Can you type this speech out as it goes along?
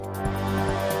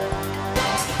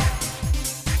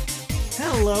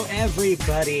Hello,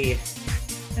 everybody,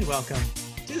 and welcome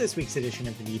to this week's edition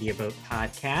of the Media Boat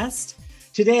Podcast.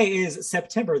 Today is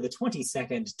September the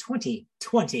 22nd,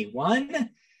 2021.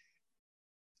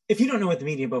 If you don't know what the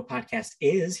Media Boat Podcast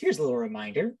is, here's a little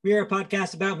reminder. We are a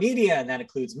podcast about media, and that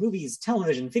includes movies,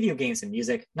 television, video games, and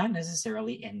music, not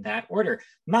necessarily in that order.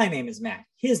 My name is Matt.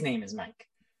 His name is Mike.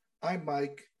 I'm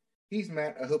Mike. He's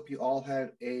Matt. I hope you all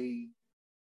had a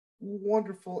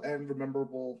wonderful and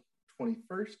memorable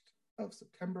 21st of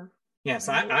September. Yes,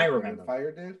 I remember.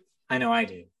 Fire did. I know I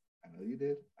do. I know you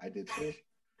did. I did too.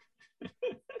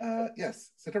 Yes,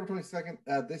 September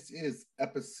 22nd. This is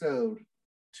episode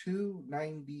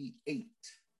 298.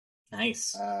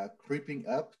 Nice. Creeping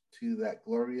up to that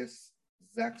glorious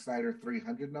Zack Snyder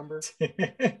 300 number.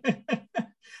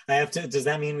 Does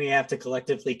that mean we have to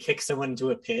collectively kick someone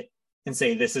into a pit and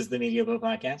say, this is the Media Boat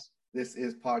Podcast? This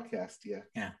is podcast, yeah.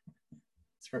 Yeah.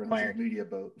 It's required. Media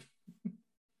Boat.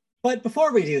 But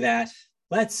before we do that,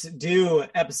 let's do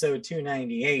episode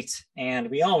 298. And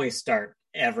we always start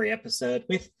every episode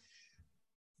with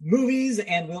movies,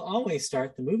 and we'll always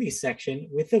start the movie section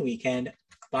with the weekend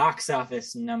box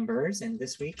office numbers. And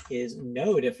this week is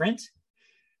no different.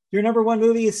 Your number one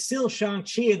movie is still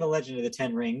Shang-Chi and the Legend of the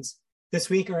Ten Rings.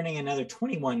 This week earning another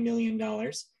 $21 million.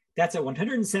 That's at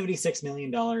 $176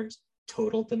 million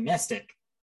total domestic.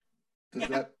 Is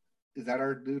that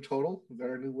our new total? Is that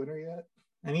our new winner yet?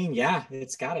 I mean, yeah,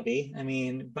 it's got to be. I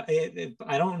mean, but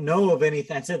I don't know of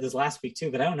anything. I said this last week too,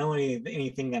 but I don't know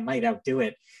anything that might outdo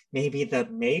it. Maybe The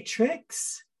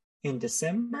Matrix in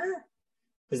December?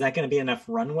 Is that going to be enough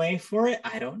runway for it?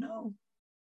 I don't know.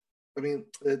 I mean,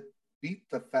 it beat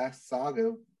the Fast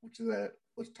Saga,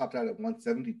 which topped out at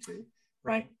 172.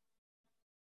 Right.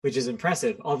 Which is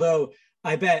impressive. Although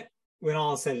I bet when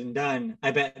all is said and done, I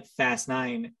bet Fast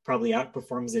 9 probably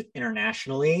outperforms it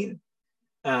internationally.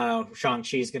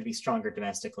 Shang-Chi is going to be stronger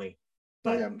domestically.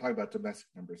 But yeah, I'm talking about domestic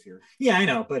numbers here. Yeah, I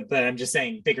know, but I'm just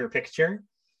saying bigger picture.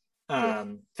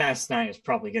 Fast 9 is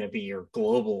probably going to be your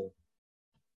global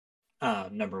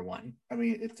number one. I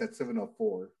mean, it's at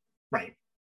 704. Right.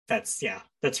 That's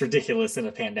ridiculous in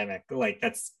a pandemic. Like,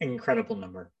 that's an incredible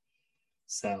number.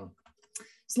 So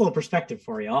it's a little perspective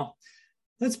for y'all.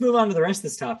 Let's move on to the rest of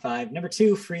this top five. Number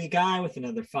two, Free Guy with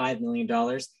another $5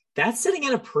 million. That's sitting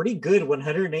at a pretty good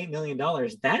 $108 million.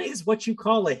 That is what you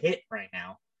call a hit right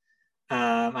now.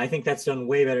 I think that's done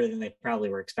way better than they probably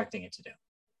were expecting it to do.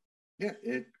 Yeah,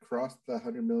 it crossed the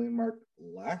 100 million mark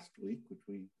last week, which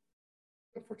we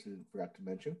unfortunately forgot to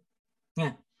mention.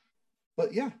 Yeah.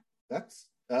 But yeah, that's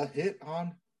a hit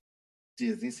on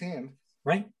Disney's hand.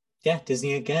 Right. Yeah,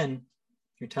 Disney again.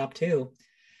 Your top two.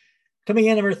 Coming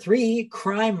in number three,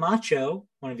 Cry Macho,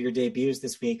 one of your debuts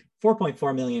this week,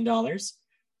 $4.4 million.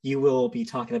 You will be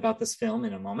talking about this film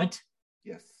in a moment.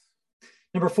 Yes.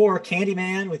 Number four,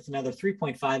 Candyman with another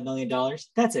 $3.5 million.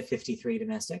 That's at 53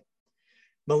 domestic.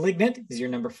 Malignant is your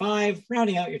number five,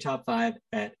 rounding out your top five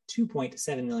at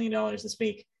 $2.7 million this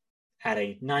week at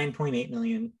a $9.8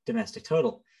 million domestic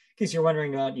total. In case you're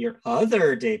wondering about your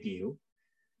other debut,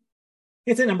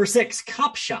 it's at number six,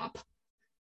 Cop Shop,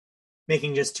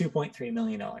 making just $2.3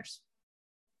 million.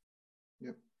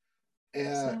 Yep.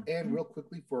 And real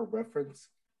quickly for reference,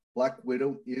 Black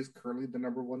Widow is currently the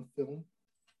number one film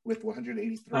with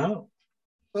 183. Oh.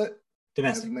 But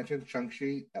domestic. As you mentioned,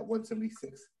 Shang-Chi at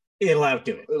 176. It'll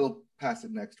outdo it. It'll pass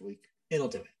it next week. It'll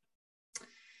do it.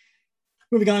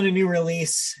 Moving on to new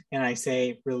release, and I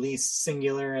say release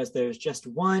singular as there's just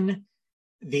one.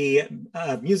 The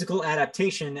musical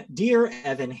adaptation, Dear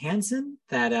Evan Hansen,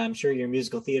 that I'm sure your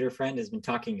musical theater friend has been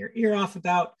talking your ear off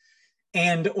about,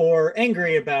 and or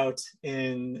angry about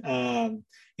in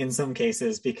some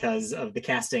cases because of the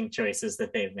casting choices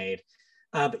that they've made.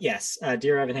 But yes,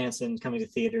 Dear Evan Hansen coming to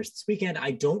theaters this weekend.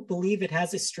 I don't believe it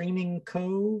has a streaming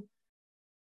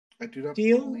I do not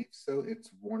deal? believe so. It's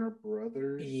Warner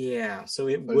Brothers. Yeah, so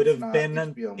it would have been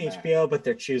on HBO, but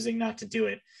they're choosing not to do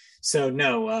it. So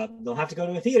no, they'll have to go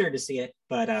to a theater to see it.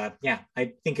 But yeah,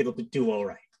 I think it'll do all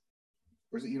right.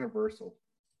 Or is it Universal?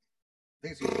 I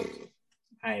think it's Universal.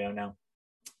 I don't know.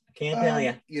 I can't tell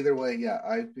you. Either way, yeah,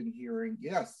 I've been hearing,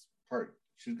 yes, part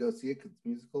you should go see it because it's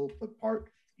musical, but part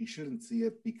you shouldn't see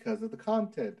it because of the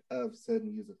content of said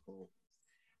musical.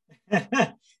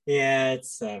 Yeah,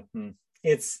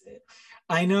 it's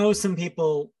I know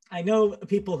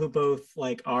people who both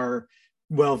like are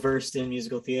well versed in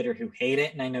musical theater who hate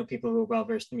it, and I know people who are well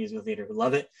versed in musical theater who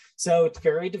love it. So it's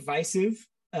very divisive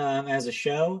as a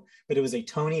show, but it was a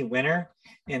Tony winner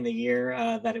in the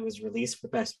year that it was released for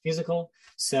Best Musical.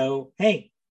 So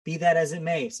hey, be that as it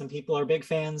may, some people are big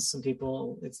fans, some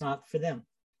people it's not for them.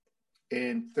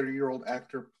 And 30-year-old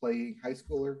actor playing high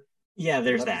schooler. Yeah,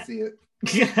 there's Love that. to see it.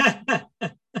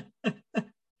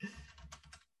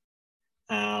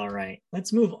 All right,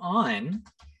 let's move on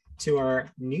to our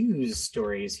news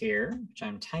stories here, which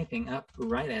I'm typing up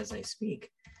right as I speak.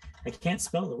 I can't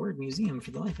spell the word museum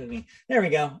for the life of me. There we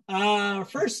go. Our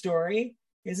first story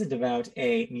isn't about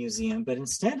a museum, but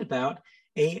instead about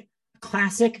a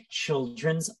classic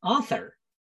children's author.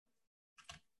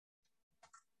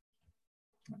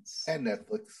 And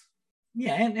Netflix.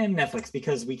 Yeah, and Netflix,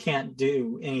 because we can't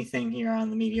do anything here on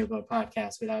the Media Boat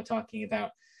podcast without talking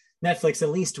about Netflix at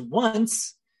least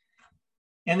once.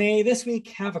 And they this week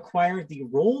have acquired the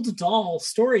Roald Dahl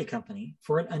Story Company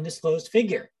for an undisclosed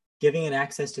figure, giving it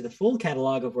access to the full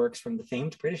catalog of works from the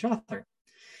famed British author.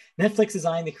 Netflix is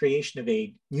eyeing the creation of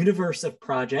a universe of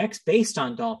projects based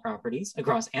on Dahl properties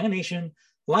across animation,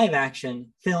 live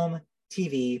action, film,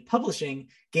 TV, publishing,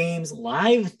 games,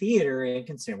 live theater, and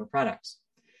consumer products.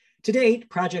 To date,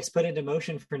 projects put into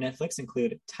motion for Netflix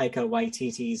include Taika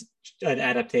Waititi's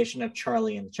adaptation of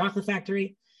Charlie and the Chocolate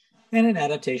Factory and an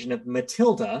adaptation of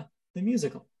Matilda, the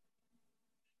musical.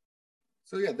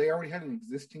 So yeah, they already had an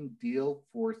existing deal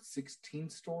for 16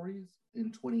 stories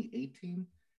in 2018.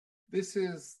 This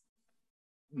is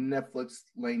Netflix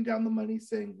laying down the money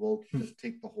saying, we'll just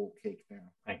take the whole cake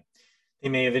now. Right. They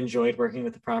may have enjoyed working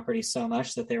with the property so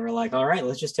much that they were like, all right,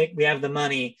 let's just we have the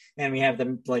money and we have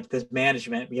the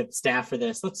management, we have the staff for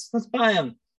this. Let's buy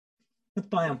them. Let's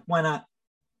buy them. Why not?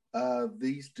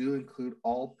 These do include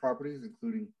all properties,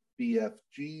 including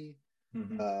BFG,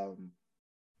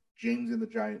 James and the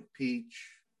Giant Peach,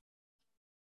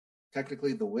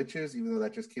 technically The Witches, even though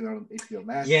that just came out on HBO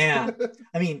Max. Yeah.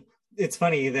 I mean, it's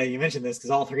funny that you mentioned this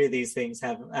because all three of these things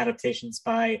have adaptations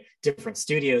by different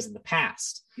studios in the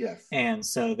past. Yes. And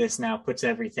so this now puts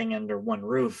everything under one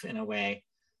roof in a way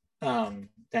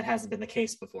that hasn't been the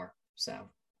case before. So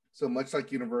much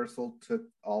like Universal took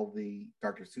all the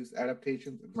Dr. Seuss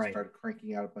adaptations and started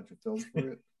cranking out a bunch of films for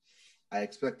it, I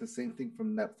expect the same thing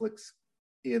from Netflix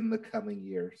in the coming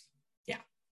years. Yeah.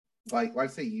 Like, why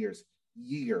say years?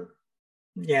 Year.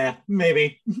 Yeah,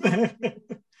 maybe.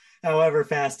 However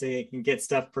fast they can get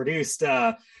stuff produced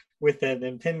with an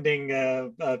impending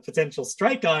potential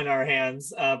strike on our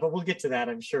hands. But we'll get to that,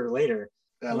 I'm sure, later.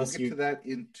 We'll get to that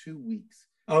in 2 weeks.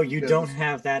 Oh, you don't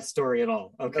have that story at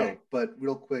all? Okay. No, but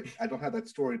real quick, I don't have that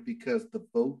story because the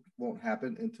vote won't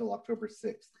happen until October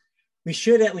 6th. We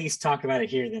should at least talk about it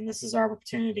here, then. This is our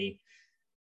opportunity.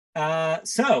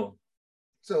 So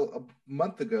a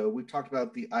month ago, we talked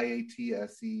about the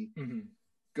IATSE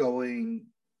going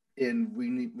in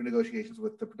renegotiations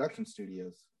with the production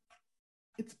studios.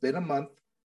 It's been a month,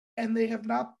 and they have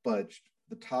not budged.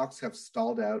 The talks have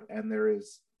stalled out, and there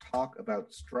is talk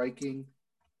about striking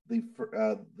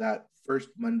that first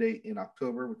Monday in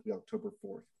October, which will be October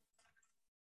 4th.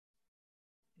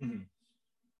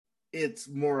 It's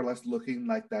more or less looking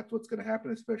like that's what's going to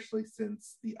happen, especially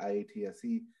since the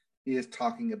IATSE is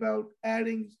talking about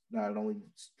adding not only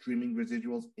streaming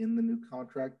residuals in the new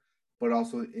contract, but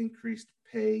also increased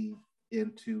pay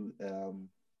into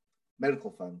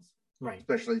medical funds, right?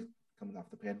 Especially coming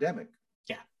off the pandemic.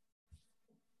 Yeah.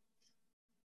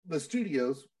 The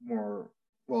studios, more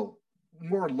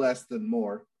or less than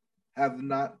more, have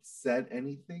not said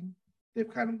anything.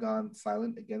 They've kind of gone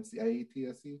silent against the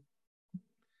IATSE.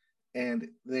 And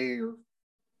they're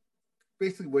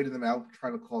basically waiting them out,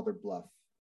 trying to call their bluff.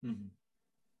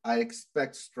 I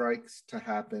expect strikes to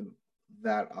happen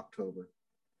that October.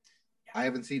 I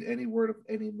haven't seen any word of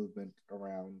any movement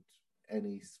around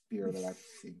any sphere that I've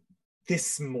seen.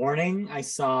 This morning, I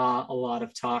saw a lot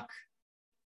of talk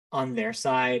on their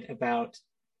side about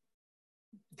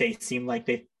they seem like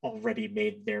they've already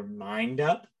made their mind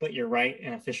up, but you're right,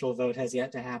 an official vote has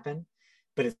yet to happen.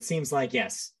 But it seems like,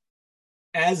 yes,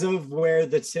 as of where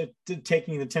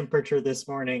taking the temperature this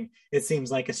morning, it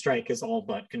seems like a strike is all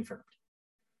but confirmed.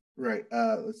 Right.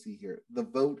 Let's see here. The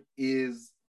vote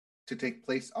is to take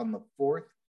place on the 4th.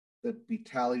 That'd be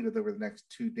tallied over the next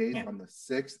 2 days on the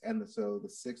 6th. And so the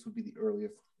 6th would be the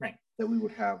earliest that we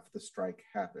would have the strike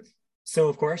happen. So,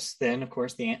 of course,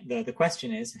 the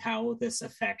question is, how will this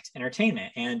affect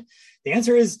entertainment? And the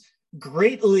answer is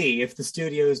greatly if the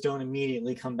studios don't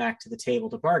immediately come back to the table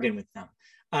to bargain with them.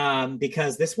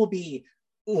 Because this will be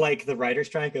like the writer's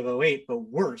strike of 2008, but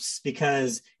worse,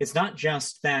 because it's not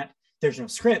just that there's no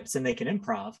scripts and they can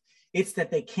improv. It's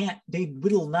that they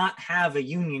will not have a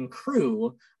union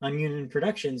crew on union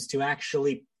productions to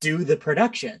actually do the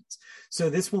productions. So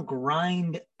this will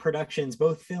grind productions,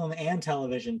 both film and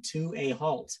television, to a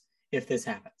halt if this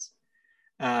happens.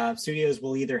 Studios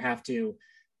will either have to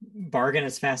bargain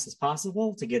as fast as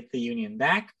possible to get the union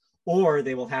back, or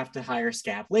they will have to hire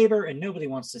scab labor, and nobody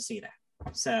wants to see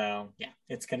that. So yeah,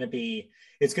 it's going to be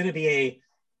a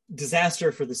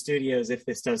disaster for the studios if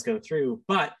this does go through,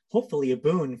 but hopefully a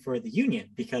boon for the union,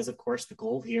 because of course the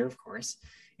goal here, of course,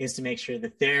 is to make sure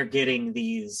that they're getting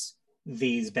these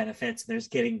benefits, and they're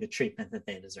getting the treatment that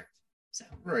they deserve. So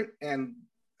right, and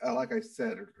like I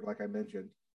said, or like I mentioned,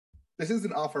 this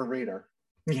isn't off our radar.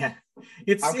 Yeah,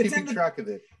 I'm keeping track of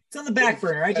it. It's on the back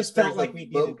burner. I just felt like we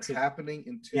needed to happening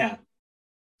in 2 Yeah.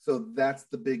 So that's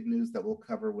the big news that we'll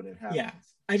cover when it happens. Yeah,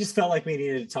 I just felt like we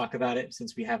needed to talk about it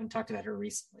since we haven't talked about it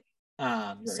recently.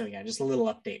 Right. So yeah, just a little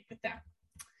update with that.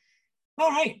 All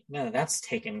right, now that that's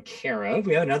taken care of,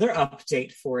 we have another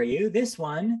update for you. This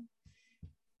one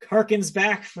harkens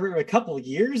back for a couple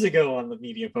years ago on the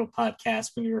MediaPo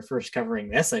podcast when we were first covering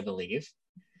this, I believe.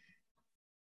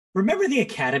 Remember the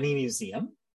Academy Museum?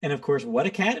 And of course, what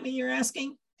Academy, you're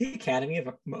asking? The Academy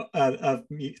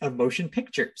of Motion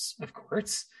Pictures, of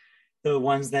course. The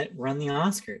ones that run the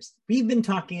Oscars. We've been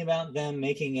talking about them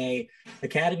making a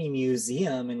Academy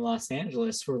Museum in Los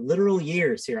Angeles for literal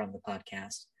years here on the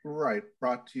podcast. Right.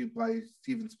 Brought to you by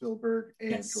Steven Spielberg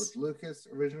and George Lucas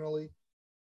originally.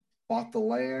 Bought the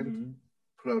land,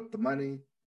 put out the money,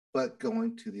 but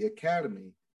going to the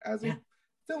Academy as a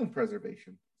film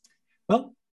preservation.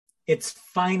 Well, it's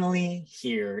finally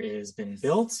here. It has been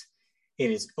built. It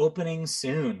is opening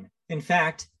soon. In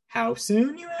fact, how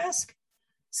soon, you ask?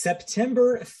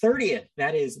 September 30th.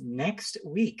 That is next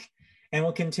week. And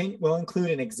we'll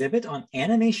include an exhibit on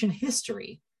animation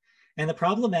history and the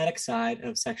problematic side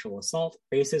of sexual assault,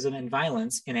 racism, and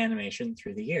violence in animation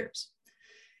through the years.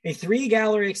 A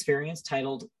 3-gallery experience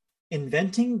titled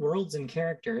Inventing Worlds and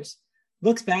Characters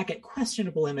looks back at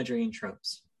questionable imagery and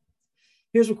tropes.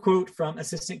 Here's a quote from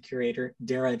assistant curator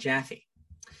Dara Jaffe.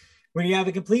 When you have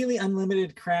a completely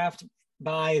unlimited craft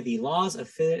by the laws of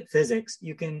physics,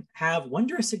 you can have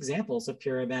wondrous examples of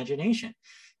pure imagination.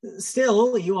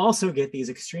 Still, you also get these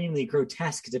extremely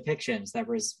grotesque depictions that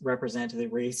represent the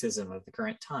racism of the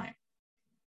current time.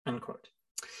 Unquote.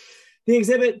 The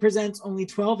exhibit presents only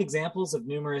 12 examples of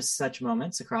numerous such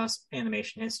moments across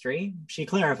animation history. She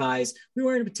clarifies, we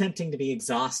weren't attempting to be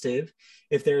exhaustive.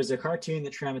 If there is a cartoon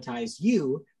that traumatized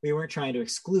you, we weren't trying to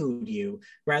exclude you.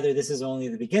 Rather, this is only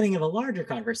the beginning of a larger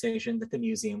conversation that the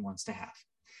museum wants to have.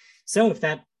 So if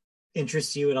that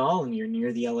interests you at all and you're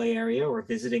near the LA area or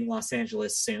visiting Los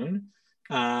Angeles soon,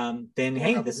 then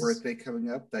hey, this is a birthday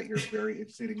coming up that you're very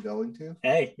interested in going to.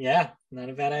 Hey, yeah, not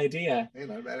a bad idea. Hey,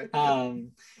 not a bad idea.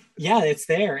 Yeah, it's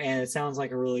there, and it sounds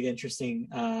like a really interesting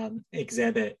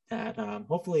exhibit that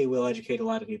hopefully will educate a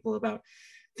lot of people about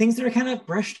things that are kind of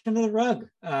brushed under the rug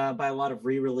by a lot of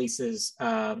re-releases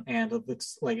and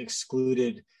like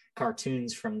excluded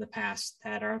cartoons from the past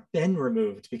that are been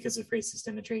removed because of racist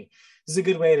imagery. This is a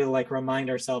good way to like remind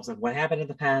ourselves of what happened in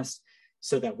the past,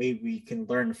 so that we can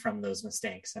learn from those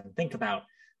mistakes and think about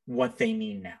what they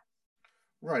mean now.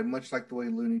 Right, much like the way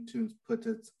Looney Tunes puts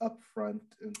it up front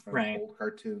in front of old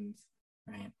cartoons.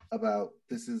 Right. About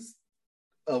this is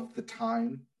of the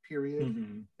time period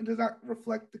and does not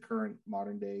reflect the current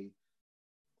modern day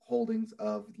holdings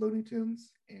of Looney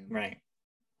Tunes and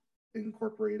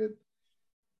incorporated.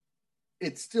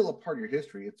 It's still a part of your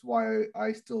history. It's why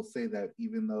I still say that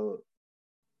even though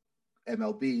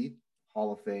MLB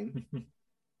Hall of Fame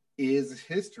is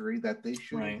history, that they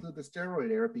should include the steroid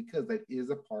era because that is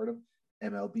a part of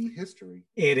MLB history.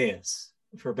 It is,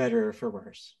 for better or for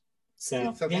worse. So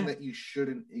it's something that you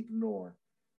shouldn't ignore.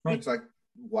 Right. It's like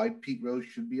why Pete Rose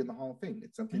should be in the Hall of Fame.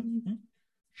 It's something you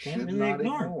should really not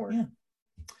ignore. Yeah.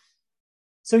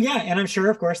 So yeah, and I'm sure,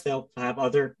 of course, they'll have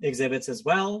other exhibits as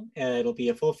well. It'll be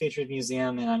a full-featured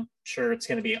museum, and I'm sure it's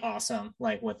going to be awesome,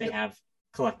 like what they have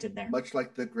collected there. Much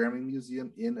like the Grammy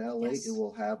Museum in LA, it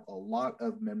will have a lot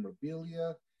of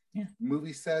memorabilia,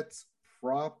 movie sets,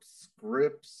 props,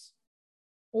 scripts,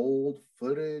 old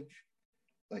footage.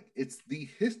 Like, it's the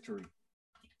history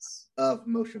of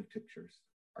motion pictures.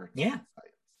 Arts and science.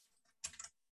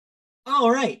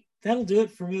 All right. That'll do it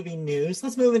for movie news.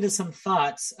 Let's move into some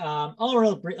thoughts.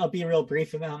 I'll be real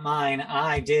brief about mine.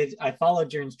 I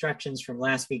followed your instructions from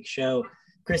last week's show.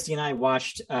 Christy and I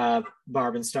watched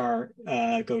Barb and Star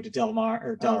go to Del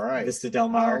Mar or Vista Del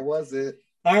Mar. How was it?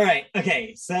 All right.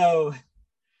 Okay. So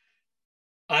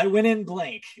I went in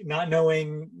blank, not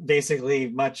knowing basically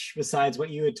much besides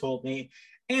what you had told me.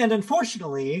 And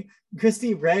unfortunately,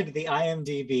 Christy read the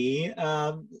IMDb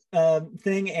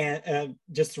thing and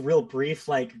just a real brief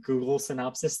like Google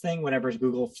synopsis thing, whatever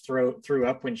Google threw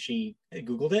up when she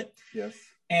Googled it. Yes.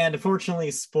 and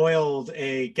unfortunately spoiled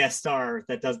a guest star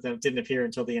that didn't appear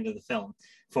until the end of the film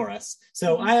for us.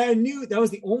 So I knew that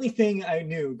was the only thing I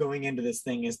knew going into this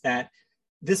thing, is that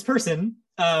this person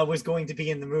was going to be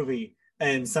in the movie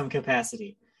in some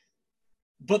capacity.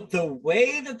 But the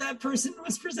way that that person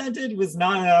was presented was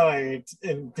not how I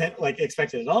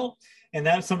expected at all, and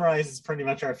that summarizes pretty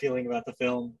much our feeling about the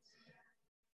film.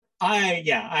 I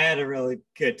had a really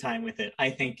good time with it. I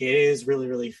think it is really,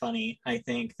 really funny. I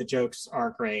think the jokes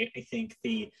are great. I think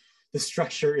the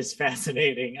structure is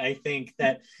fascinating. I think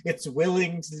that its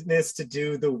willingness to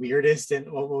do the weirdest and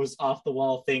almost off the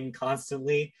wall thing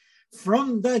constantly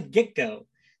from the get-go.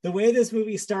 The way this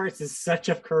movie starts is such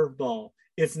a curveball.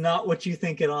 It's not what you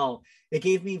think at all. It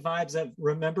gave me vibes of,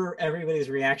 remember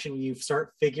everybody's reaction when you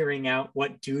start figuring out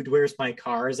what Dude, Where's My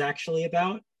Car is actually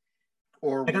about?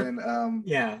 Or when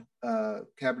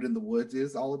Cabin in the Woods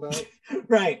is all about.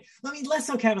 Right. I mean, less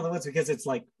so Cabin in the Woods because it's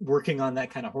like working on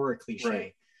that kind of horror cliche.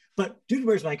 Right. But Dude,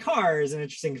 Where's My Car is an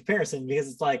interesting comparison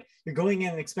because it's like you're going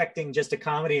in expecting just a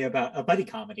comedy about a buddy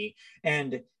comedy,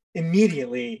 and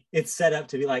immediately it's set up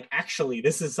to be like, actually,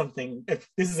 this is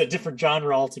a different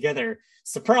genre altogether.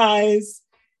 Surprise.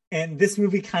 And this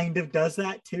movie kind of does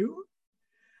that too.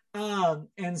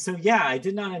 And so I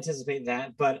did not anticipate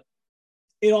that, but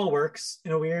it all works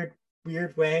in a weird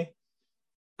way.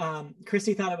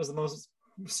 Christy thought it was the most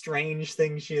strange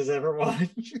thing she has ever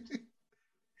watched.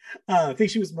 I think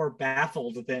she was more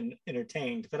baffled than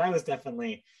entertained, but I was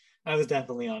definitely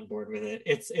on board with it.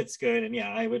 It's good, and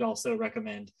I would also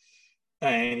recommend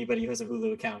anybody who has a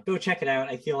Hulu account, go check it out.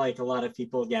 I feel like a lot of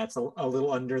people, it's a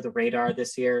little under the radar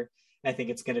this year. I think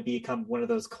it's going to become one of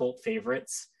those cult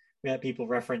favorites that people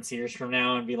reference years from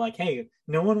now and be like, "Hey,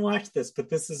 no one watched this,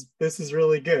 but this is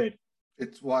really good."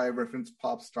 It's why I referenced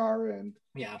Pop Star and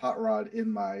Hot Rod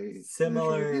in my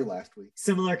review last week.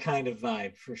 Similar kind of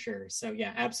vibe for sure. So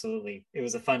absolutely, it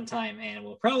was a fun time, and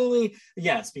we'll probably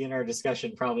be in our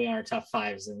discussion, probably on our top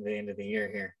fives in the end of the year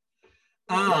here.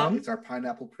 It's our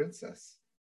Pineapple Princess.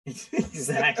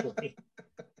 Exactly.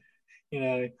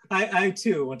 I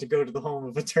too want to go to the home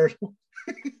of a turtle.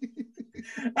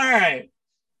 All right,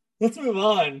 let's move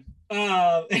on.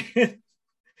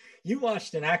 You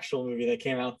watched an actual movie that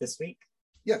came out this week.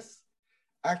 Yes.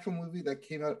 Actual movie that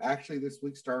came out actually this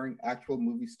week, starring actual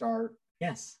movie star.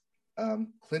 Yes.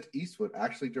 Clint Eastwood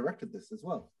actually directed this as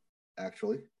well,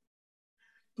 actually.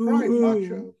 Pride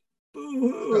Macho.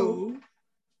 Boo-hoo. So,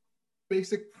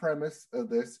 basic premise of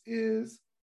this is,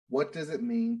 what does it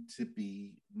mean to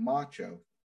be macho?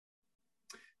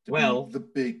 To be the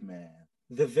big man.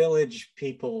 The Village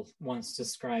people once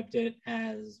described it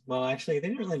as, well, actually, they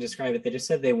didn't really describe it. They just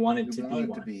said they wanted to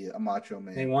be a macho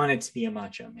man. They wanted to be a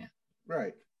macho man.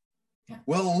 Right. Yeah.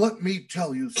 Well, let me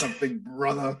tell you something,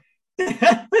 brother.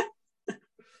 That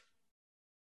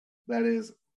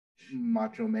is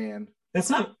Macho Man. That's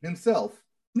not himself.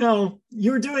 No,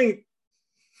 you were doing.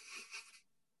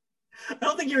 I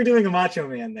don't think you were doing a Macho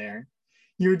Man there.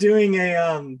 You were doing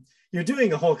a You're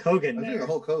doing a Hulk Hogan. I was doing a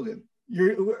Hulk Hogan.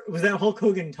 Was that Hulk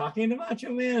Hogan talking to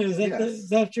Macho Man? Is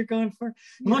that what you're going for?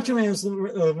 Yeah. Macho Man was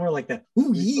more like that.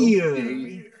 Ooh yeah. Ooh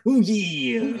yeah. Ooh,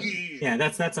 yeah. Yeah,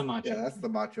 that's a Macho. Yeah, that's the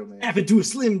Macho Man. Have to do a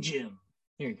Slim Jim.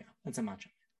 Here you go. That's a Macho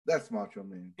Man. That's Macho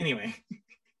Man. Anyways,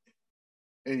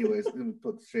 let me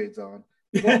put the shades on.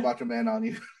 Macho Man on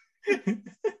you.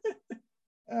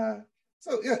 I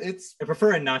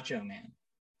prefer a Nacho Man,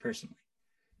 personally.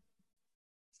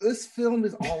 This film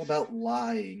is all about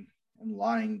lying and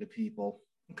lying to people.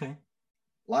 Okay.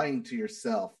 Lying to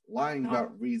yourself, lying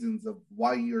about reasons of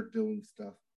why you're doing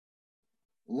stuff.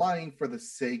 Lying for the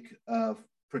sake of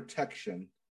protection.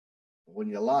 When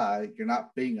you lie, you're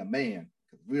not being a man,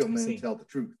 because real men tell the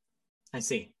truth. I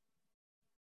see.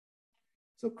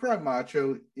 So Cry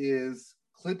Macho is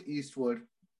Clint Eastwood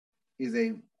is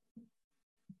a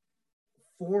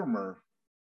former,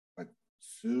 like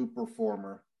super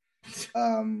former,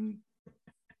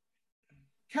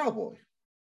 cowboy.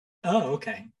 Oh,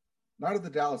 okay. Not of the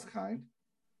Dallas kind,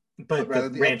 but rather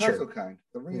the rancher El Paso kind.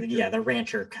 The rancher. Yeah, the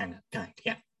rancher kind.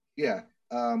 Yeah. Yeah.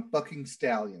 Bucking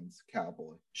stallions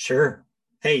cowboy. Sure.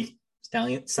 Hey,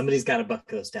 stallion. Somebody's got to buck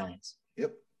those stallions.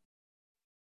 Yep.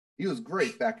 He was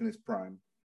great back in his prime,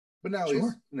 but now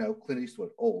he's Clint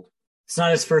Eastwood, old. It's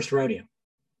not his first rodeo.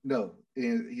 No,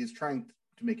 he's trying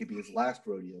to make it be his last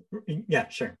rodeo. Yeah,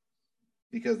 sure.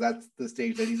 Because that's the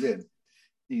stage that he's in.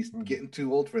 He's getting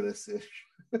too old for this.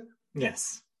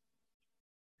 Yes.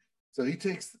 So he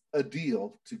takes a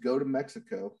deal to go to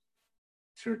Mexico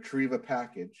to retrieve a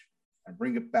package and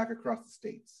bring it back across the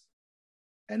states.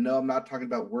 And no, I'm not talking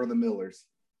about We're the Millers.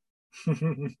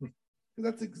 Because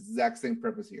that's the exact same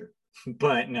premise here.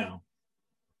 But no.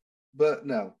 But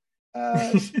no,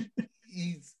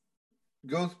 he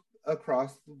goes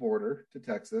across the border to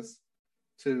Texas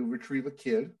to retrieve a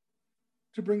kid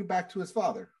to bring it back to his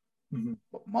father. Mhm.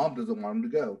 But mom doesn't want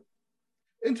him to go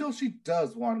until she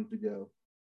does want him to go.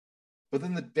 But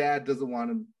then the dad doesn't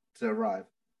want him to arrive.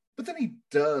 But then he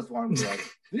does want him to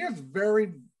arrive. There's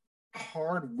very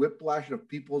hard whiplash of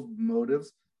people's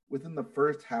motives within the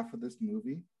first half of this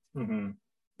movie. Mm-hmm.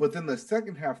 But then the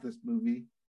second half of this movie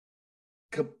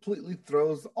completely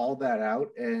throws all that out,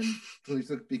 and Clint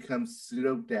Eastwood becomes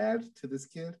pseudo dad to this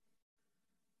kid,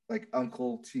 like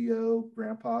Uncle T.O.,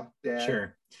 Grandpa, Dad.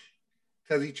 Sure.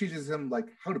 Because he teaches him like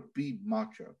how to be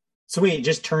macho. So wait, it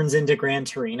just turns into Gran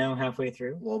Torino halfway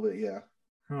through? A little bit, yeah.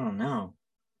 Oh no.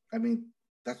 I mean,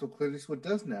 that's what Clint Eastwood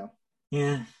does now.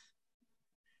 Yeah.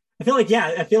 I feel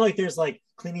like there's like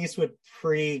Clint Eastwood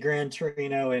pre Gran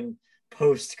Torino and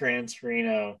post Gran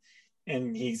Torino,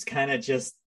 and he's kind of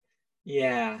just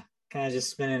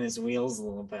spinning his wheels a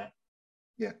little bit.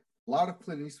 Yeah, a lot of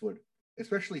Clint Eastwood,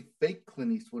 especially fake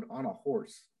Clint Eastwood on a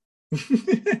horse.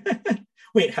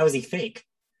 Wait, how is he fake?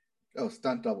 Oh,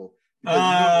 stunt double. Because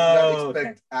you do not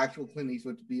expect actual Clint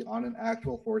Eastwood to be on an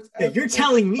actual horse. Yeah, you're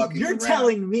telling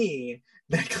me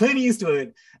that Clint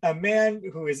Eastwood, a man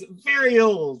who is very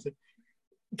old,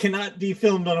 cannot be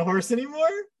filmed on a horse anymore?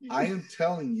 I am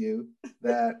telling you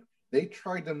that they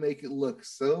tried to make it look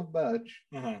so much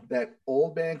that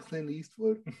old man Clint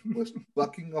Eastwood was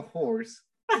bucking a horse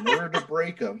in order to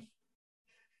break him.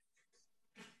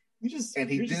 And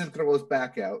he didn't throw his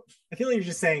back out. I feel like you're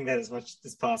just saying that as much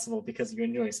as possible because you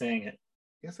enjoy saying it.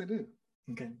 Yes, I do.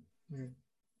 Okay. I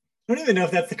don't even know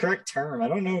if that's the correct term. I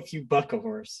don't know if you buck a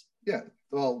horse. Yeah.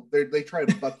 Well, they try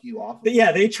to buck you off. But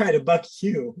yeah, they try to buck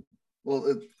you. Well,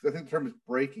 I think the term is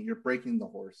breaking. You're breaking the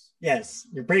horse. Yes,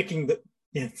 you're breaking the...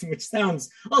 Yes, which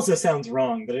also sounds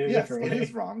wrong, but in a different way. It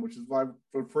is wrong, which is why I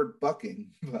preferred bucking.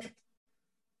 But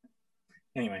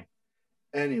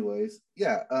anyways,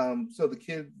 yeah. So the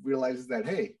kid realizes that,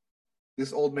 hey,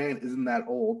 this old man isn't that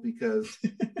old because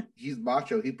he's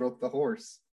macho. He broke the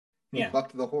horse. He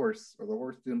bucked the horse, or the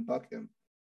horse didn't buck him.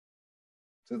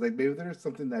 So like maybe there's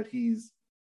something that he's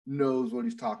knows what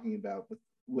he's talking about with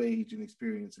age and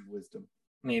experience and wisdom.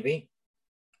 Maybe.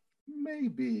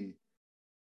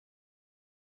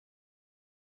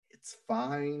 It's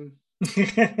fine.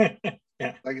 Yeah.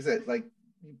 Like I said, like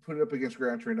you put it up against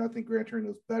Gran Torino, I think Gran Torino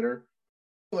is better,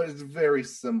 but it's very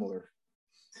similar.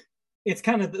 It's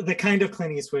kind of the kind of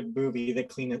Clint Eastwood movie that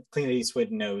Clint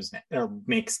Eastwood knows now, or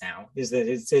makes now, is that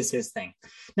it's his thing.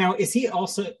 Now, did he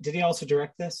also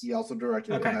direct this? He also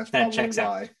directed it, and that's that checks why.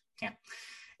 Out. Yeah.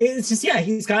 It's just,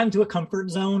 he's gotten to a comfort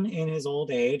zone in his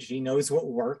old age. He knows what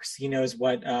works. He knows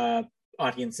what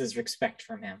audiences expect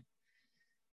from him.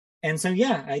 And so,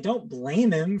 I don't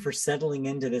blame him for settling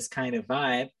into this kind of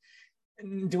vibe.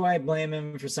 Do I blame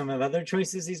him for some of the other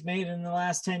choices he's made in the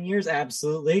last 10 years?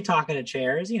 Absolutely. Talking to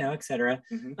chairs, etc.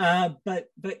 Mm-hmm. But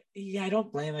I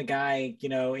don't blame a guy,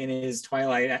 in his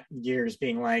twilight years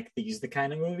being like, these are the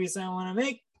kind of movies I want to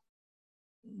make.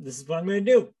 This is what I'm going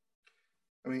to do.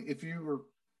 I mean, if you were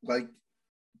like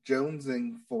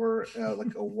jonesing for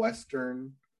like a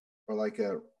Western or like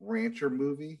a rancher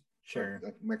movie, sure,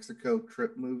 like Mexico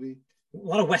trip movie, a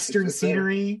lot of Western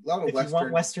scenery. A lot of if you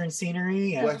want Western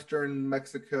scenery, Western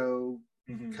Mexico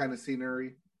kind of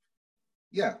scenery.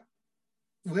 Yeah,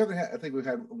 we haven't had. I think we've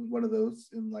had one of those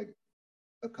in like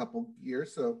a couple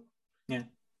years. So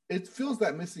it fills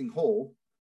that missing hole.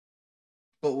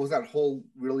 But was that hole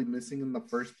really missing in the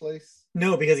first place?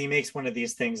 No, because he makes one of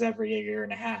these things every year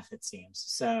and a half, it seems.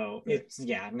 So it's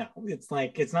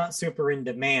like it's not super in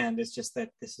demand. It's just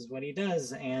that this is what he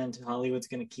does, and Hollywood's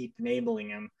going to keep enabling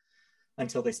him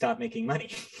until they stop making money.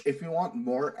 If you want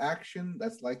more action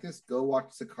that's like this, go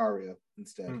watch Sicario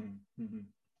instead. Mm-hmm.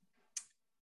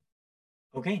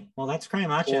 Okay, well, that's Cry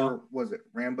Macho. Or was it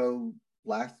Rambo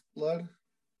Last Blood?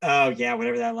 Oh, yeah,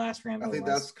 whatever that last Rambo was. I think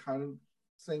that's kind of the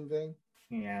same thing.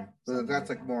 Yeah. But that's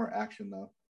like more action, though.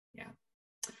 Yeah.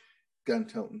 Gun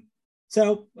toting.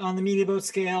 So, on the Media Boat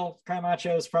scale, Cry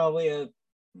Macho is probably a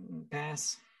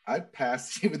pass. I'd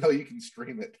pass, even though you can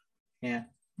stream it. Yeah,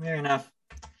 fair enough.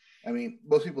 I mean,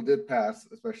 most people did pass,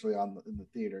 especially in the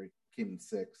theater. It came in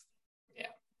 6th.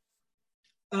 Yeah.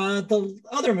 The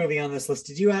other movie on this list,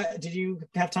 did you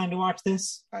have time to watch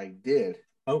this? I did.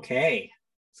 Okay.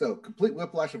 So, complete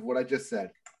whiplash of what I just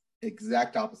said.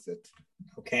 Exact opposite.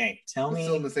 Okay, tell me.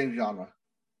 Still in the same genre.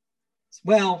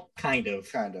 Well, kind of.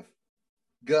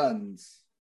 Guns.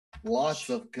 Lots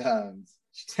of guns.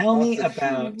 Tell me about...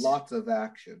 Shooting, lots of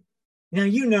action. Now,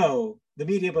 the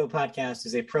Media Boat podcast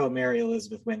is a pro Mary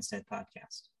Elizabeth Winstead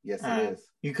podcast. Yes, it is.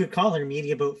 You could call her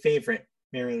Media Boat favorite,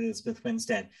 Mary Elizabeth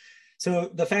Winstead.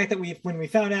 So the fact that when we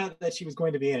found out that she was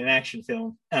going to be in an action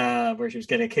film where she was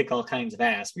going to kick all kinds of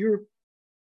ass, we were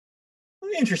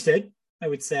interested, I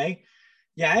would say.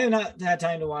 Yeah, I have not had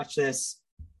time to watch this.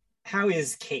 How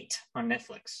is Kate on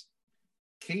Netflix?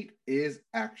 Kate is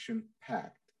action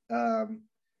packed.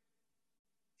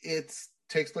 It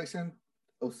takes place in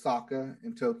Osaka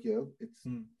in Tokyo.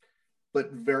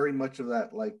 But very much of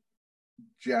that like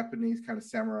Japanese kind of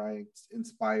samurai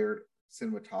inspired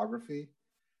cinematography.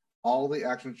 All the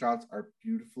action shots are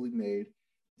beautifully made.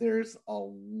 There's a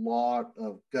lot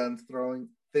of guns throwing.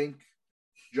 Think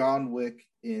John Wick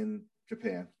in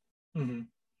Japan. Mm-hmm.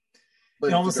 But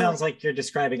it almost sounds like you're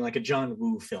describing like a John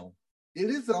Woo film. It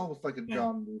is almost like a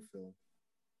John Woo film.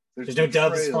 There's no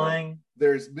doves flying.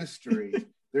 There's mystery.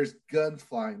 There's guns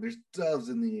flying. There's doves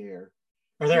in the air.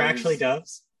 Are there actually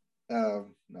doves?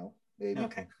 No, maybe.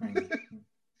 Okay.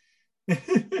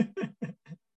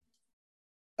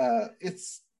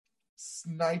 It's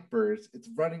snipers. It's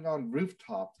running on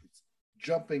rooftops. It's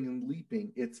jumping and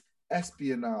leaping. It's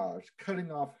espionage,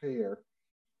 cutting off hair.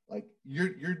 Like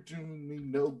you're doing me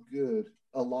no good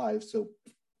alive, so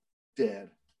dead.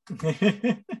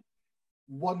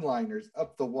 One-liners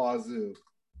up the wazoo.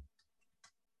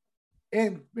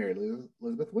 And Mary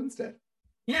Elizabeth Winstead.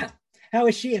 Yeah. How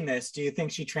is she in this? Do you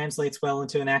think she translates well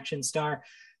into an action star?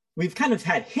 We've kind of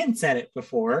had hints at it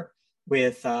before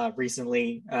with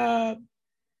recently Birds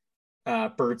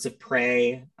of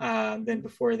Prey. Then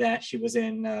before that, she was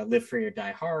in Live Free or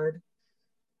Die Hard.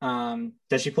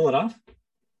 Does she pull it off?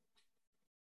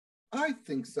 I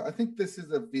think so. I think this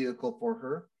is a vehicle for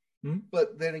her. Mm-hmm.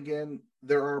 But then again,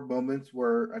 there are moments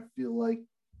where I feel like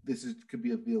could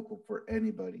be a vehicle for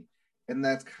anybody. And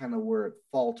that's kind of where it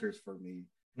falters for me.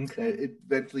 Okay. It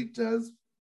eventually does,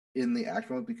 in the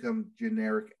action mode, become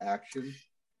generic action.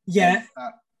 Yeah.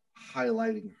 Not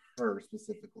highlighting her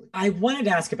specifically. I wanted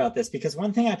to ask about this because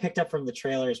one thing I picked up from the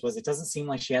trailers was it doesn't seem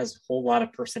like she has a whole lot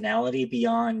of personality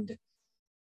beyond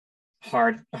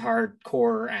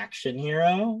hardcore action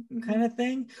hero kind of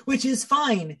thing, which is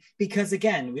fine because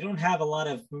again, we don't have a lot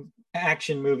of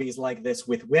action movies like this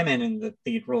with women in the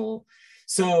lead role.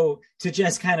 So to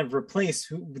just kind of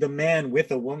replace the man with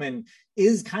a woman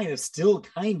is still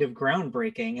kind of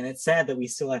groundbreaking, and it's sad that we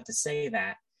still have to say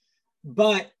that.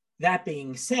 But that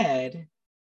being said,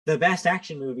 the best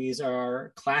action movies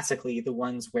are classically the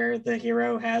ones where the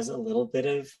hero has a little bit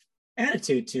of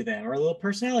attitude to them or a little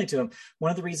personality to them.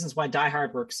 One of the reasons why Die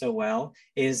Hard works so well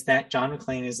is that John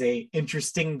McClane is a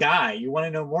interesting guy. You want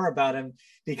to know more about him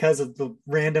because of the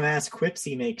random ass quips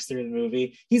he makes through the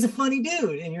movie. He's a funny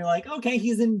dude, and you're like, okay,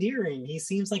 he's endearing. He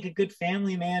seems like a good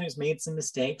family man who's made some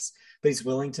mistakes, but he's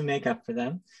willing to make up for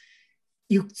them.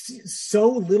 So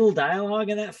little dialogue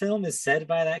in that film is said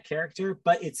by that character,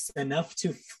 but it's enough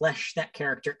to flesh that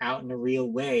character out in a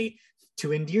real way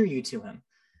to endear you to him.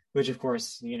 Which, of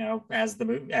course, as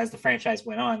the franchise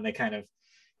went on, they kind of,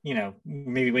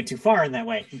 maybe went too far in that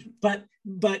way. But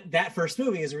that first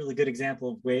movie is a really good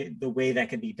example of the way that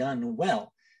can be done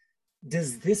well.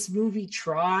 Does this movie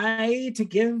try to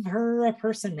give her a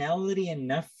personality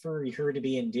enough for her to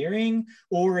be endearing,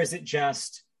 or is it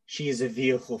just she is a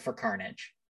vehicle for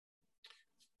carnage?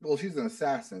 Well, she's an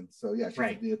assassin, so yeah, she's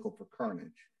a vehicle for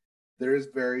carnage. There is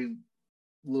very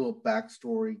little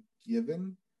backstory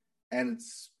given, and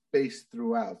it's spaced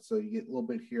throughout. So you get a little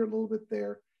bit here, a little bit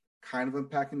there, kind of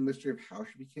unpacking the mystery of how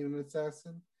she became an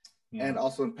assassin, and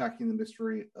also unpacking the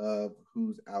mystery of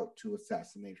who's out to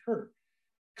assassinate her.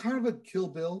 Kind of a Kill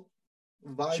Bill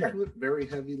vibe to it, very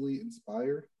heavily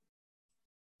inspired.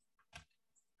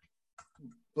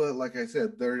 But like I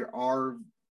said, there are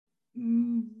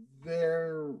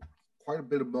quite a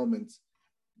bit of moments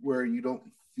where you don't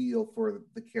feel for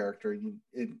the character. You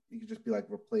can just be like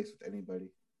replaced with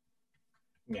anybody.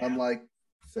 Yeah. Unlike,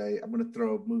 say, I'm going to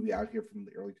throw a movie out here from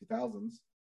the early 2000s,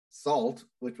 Salt,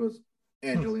 which was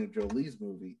Angelina Jolie's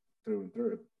movie through and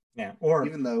through. Yeah.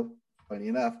 Even though, funny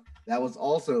enough, that was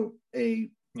also a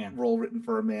role written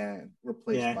for a man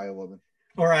replaced by a woman.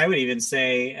 Or I would even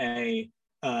say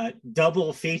a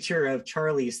double feature of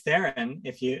Charlize Theron,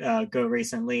 if you go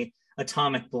recently,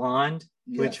 Atomic Blonde,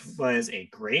 which was a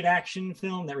great action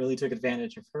film that really took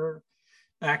advantage of her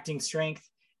acting strength.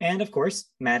 And of course,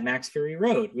 Mad Max Fury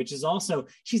Road, which is also,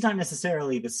 she's not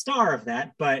necessarily the star of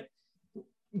that, but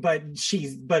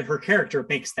her character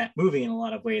makes that movie in a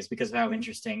lot of ways because of how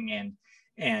interesting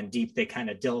and deep they kind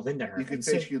of delve into her. You could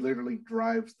say she literally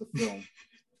drives the film.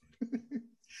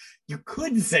 You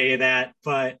could say that,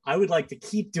 but I would like to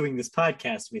keep doing this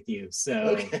podcast with you.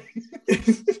 So okay.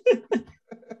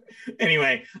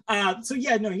 Anyway,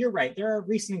 you're right. There are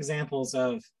recent examples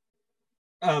of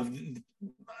of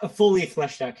a fully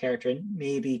fleshed out character. And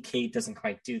maybe Kate doesn't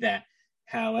quite do that.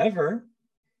 However,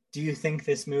 do you think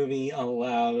this movie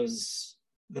allows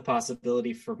the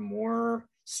possibility for more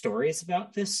stories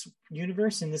about this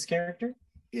universe and this character?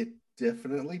 It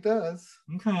definitely does.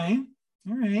 Okay.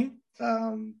 All right.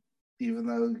 Even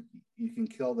though you can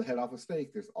kill the head off a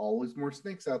snake, there's always more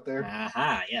snakes out there.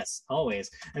 Aha, yes, always.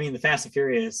 I mean, the Fast and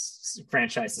Furious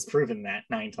franchise has proven that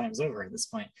 9 times over at this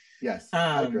point. Yes,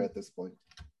 Hydra at this point.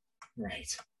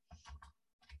 Right.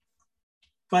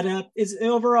 But is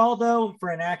overall, though, for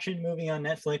an action movie on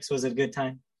Netflix, was it a good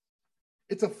time?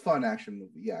 It's a fun action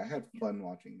movie. Yeah, I had fun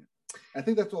watching it. I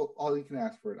think that's all you can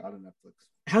ask for it out of Netflix.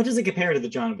 How does it compare to the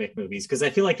John Wick movies? Because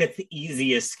I feel like that's the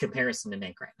easiest comparison to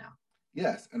make right now.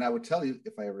 Yes, and I would tell you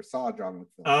if I ever saw a John Wick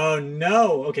film. Oh,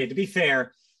 no. Okay, to be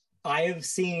fair, I have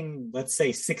seen, let's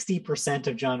say, 60%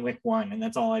 of John Wick 1, and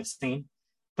that's all I've seen.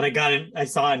 But I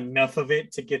saw enough of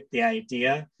it to get the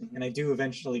idea, and I do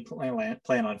eventually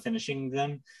plan on finishing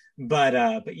them.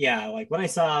 But yeah, like when I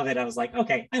saw of it, I was like,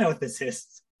 okay, I know what this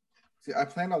is. See, I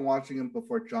planned on watching them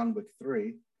before John Wick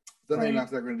 3. Then they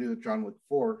announced they're going to do John Wick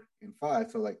 4 and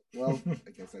 5. So like, well,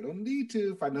 I guess I don't need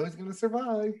to if I know he's going to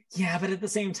survive. Yeah, but at the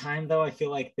same time, though, I feel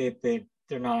like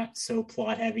they're not so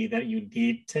plot heavy that you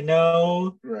need to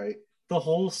know the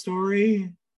whole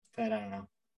story. But I don't know.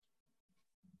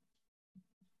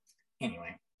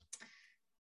 Anyway.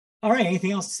 All right,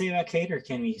 anything else to say about Kate, or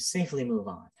can we safely move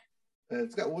on?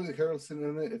 It's got Woody Harrelson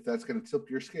in it, if that's going to tip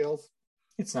your scales.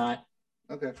 It's not.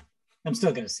 Okay. I'm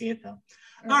still going to see it, though.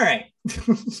 All right.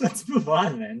 Let's move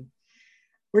on, then.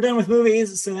 We're done with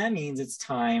movies, so that means it's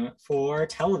time for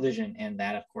television. And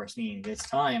that, of course, means it's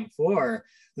time for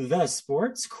the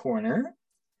Sports Corner.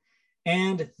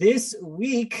 And this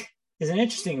week is an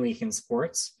interesting week in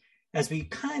sports as we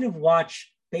kind of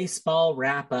watch baseball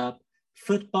wrap up,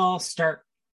 football start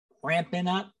ramping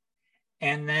up,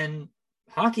 and then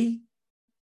hockey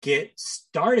get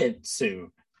started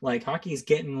soon. Like hockey's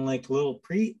getting like little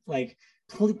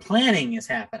planning is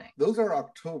happening. Those are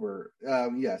October.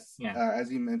 Yes. Yeah.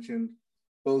 As you mentioned,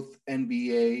 both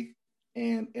NBA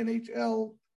and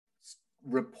NHL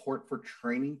report for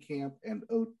training camp and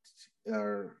OTs.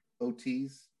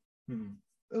 Mm-hmm.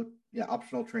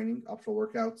 Optional training, optional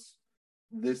workouts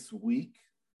this week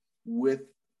with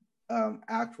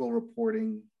actual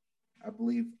reporting. I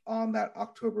believe on that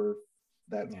October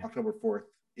 4th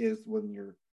is when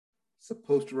you're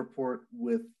supposed to report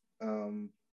with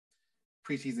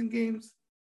preseason games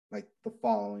like the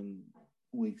following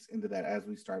weeks into that as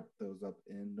we start those up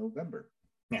in November.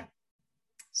 Yeah.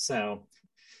 So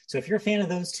if you're a fan of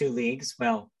those two leagues,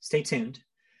 well, stay tuned.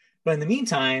 But in the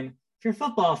meantime, if you're a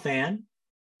football fan,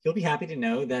 you'll be happy to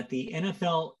know that the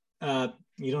NFL,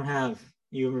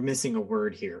 you were missing a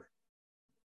word here.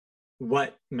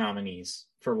 What nominees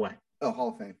for what? Oh, Hall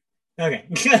of Fame. Okay.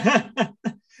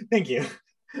 Thank you.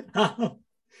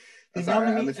 Sorry,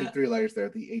 I'm missing 3 letters there.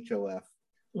 The HOF.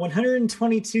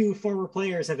 122 former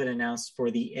players have been announced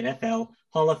for the NFL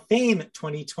Hall of Fame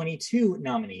 2022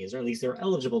 nominees, or at least they're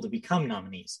eligible to become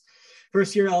nominees.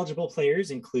 First-year eligible players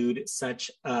include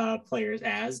such players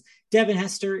as Devin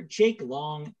Hester, Jake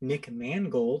Long, Nick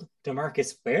Mangold,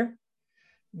 DeMarcus Ware,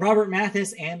 Robert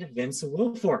Mathis, and Vince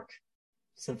Wilfork.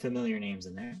 Some familiar names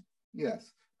in there.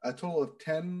 Yes. A total of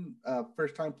 10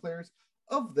 first-time players.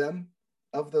 Of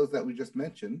those that we just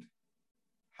mentioned,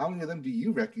 how many of them do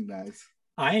you recognize?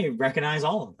 I recognize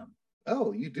all of them.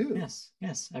 Oh, you do?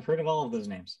 Yes. I've heard of all of those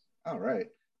names. All right.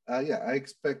 I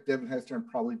expect Devin Hester and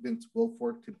probably Vince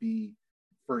Wilfork to be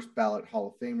first ballot Hall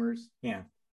of Famers. Yeah.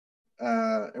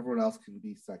 Everyone else can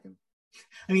be second.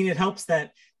 I mean, it helps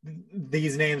that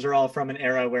these names are all from an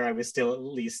era where I was still at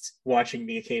least watching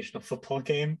the occasional football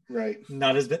game. Right.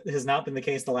 Has not been the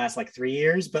case the last 3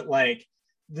 years, but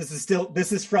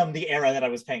this is from the era that I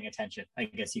was paying attention, I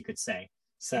guess you could say.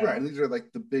 So right, and these are the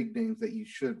big names that you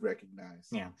should recognize.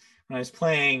 Yeah. When I was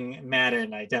playing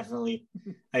Madden, I definitely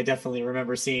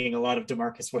remember seeing a lot of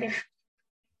DeMarcus Ware.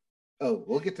 Oh,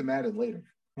 we'll get to Madden later.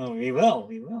 Oh, we will.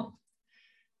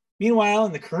 Meanwhile,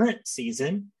 in the current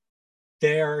season,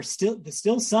 there are still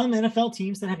some NFL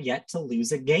teams that have yet to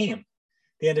lose a game.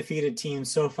 The undefeated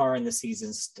teams so far in the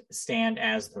season stand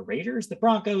as the Raiders, the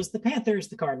Broncos, the Panthers,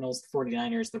 the Cardinals, the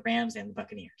 49ers, the Rams, and the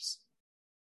Buccaneers.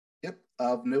 Yep.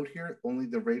 Of note here, only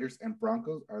the Raiders and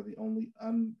Broncos are the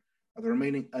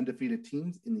remaining undefeated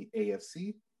teams in the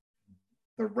AFC.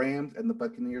 The Rams and the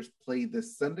Buccaneers play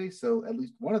this Sunday, so at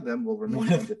least one of them will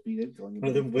remain undefeated. One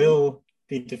of them will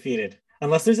be defeated.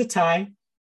 Unless there's a tie.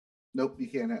 Nope, you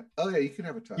can't have. Oh, yeah, you can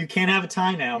have a tie. You can't have a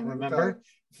tie now, remember?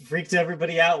 Freaked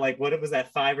everybody out. What was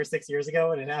that, 5 or 6 years ago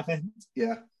when it happened?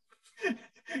 Yeah.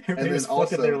 Everybody And was then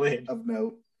flipping their also lid. of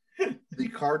note, the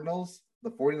Cardinals,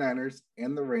 the 49ers,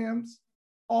 and the Rams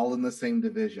all in the same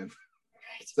division.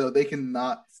 Right. So they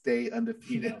cannot stay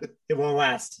undefeated. No, it won't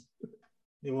last.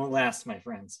 It won't last, my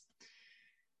friends.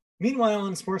 Meanwhile,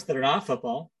 in sports that are not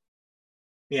football,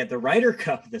 we had the Ryder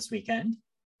Cup this weekend.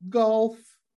 Golf.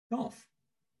 Golf.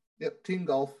 Yep, team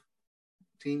golf.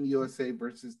 Team USA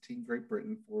versus Team Great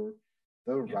Britain for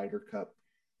the Ryder Cup.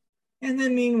 And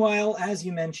then meanwhile, as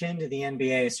you mentioned, the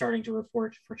NBA is starting to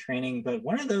report for training, but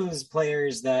one of those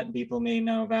players that people may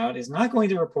know about is not going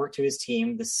to report to his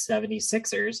team, the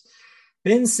 76ers.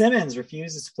 Ben Simmons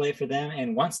refuses to play for them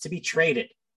and wants to be traded.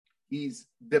 He's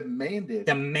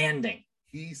demanding.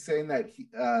 He's saying that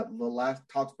the last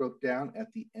talks broke down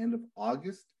at the end of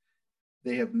August.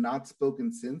 They have not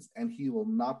spoken since, and he will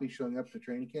not be showing up to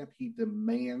training camp. He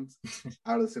demands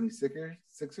out of the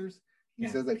 76ers. He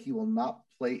says that he will not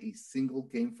play a single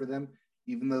game for them,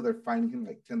 even though they're fining him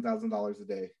like $10,000 a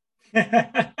day.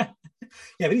 Yeah,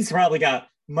 but he's probably got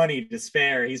money to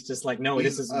spare. He's just like, no,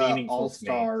 this is meaningful.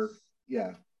 All-star.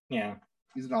 Yeah. Yeah.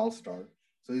 He's an all-star.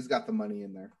 So he's got the money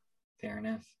in there. Fair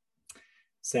enough.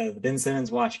 So the Ben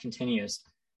Simmons watch continues.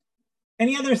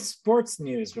 Any other sports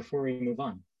news before we move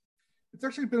on? It's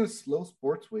actually been a slow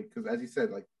sports week because, as you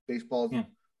said, like baseball's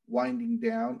winding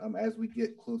down as we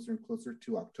get closer and closer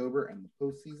to October and the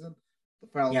postseason. The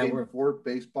final game for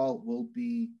baseball will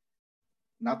be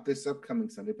not this upcoming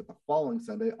Sunday, but the following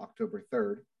Sunday, October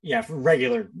 3rd. Yeah, for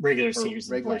regular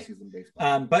season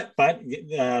baseball. But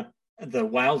the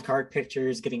wild card picture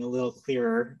is getting a little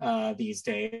clearer these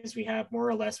days. We have more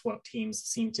or less what teams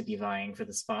seem to be vying for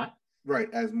the spot. Right,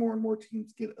 as more and more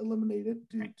teams get eliminated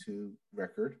due to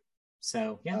record.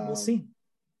 So, we'll see.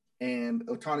 And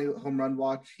Ohtani home run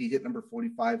watch, he hit number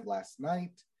 45 last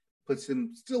night, puts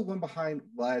him still one behind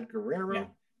Vlad Guerrero. Yeah.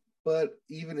 But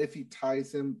even if he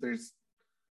ties him,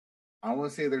 I don't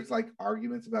want to say there's like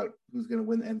arguments about who's going to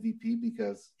win the MVP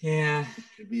because it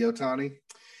should be Ohtani.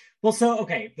 Well, so,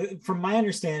 okay, from my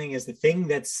understanding is the thing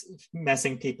that's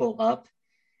messing people up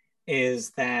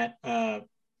is that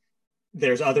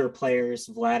there's other players,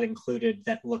 Vlad included,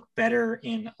 that look better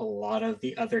in a lot of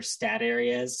the other stat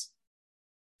areas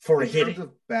for hitting. In terms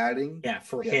of batting. Yeah,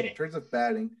 for hitting. In terms of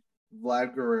batting,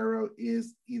 Vlad Guerrero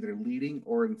is either leading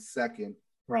or in second.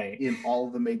 Right. In all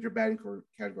of the major batting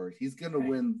categories. He's going to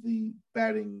win the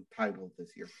batting title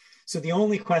this year. So the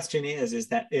only question is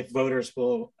that if voters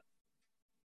will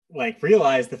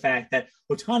realize the fact that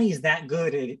Ohtani is that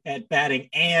good at batting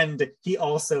and he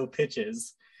also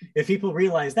pitches. If people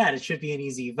realize that, it should be an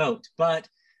easy vote. But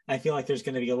I feel like there's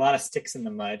going to be a lot of sticks in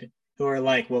the mud who are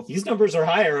like, well, these numbers are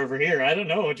higher over here. I don't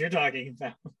know what you're talking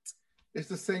about. It's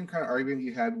the same kind of argument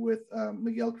you had with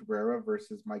Miguel Cabrera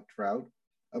versus Mike Trout.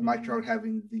 Mike Trout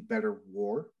having the better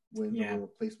WAR, win the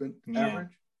replacement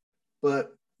average.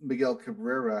 But Miguel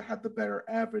Cabrera had the better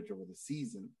average over the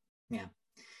season. Yeah.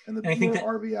 And the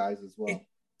more RBIs as well.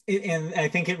 And I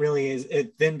think it really is,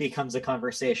 it then becomes a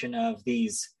conversation of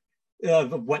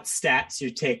what stats you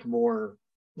take more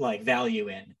value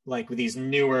in, like with these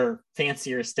newer,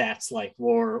 fancier stats like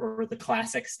WAR or the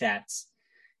classic stats,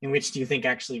 in which do you think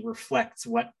actually reflects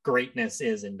what greatness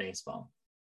is in baseball?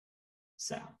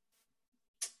 So.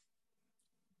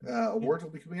 Awards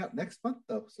will be coming out next month,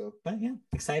 though. So, but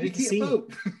excited to see.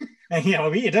 Vote.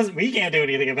 We can't do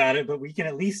anything about it, but we can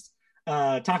at least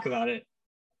talk about it.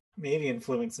 Maybe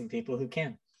influence some people who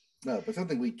can. No, but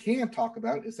something we can talk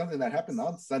about is something that happened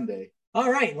on Sunday.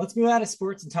 All right, let's move out of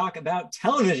sports and talk about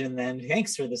television then.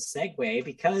 Thanks for the segue,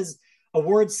 because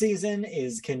award season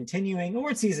is continuing.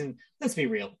 Award season, let's be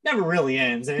real, never really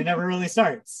ends and it never really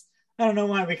starts. I don't know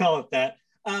why we call it that.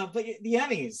 But the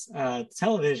Emmys,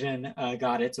 television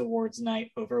got its awards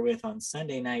night over with on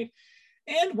Sunday night.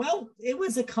 And, well, it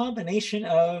was a combination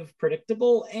of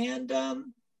predictable and,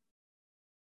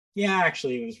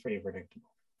 actually, it was pretty predictable.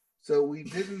 So we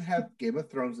didn't have Game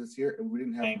of Thrones this year, and we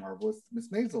didn't have Marvelous Miss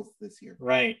Maisel this year.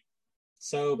 Right.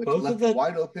 So which both left of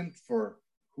wide open for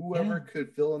whoever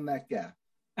could fill in that gap.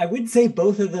 I would say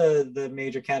both of the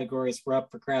major categories were up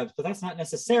for grabs, but that's not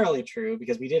necessarily true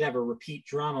because we did have a repeat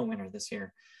drama winner this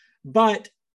year. But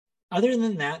other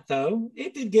than that, though,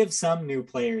 it did give some new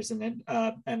players an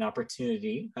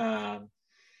opportunity.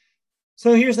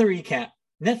 So here's the recap.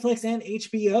 Netflix and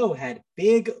HBO had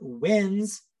big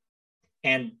wins,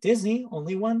 and Disney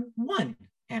only won one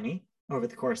Emmy over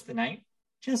the course of the night,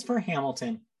 just for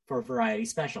Hamilton for Variety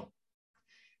Special.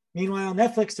 Meanwhile,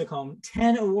 Netflix took home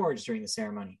 10 awards during the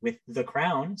ceremony, with The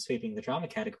Crown sweeping the drama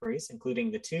categories,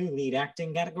 including the 2 lead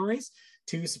acting categories,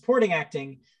 2 supporting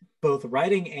acting, both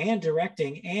writing and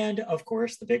directing, and, of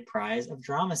course, the big prize of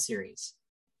drama series.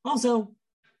 Also,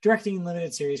 directing a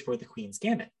limited series for The Queen's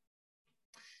Gambit.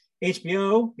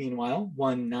 HBO, meanwhile,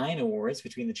 won 9 awards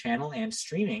between the channel and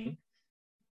streaming,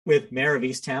 with Mare of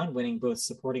Easttown winning both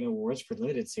supporting awards for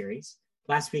limited series,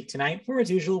 Last Week Tonight for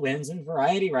its usual wins in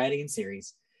variety, writing, and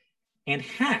series, and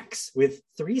Hacks with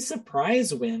 3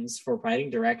 surprise wins for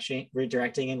writing,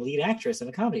 redirecting, and lead actress in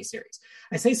a comedy series.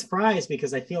 I say surprise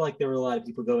because I feel like there were a lot of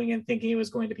people going in thinking it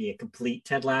was going to be a complete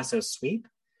Ted Lasso sweep,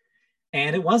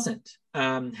 and it wasn't.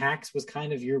 Hacks was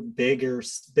kind of your bigger,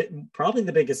 probably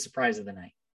the biggest surprise of the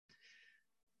night.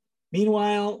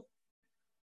 Meanwhile,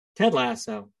 Ted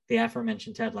Lasso, the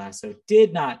aforementioned Ted Lasso,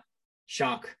 did not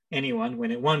shock anyone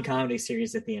when it won comedy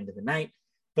series at the end of the night,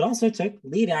 but also took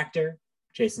lead actor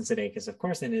Jason Sudeikis, of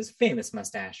course, and his famous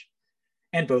mustache,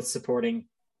 and both supporting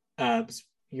acting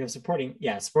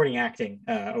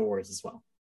awards as well.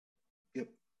 Yep.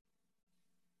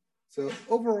 So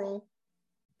overall,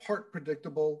 part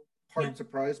predictable, part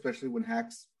surprise, especially when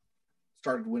Hacks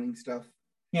started winning stuff.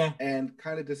 Yeah. And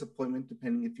kind of disappointment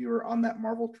depending if you were on that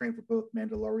Marvel train for both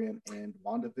Mandalorian and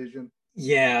WandaVision.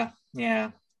 Yeah.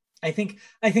 I think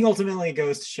ultimately it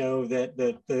goes to show that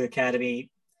the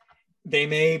Academy, they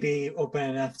may be open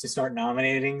enough to start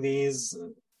nominating these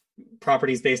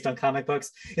properties based on comic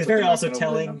books. It's very also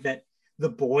telling that The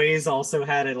Boys also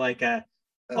had a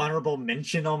honorable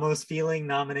mention almost feeling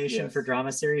nomination for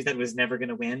drama series that was never going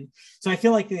to win. So I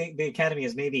feel like the Academy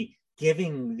is maybe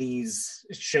giving these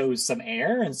shows some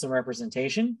air and some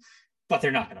representation, but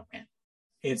they're not going to win.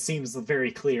 It seems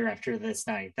very clear after this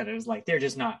night that it was like they're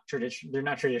just not traditional. They're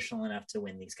not traditional enough to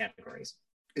win these categories.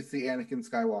 It's the Anakin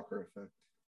Skywalker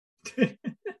effect.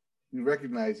 We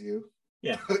recognize you.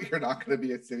 Yeah, but you're not going to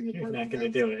be sitting in. You're not going to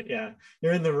do it. Yeah,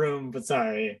 you're in the room, but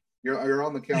sorry, you're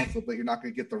on the council, but you're not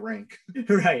going to get the rank.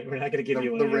 Right, we're not going to give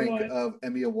you the rank of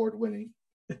Emmy Award winning.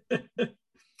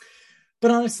 But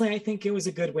honestly, I think it was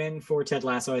a good win for Ted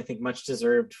Lasso. I think much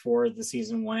deserved for the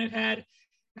season 1 it had.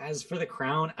 As for The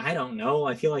Crown, I don't know.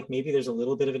 I feel like maybe there's a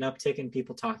little bit of an uptick in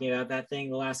people talking about that thing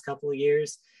the last couple of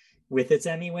years with its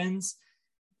Emmy wins.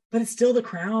 But it's still The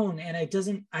Crown, and I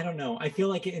don't know. I feel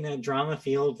like in a drama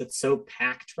field that's so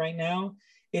packed right now,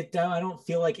 I don't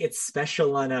feel like it's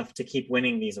special enough to keep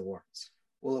winning these awards.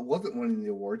 Well, it wasn't winning the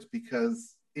awards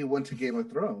because it went to Game of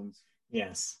Thrones.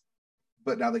 Yes.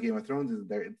 But now that Game of Thrones isn't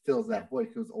there, it fills that void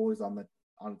because it was always on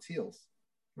its heels.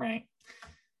 Right.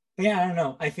 But yeah, I don't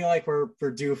know. I feel like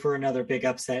we're due for another big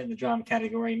upset in the drama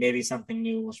category. Maybe something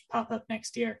new will pop up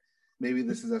next year. Maybe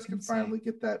This Is Us can finally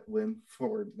get that win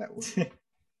for that win.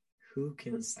 Who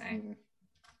can say?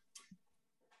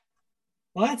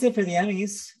 Well, that's it for the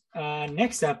Emmys.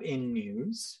 Next up in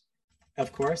news,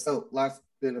 of course. Oh, last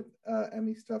bit of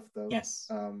Emmy stuff, though. Yes.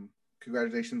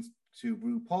 Congratulations to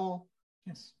RuPaul.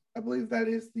 Yes. I believe that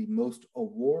is the most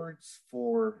awards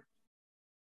for,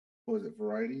 what was it,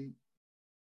 variety?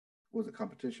 Was it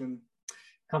competition?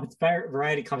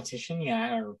 Variety competition,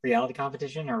 yeah, or reality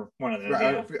competition, or one of those.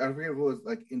 Right, yeah. I forget if it was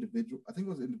like individual. I think it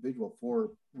was individual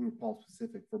for RuPaul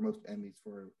specific for most Emmys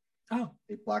for a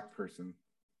Black person.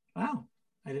 Wow,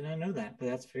 I did not know that, but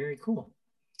that's very cool.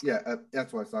 Yeah,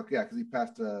 that's why I saw. Yeah, because he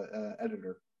passed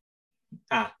editor.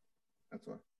 That's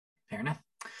why. Fair enough.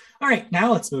 All right,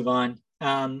 now let's move on.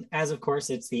 As of course,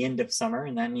 it's the end of summer,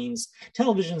 and that means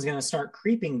television is going to start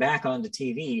creeping back onto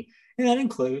TV, and that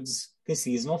includes the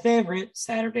seasonal favorite,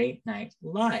 Saturday Night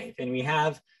Live. And we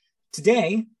have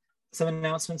today some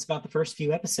announcements about the first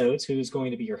few episodes, who's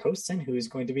going to be your hosts and who's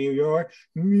going to be your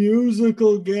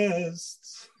musical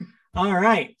guests. All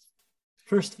right.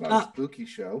 First up, a spooky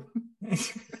show. I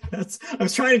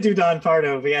was trying to do Don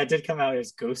Pardo, but yeah, it did come out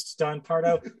as Ghost Don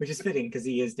Pardo, which is fitting because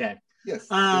he is dead. Yes,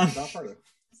 Don Pardo.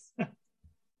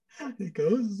 It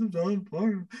goes to Don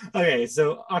Pardo. Okay,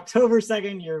 so October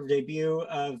 2nd, your debut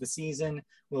of the season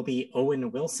will be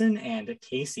Owen Wilson and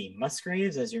Casey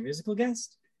Musgraves as your musical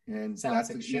guest. And sounds that's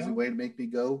an easy way to make me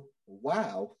go,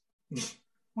 wow.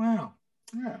 Wow.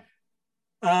 Yeah.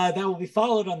 That will be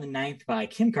followed on the 9th by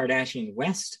Kim Kardashian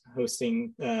West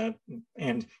hosting,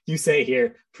 and you say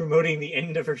here, promoting the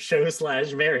end of her show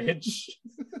 / marriage.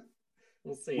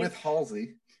 We'll see. With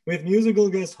Halsey. With musical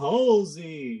guest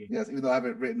Halsey. Yes, even though I have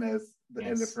it written as the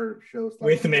end of her show.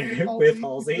 With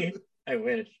Halsey. I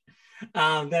wish.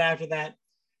 Then after that,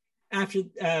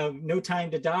 No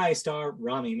Time to Die star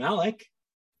Rami Malek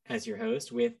as your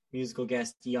host with musical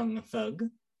guest Young Thug.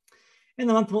 And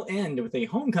the month will end with a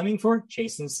homecoming for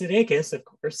Jason Sudeikis, of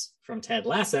course, from Ted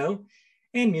Lasso,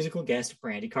 and musical guest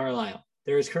Brandi Carlile.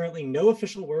 There is currently no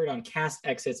official word on cast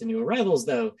exits and new arrivals,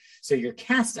 though, so your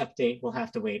cast update will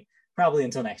have to wait probably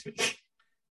until next week.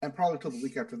 And probably until the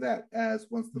week after that, as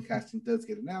once the casting does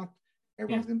get announced,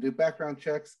 Everyone's going to do background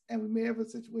checks, and we may have a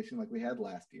situation like we had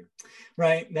last year.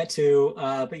 Right, that too.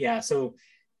 But yeah, so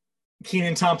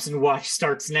Kenan Thompson watch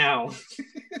starts now.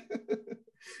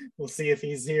 We'll see if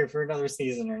he's here for another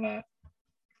season or not.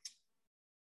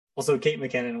 Also, Kate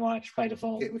McKinnon watch by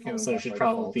default. Also should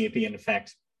probably be in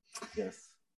effect. Yes.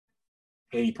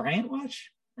 Katie Bryant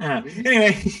watch?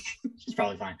 Anyway, she's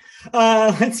probably fine.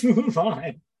 Let's move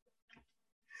on.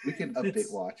 We can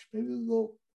update watch. Maybe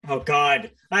we'll. Oh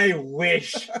God, I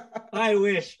wish.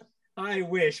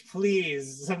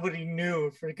 Please, somebody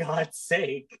new, for God's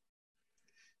sake.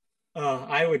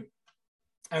 I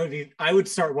would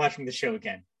start watching the show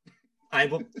again. I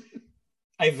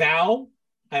vow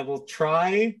I will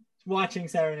try watching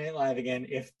Saturday Night Live again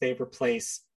if they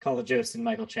replace Carla Jost and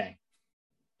Michael Che.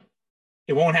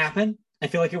 It won't happen. I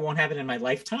feel like it won't happen in my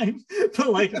lifetime, but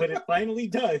like when it finally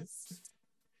does,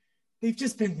 they've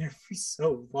just been there for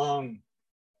so long.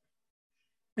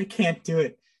 I can't do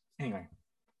it. Anyway.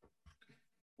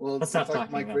 Well, let's stop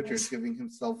talking Mike Richards giving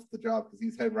himself the job because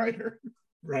he's head writer.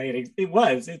 Right.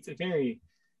 It's very,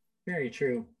 very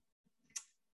true.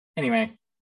 Anyway,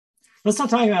 let's stop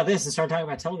talking about this and start talking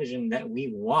about television that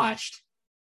we watched.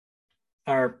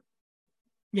 We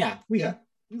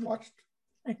watched.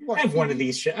 I have one of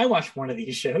these. I watched one of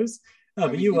these shows.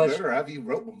 But you watched. Better have you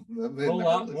wrote them a whole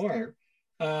lot more.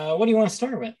 What do you want to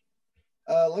start with?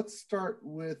 Let's start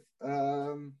with.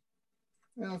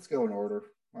 Let's go in order.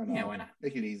 Why not? Yeah, why not?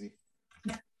 Make it easy.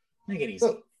 Yeah, make it easy.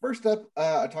 So first up,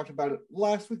 I talked about it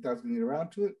last week. I was going to get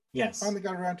around to it. Yes. Finally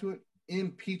got around to it.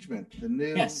 Impeachment, the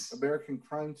new American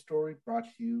crime story brought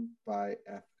to you by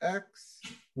FX.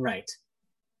 Right.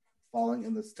 Following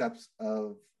in the steps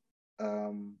of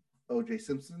O.J.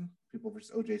 Simpson, People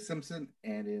vs. O.J. Simpson,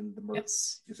 and in the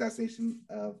assassination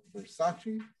of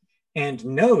Versace. And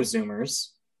no, Zoomers,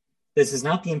 this is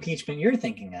not the impeachment you're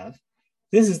thinking of.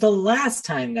 This is the last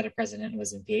time that a president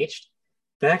was impeached,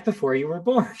 back before you were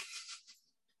born.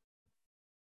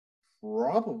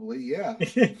 Probably, yeah.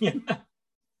 Yeah.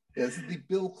 This is the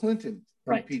Bill Clinton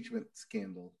impeachment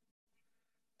scandal.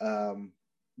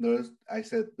 Notice I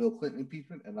said Bill Clinton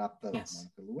impeachment and not the Monica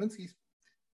Lewinsky's.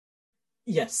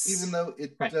 Yes. Even though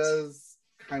it does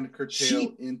kind of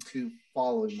curtail into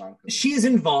following Monica Lewinsky. She's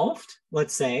involved,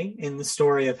 let's say, in the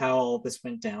story of how all this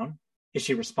went down. Is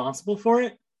she responsible for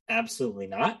it? Absolutely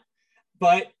not.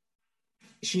 But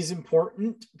she's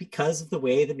important because of the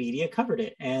way the media covered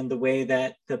it and the way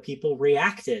that the people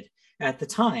reacted at the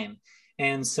time.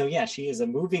 And so, yeah, she is a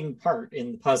moving part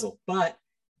in the puzzle, but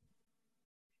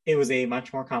it was a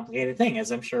much more complicated thing, as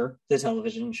I'm sure the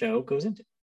television show goes into.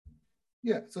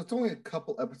 Yeah, so it's only a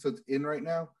couple episodes in right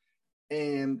now,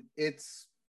 and it's,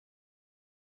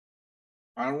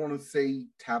 I don't want to say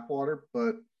tap water,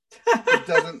 but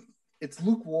it's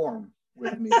lukewarm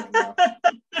with me right now.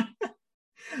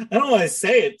 I don't want to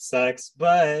say it sucks,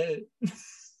 but...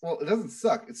 Well, it doesn't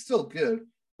suck. It's still good,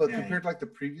 but compared to like the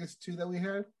previous two that we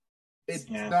had, it's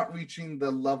not reaching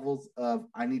the levels of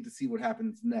I need to see what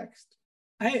happens next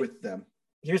with them.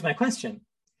 Here's my question.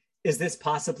 Is this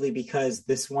possibly because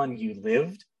this one you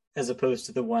lived as opposed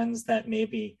to the ones that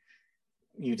maybe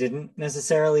you didn't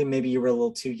necessarily? Maybe you were a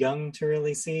little too young to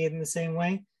really see it in the same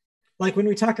way? Like when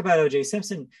we talk about O.J.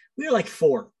 Simpson, we were like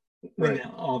 4 when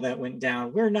all that went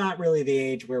down. We're not really the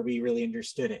age where we really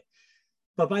understood it.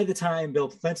 But by the time Bill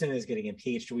Clinton is getting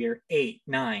impeached, we are 8,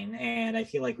 9, and I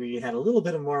feel like we had a little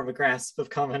bit more of a grasp of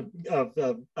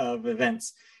of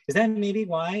events. Is that maybe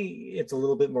why it's a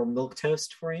little bit more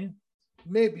milquetoast for you?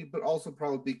 Maybe, but also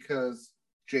probably because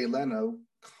Jay Leno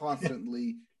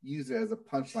constantly used it as a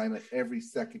punchline at every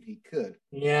second he could.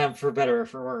 Yeah, for better or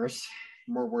for worse.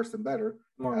 More worse than better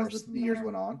as the years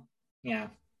went on. Yeah.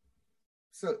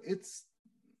 So it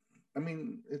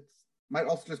might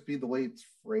also just be the way it's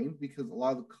framed because a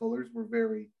lot of the colors were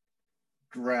very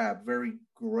drab, very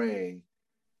gray.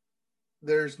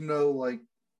 There's no like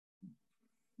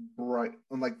bright,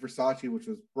 unlike Versace, which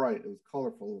was bright, it was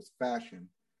colorful, it was fashion.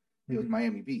 It was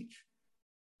Miami Beach.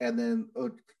 And then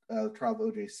Trial of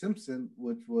O.J. Simpson,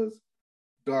 which was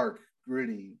dark,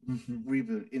 gritty,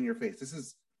 reboot, in your face. This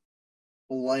is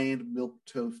bland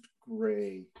milquetoast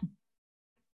gray.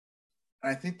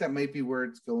 And I think that might be where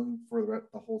it's going for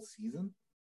the whole season.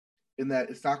 In that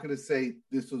it's not going to say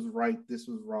this was right, this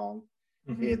was wrong.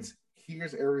 It's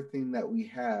here's everything that we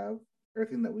have,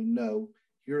 everything that we know.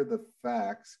 Here are the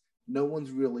facts. No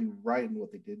one's really right in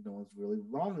what they did. No one's really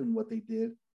wrong in what they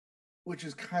did. Which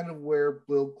is kind of where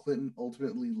Bill Clinton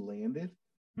ultimately landed,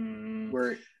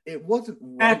 where it wasn't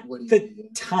right at what he the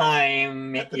did.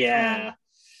 Time. At the time.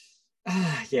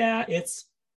 Yeah, it's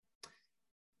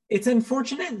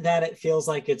unfortunate that it feels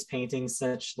like it's painting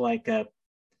such like a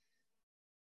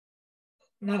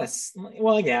not a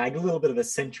well, yeah, a little bit of a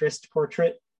centrist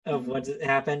portrait of what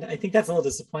happened. I think that's a little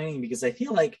disappointing because I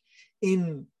feel like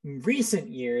in recent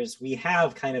years we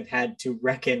have kind of had to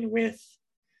reckon with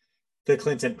the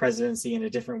Clinton presidency in a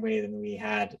different way than we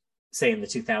had, say, in the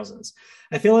 2000s.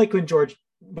 I feel like when George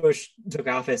Bush took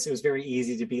office, it was very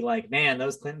easy to be like, man,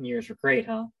 those Clinton years were great,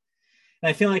 huh? And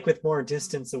I feel like with more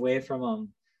distance away from them,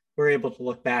 we're able to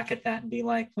look back at that and be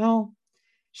like, well,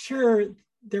 sure,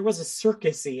 there was a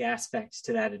circusy aspect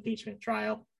to that impeachment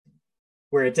trial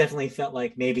where it definitely felt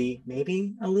like maybe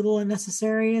a little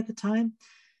unnecessary at the time.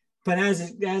 But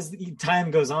as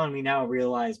time goes on, we now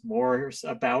realize more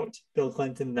about Bill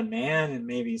Clinton, the man, and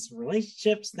maybe some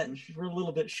relationships that were a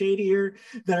little bit shadier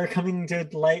that are coming to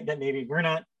light that maybe we're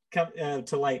not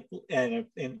to light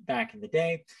back in the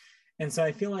day. And so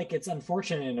I feel like it's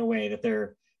unfortunate in a way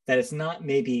that it's not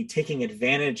maybe taking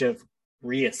advantage of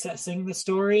reassessing the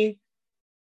story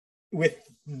with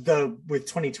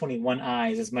 2021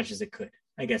 eyes as much as it could,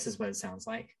 I guess is what it sounds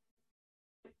like.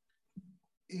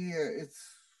 Yeah,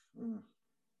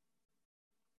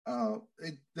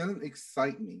 it doesn't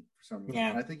excite me for some reason.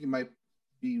 Yeah. I think you might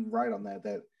be right on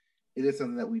that it is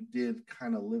something that we did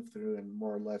kind of live through in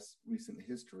more or less recent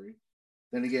history.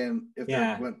 Then again, if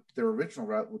they went their original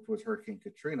route, which was Hurricane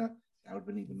Katrina, that would have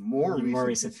been even more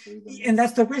recent. And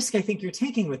that's the risk I think you're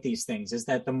taking with these things, is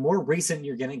that the more recent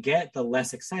you're going to get, the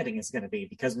less exciting it's going to be,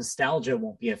 because nostalgia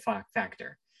won't be a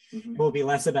factor. Mm-hmm. It will be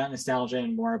less about nostalgia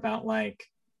and more about like,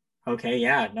 okay,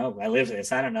 yeah, no, I lived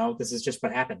this. I don't know. This is just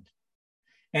what happened.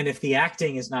 And if the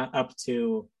acting is not up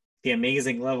to the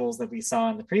amazing levels that we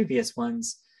saw in the previous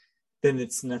ones, then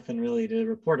it's nothing really to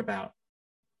report about.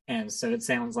 And so it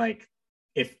sounds like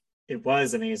if it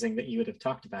was amazing that you would have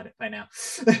talked about it by now.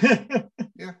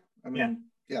 Yeah. I mean,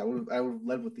 I would have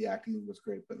led with the acting was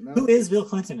great, but no. Who is Bill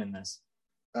Clinton in this?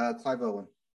 Clive Owen.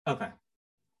 Okay.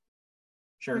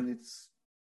 Sure. And it's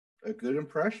a good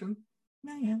impression.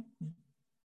 Yeah.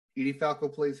 Edie Falco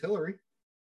plays Hillary.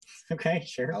 Okay,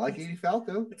 sure. I like Edie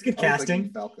Falco. That's good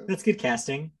casting. That's good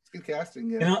casting. It's good casting,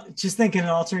 yeah. And just think in an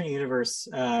alternate universe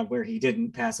where he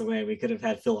didn't pass away, we could have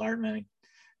had Phil Hartman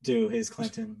do his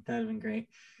Clinton. That would have been great.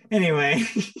 Anyway.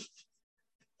 He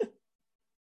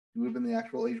would have been the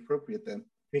actual age appropriate then.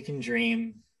 We can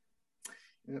dream.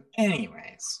 Yep.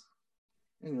 Anyways,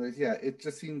 yeah, it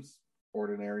just seems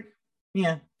ordinary.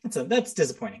 Yeah, that's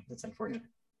disappointing. That's unfortunate. Yeah.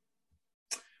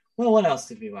 Well, what else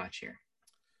did we watch here?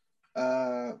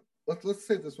 Let's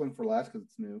save this one for last because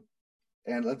it's new,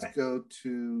 and let's go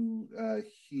to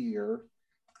here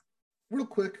real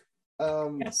quick.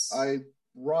 Yes, I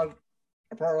brought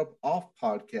up off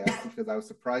podcast because I was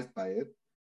surprised by it,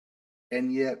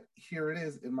 and yet here it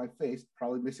is in my face.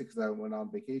 Probably missed it because I went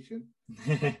on vacation,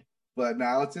 but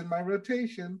now it's in my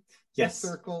rotation. Yes, The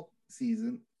Circle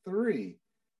season 3.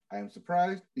 I am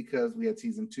surprised because we had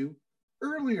season 2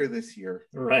 earlier this year.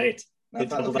 Right. And I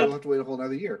thought, okay, we'll have to wait a whole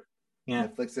another year. Yeah.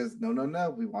 Netflix says, no,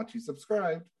 we want you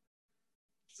subscribed.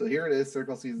 So here it is,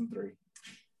 Circle season 3.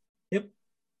 Yep.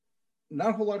 Not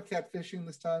a whole lot of catfishing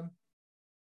this time,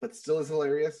 but still is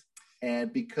hilarious.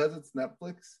 And because it's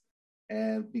Netflix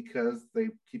and because they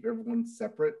keep everyone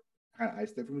separate, kind of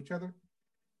isolate from each other,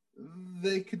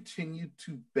 they continue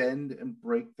to bend and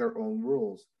break their own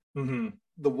rules. Mm-hmm.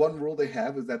 The one rule they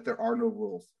have is that there are no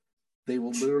rules. They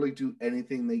will literally do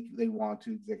anything they want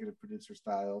to, executive producer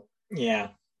style. Yeah.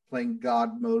 Playing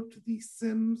God mode to The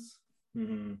Sims.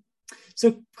 Mm-hmm.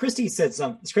 So Christy's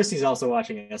also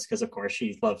watching this because, of course,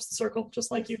 she loves The Circle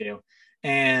just like you do.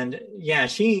 And yeah,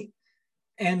 she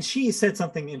said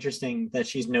something interesting that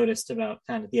she's noticed about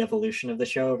kind of the evolution of the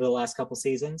show over the last couple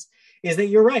seasons, is that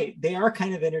you're right. They are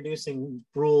kind of introducing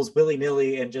rules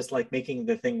willy-nilly and just like making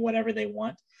the thing whatever they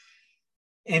want.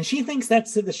 And she thinks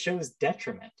that's to the show's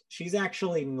detriment. She's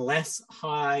actually less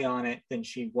high on it than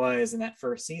she was in that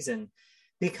first season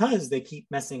because they keep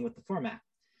messing with the format.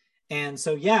 And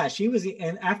so, yeah,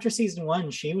 and after season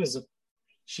 1, she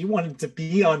wanted to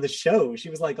be on the show. She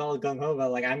was like all gung-ho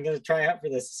about like, I'm going to try out for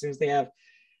this as soon as they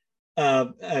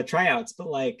have tryouts. But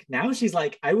like now she's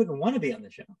like, I wouldn't want to be on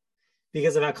the show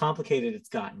because of how complicated it's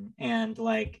gotten. And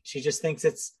like, she just thinks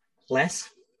it's less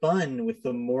fun with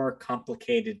the more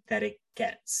complicated that it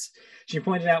gets. She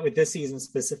pointed out with this season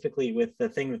specifically with the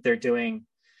thing that they're doing,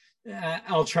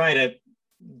 I'll try to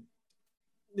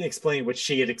explain what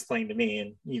she had explained to me,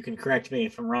 and you can correct me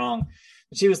if I'm wrong.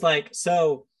 But she was like,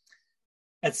 so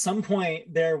at some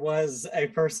point there was a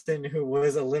person who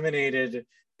was eliminated,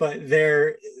 but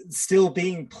they're still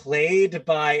being played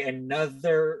by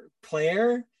another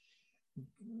player.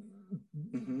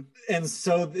 Mm-hmm. And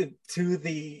so to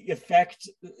the effect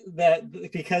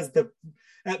that because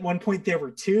at one point there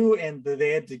were two, and they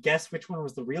had to guess which one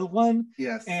was the real one.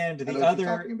 Yes, and I know what you're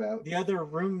talking about. the other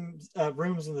rooms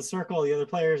in the circle, the other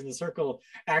players in the circle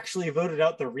actually voted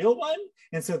out the real one,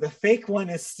 and so the fake one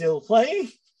is still playing.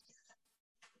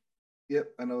 Yep,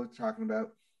 I know what you're talking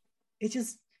about. It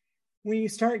just, when you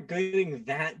start getting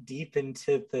that deep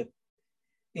into the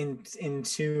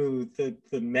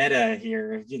meta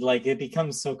here, like, it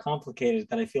becomes so complicated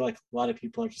that I feel like a lot of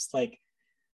people are just like,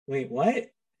 wait, what?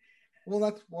 Well,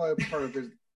 that's why part of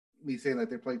me saying that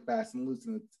they're playing fast and loose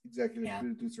and it's executive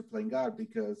producer playing God,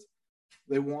 because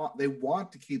they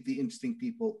want to keep the interesting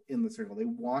people in the circle. They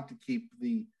want to keep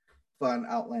the fun,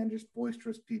 outlandish,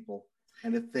 boisterous people.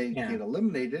 And if they get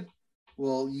eliminated,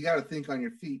 well, you got to think on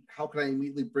your feet. How can I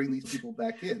immediately bring these people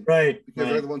back in? Right. Because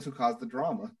they're the ones who caused the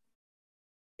drama.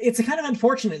 It's kind of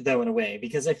unfortunate, though, in a way,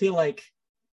 because I feel like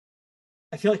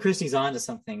Christie's onto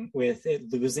something with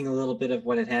it losing a little bit of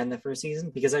what it had in the first season.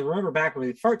 Because I remember back when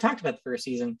we talked about the first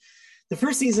season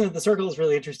of The Circle is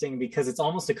really interesting because it's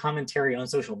almost a commentary on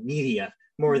social media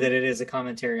more than it is a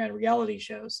commentary on reality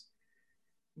shows.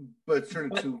 But it's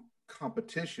turned into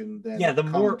competition than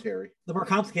commentary. The more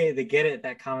complicated they get it,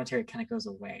 that commentary kind of goes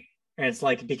away. And it's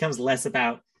like, it becomes less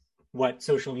about what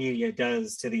social media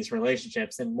does to these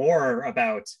relationships and more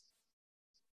about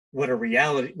what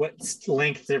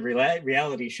length the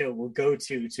reality show will go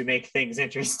to make things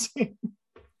interesting.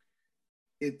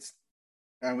 It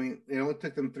only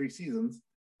took them 3 seasons,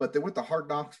 but they went the Hard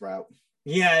Knocks route.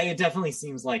 Yeah, it definitely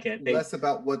seems like it. Less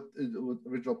about what the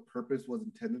original purpose was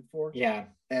intended for. Yeah.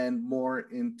 And more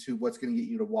into what's going to get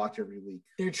you to watch every week.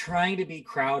 They're trying to be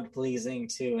crowd pleasing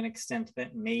to an extent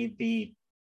that may be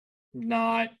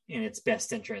not in its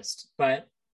best interest. But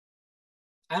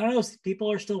I don't know,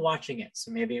 people are still watching it, so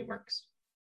maybe it works.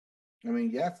 I mean,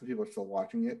 yeah, some people are still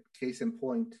watching it. Case in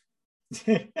point.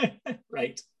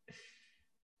 Right.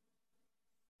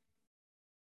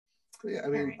 So yeah, I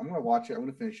mean, right. I'm going to watch it. I'm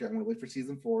going to finish it. I'm going to wait for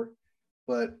season 4.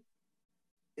 But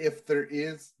if there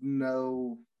is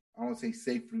no, I don't want to say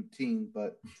safe routine,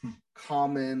 but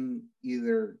common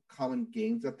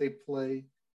games that they play,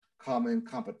 common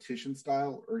competition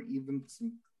style, or even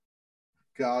some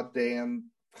goddamn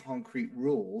concrete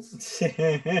rules,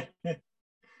 it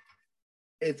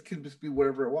could just be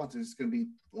whatever it wants. It's just going to be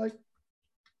like,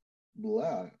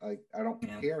 blah. Like, I don't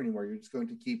care anymore. You're just going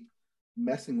to keep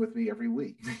messing with me every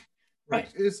week. Right.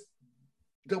 Which is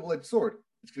double-edged sword.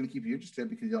 It's going to keep you interested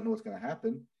because you don't know what's going to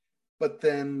happen. But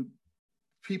then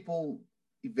people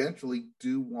eventually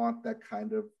do want that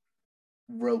kind of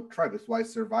rote tribe. That's why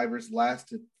Survivors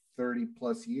lasted 30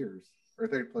 plus years or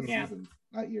 30 plus seasons,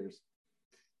 not years.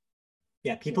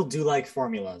 Yeah, people do like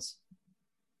formulas.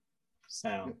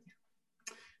 So,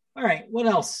 all right, what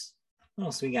else? What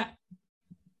else we got?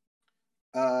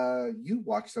 You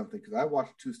watched something because I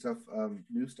watched new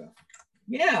stuff.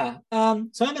 Yeah.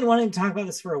 So I've been wanting to talk about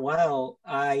this for a while.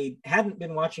 I hadn't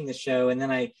been watching the show, and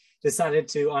then I decided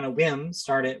to, on a whim,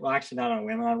 start it. Well, actually, not on a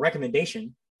whim, on a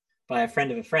recommendation by a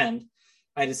friend of a friend.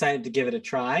 I decided to give it a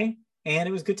try, and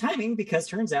it was good timing because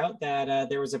turns out that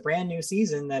there was a brand new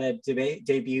season that had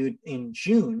debuted in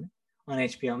June on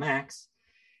HBO Max,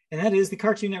 and that is the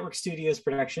Cartoon Network Studios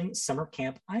production Summer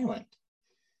Camp Island.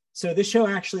 So this show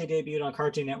actually debuted on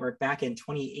Cartoon Network back in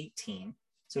 2018.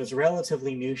 So it's a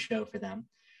relatively new show for them.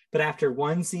 But after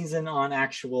one season on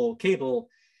actual cable,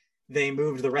 they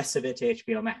moved the rest of it to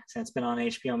HBO Max. And it's been on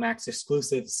HBO Max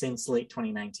exclusive since late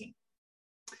 2019.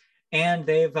 And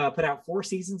they've put out 4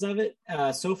 seasons of it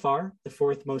so far, the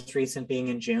 4th most recent being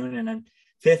in June and a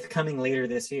 5th coming later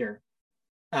this year.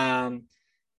 And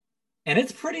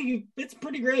it's pretty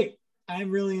great. I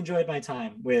really enjoyed my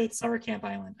time with Summer Camp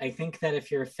Island. I think that if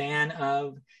you're a fan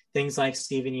of things like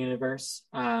Steven Universe,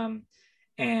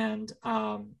 and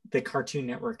the Cartoon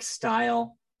Network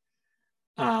style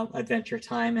Adventure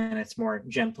Time and its more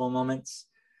gentle moments,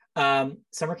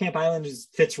 Summer Camp Island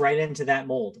fits right into that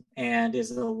mold and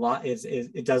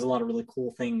it does a lot of really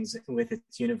cool things with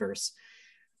its universe.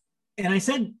 And I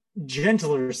said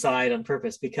gentler side on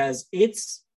purpose because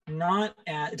it's not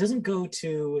an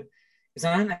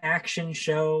action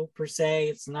show per se.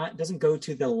 It doesn't go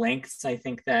to the lengths I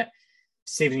think that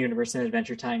Steven Universe and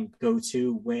Adventure Time go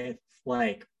to with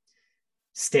like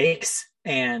stakes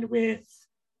and with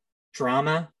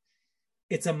drama.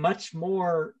 It's a much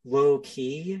more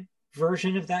low-key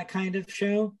version of that kind of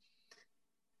show,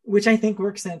 which I think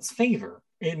works in its favor.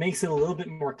 It makes it a little bit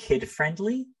more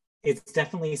kid-friendly. It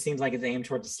definitely seems like it's aimed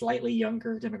towards a slightly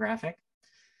younger demographic.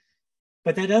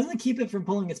 But that doesn't keep it from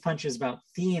pulling its punches about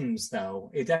themes,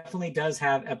 though. It definitely does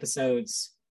have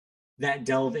episodes that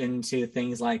delve into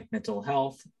things like mental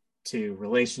health, to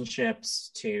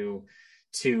relationships, to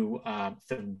to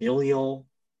familial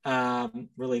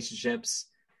relationships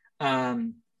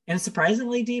in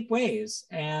surprisingly deep ways,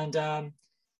 and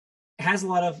has a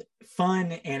lot of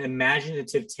fun and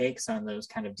imaginative takes on those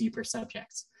kind of deeper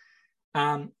subjects.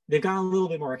 They've gone a little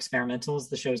bit more experimental as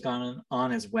the show's gone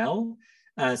on as well.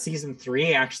 Season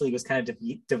 3 actually was kind of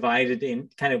divided in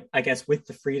kind of, I guess, with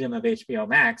the freedom of HBO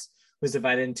Max, was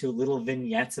divided into little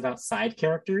vignettes about side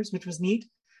characters, which was neat.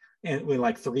 And with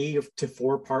like 3 to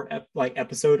 4 part like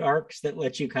episode arcs that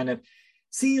let you kind of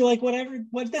see like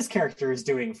what this character is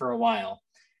doing for a while,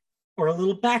 or a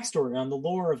little backstory on the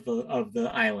lore of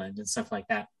the island and stuff like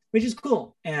that, which is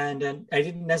cool. And I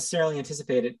didn't necessarily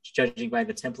anticipate it, judging by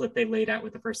the template they laid out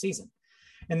with the first season.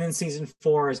 And then season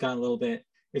 4 has gotten a little bit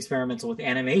experimental with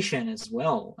animation as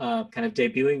well, kind of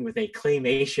debuting with a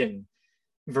claymation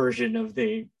version of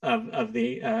the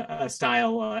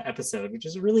style episode, which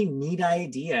is a really neat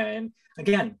idea. And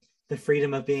again, the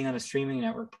freedom of being on a streaming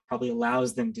network probably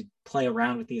allows them to play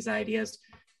around with these ideas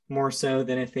more so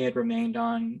than if they had remained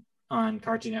on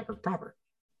Cartoon Network proper.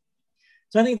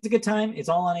 So I think it's a good time. It's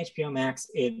all on HBO Max.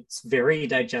 It's very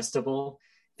digestible.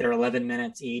 They're 11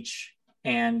 minutes each,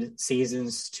 and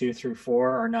seasons 2 through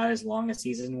 4 are not as long as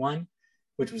season 1,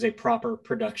 which was a proper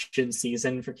production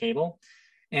season for cable.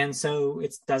 And so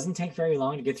it doesn't take very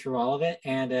long to get through all of it,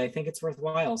 and I think it's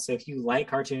worthwhile. So if you like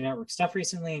Cartoon Network stuff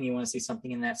recently and you want to see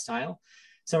something in that style,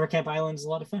 Summer Camp Island is a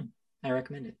lot of fun. I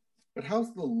recommend it. But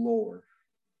how's the lore?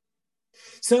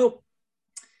 So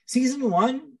season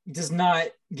 1 does not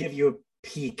give you a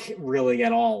peek really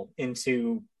at all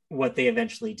into what they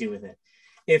eventually do with it.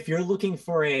 If you're looking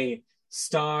for a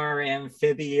Star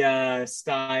Amphibia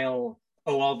style,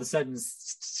 all of a sudden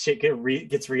shit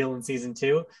gets real in season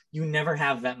 2, you never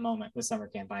have that moment with Summer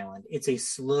Camp Island. It's a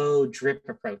slow drip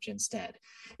approach instead.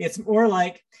 It's more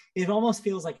like, it almost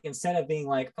feels like instead of being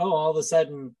like, oh, all of a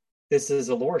sudden this is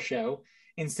a lore show,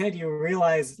 instead you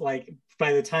realize like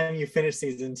by the time you finish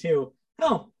season 2,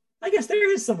 oh, I guess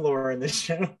there is some lore in this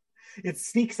show. It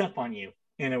sneaks up on you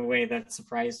in a way that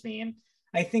surprised me, and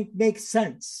I think makes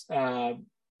sense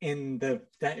in that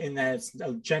it's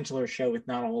a gentler show with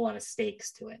not a whole lot of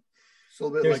stakes to it. So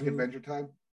a bit like Adventure Time?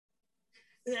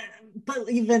 But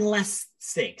even less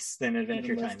stakes than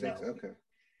Adventure Time, though. Okay.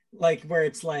 Like, where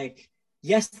it's like,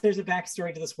 yes, there's a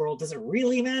backstory to this world. Does it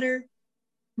really matter?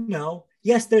 No.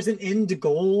 Yes, there's an end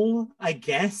goal, I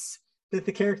guess, that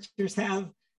the characters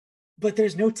have, but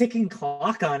there's no ticking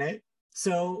clock on it.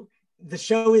 So the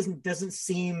show doesn't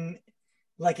seem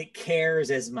like it cares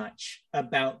as much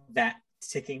about that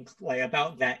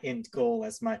about that end goal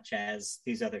as much as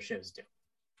these other shows do.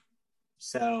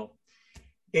 So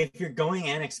if you're going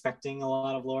in expecting a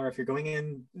lot of lore, if you're going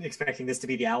in expecting this to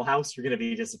be the Owl House, you're going to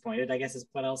be disappointed, I guess is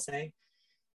what I'll say.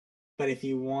 But if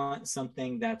you want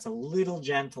something that's a little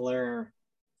gentler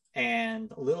and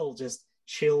a little just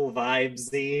chill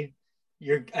vibesy,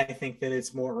 I think that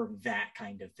it's more of that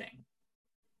kind of thing.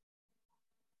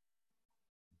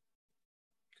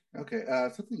 Okay,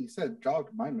 something you said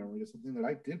jogged my memory to something that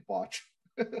I did watch.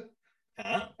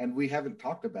 And we haven't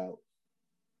talked about.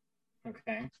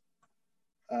 Okay.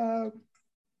 Which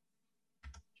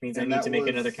means I need to make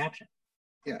another caption.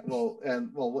 Yeah,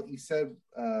 what you said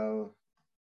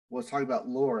was talking about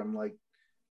lore. I'm like,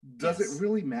 does it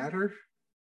really matter?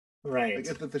 Right. Like,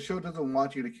 if the show doesn't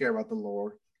want you to care about the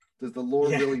lore, does the lore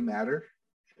really matter?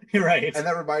 Right. And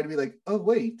that reminded me, like, oh,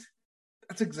 wait.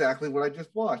 That's exactly what I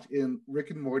just watched in Rick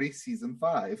and Morty season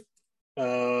 5.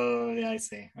 Oh, yeah, I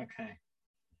see. Okay.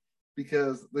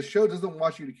 Because the show doesn't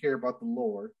want you to care about the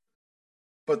lore,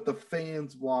 but the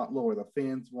fans want lore. The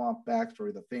fans want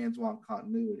backstory. The fans want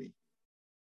continuity.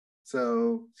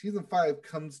 So season 5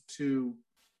 comes to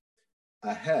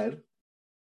a head,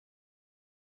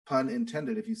 pun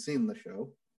intended if you've seen the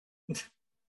show,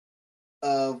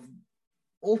 of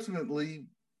ultimately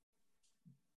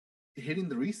hitting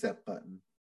the reset button.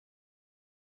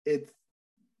 It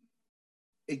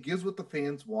gives what the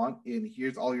fans want, and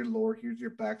here's all your lore, here's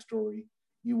your backstory.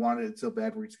 You wanted it so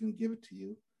bad, we're just going to give it to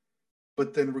you.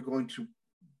 But then we're going to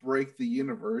break the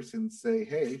universe and say,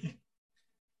 hey,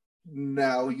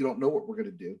 now you don't know what we're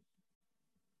going to do.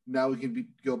 Now we can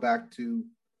go back to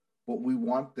what we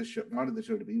wanted the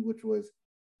show to be, which was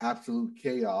absolute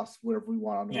chaos, whatever we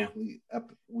want on a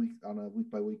week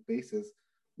by week basis,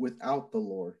 without the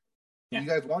lore. Yeah. You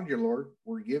guys wanted your lore,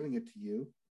 we're giving it to you,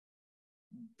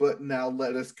 but now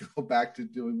let us go back to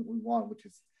doing what we want, which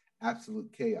is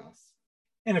absolute chaos.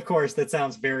 And of course, that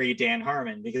sounds very Dan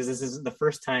Harmon, because this isn't the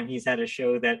first time he's had a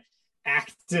show that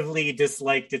actively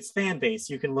disliked its fan base.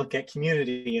 You can look at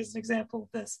Community as an example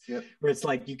of this, where it's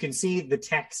like you can see the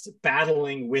text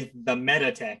battling with the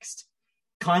meta text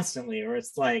constantly, or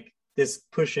it's like this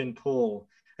push and pull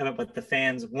about what the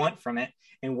fans want from it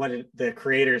and what the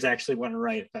creators actually want to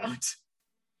write about.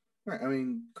 Right. I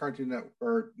mean, Cartoon Network,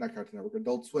 or not Cartoon Network,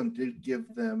 Adult Swim did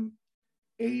give them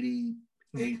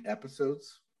 88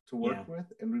 episodes to work with,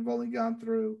 and we've only gone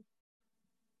through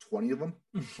 20 of them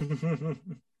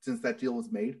since that deal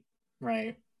was made.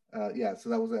 Right. Yeah, so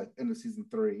that was at end of season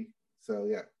 3. So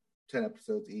yeah, 10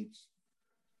 episodes each.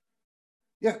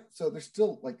 Yeah, so there's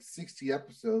still like 60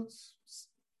 episodes,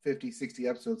 50, 60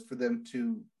 episodes for them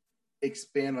to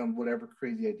expand on whatever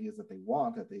crazy ideas that they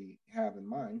want, that they have in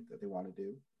mind, that they want to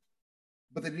do.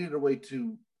 But they needed a way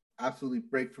to absolutely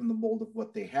break from the mold of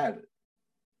what they had.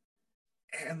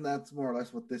 And that's more or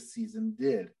less what this season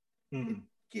did. Mm-hmm. It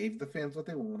gave the fans what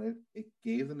they wanted. It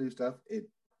gave the new stuff. It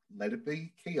let it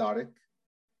be chaotic.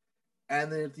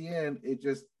 And then at the end, it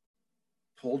just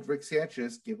told Rick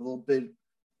Sanchez, give a little bit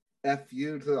F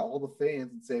you to all the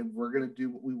fans and say, we're going to do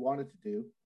what we wanted to do.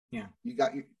 Yeah. You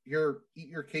got your eat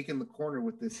your cake in the corner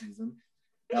with this season.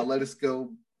 Now let us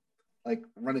go like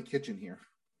run a kitchen here.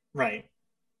 Right.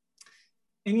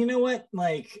 And you know what?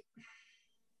 Like,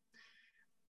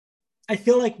 I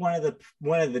feel like one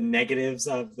of the negatives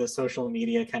of the social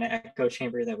media kind of echo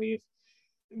chamber that we've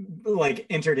like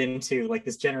entered into, like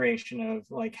this generation of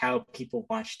like how people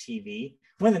watch TV.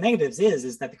 One of the negatives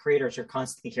is that the creators are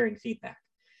constantly hearing feedback.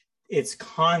 It's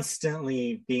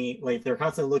constantly being like they're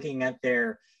constantly looking at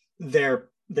their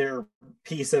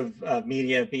piece of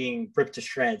media being ripped to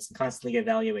shreds and constantly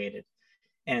evaluated,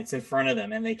 and it's in front of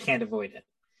them and they can't avoid it.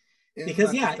 And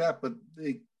because not just that, but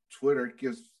Twitter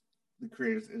gives the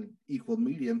creators an equal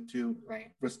medium to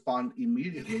respond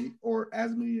immediately or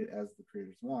as immediate as the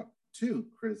creators want to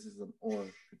criticism or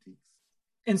critiques.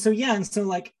 And so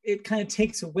like it kind of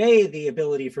takes away the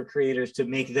ability for creators to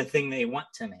make the thing they want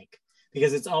to make,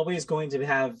 because it's always going to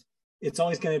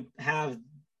have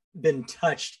been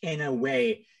touched in a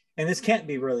way, and this can't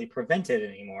be really prevented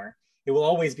anymore. It will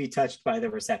always be touched by the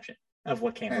reception of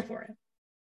what came before it.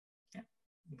 Yeah,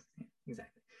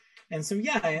 exactly. And so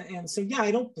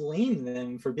I don't blame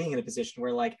them for being in a position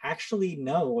where like, actually,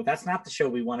 no, that's not the show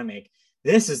we want to make.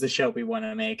 This is the show we want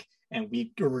to make, and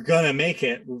we're gonna make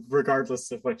it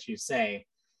regardless of what you say,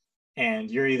 and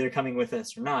you're either coming with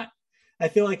us or not. I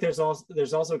feel like there's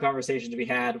also a conversation to be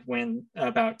had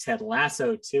about Ted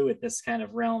Lasso too, at this kind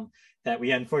of realm that we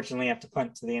unfortunately have to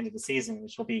punt to the end of the season,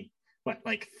 which will be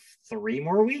like 3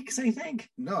 more weeks, I think.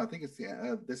 No, I think it's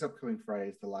this upcoming Friday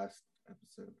is the last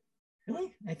episode.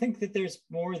 Really? I think that there's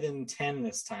more than 10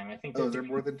 this time. I think. Oh, is there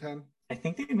more than 10? I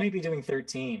think they might be doing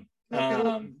 13.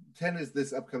 Okay, 10 is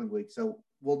this upcoming week, so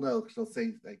we'll know because they'll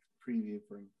say like preview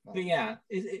for. But yeah,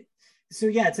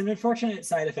 it's an unfortunate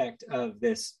side effect of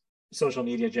this social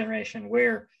media generation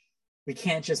where we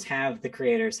can't just have the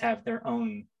creators have their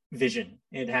own vision.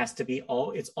 It has to be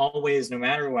it's always, no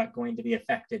matter what, going to be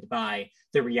affected by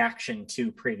the reaction to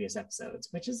previous episodes,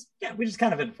 which is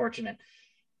kind of unfortunate.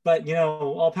 But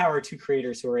all power to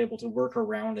creators who are able to work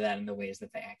around that in the ways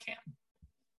that they can.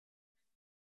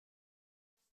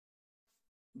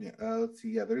 Yeah, let's see.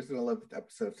 Yeah, there's an 11th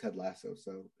episode of Ted Lasso,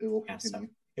 so it will continue.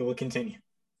 It will continue.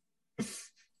 All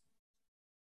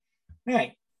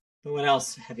right. But what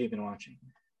else have you been watching?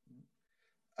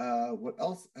 What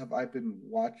else have I been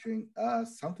watching?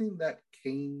 Something that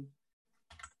came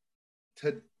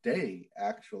today,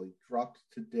 actually, dropped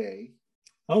today.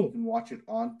 Oh. You can watch it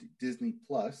on Disney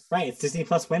Plus. Right, it's Disney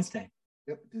Plus Wednesday.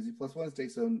 Yep, Disney Plus Wednesday.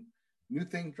 So new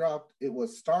thing dropped. It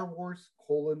was Star Wars: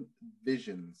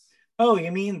 Visions. Oh,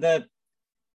 you mean the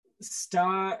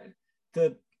Star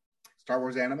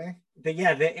Wars anime?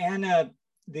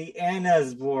 The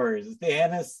Anna's Wars.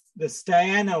 The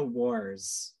Stana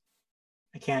Wars.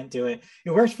 I can't do it.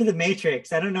 It works for the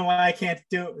Matrix. I don't know why I can't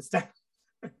do it with Star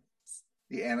Wars.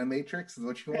 The Animatrix is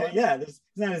what you want? Yeah, it's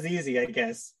not as easy, I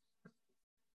guess.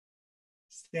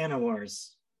 Stana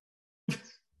Wars.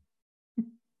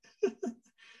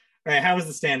 Right, how was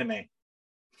the Stanime?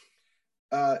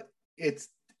 It's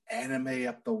anime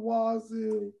up the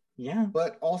wazoo. Yeah.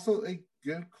 But also a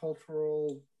good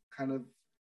cultural kind of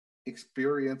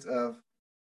experience of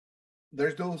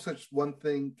there's no such one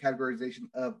thing categorization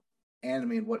of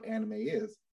anime and what anime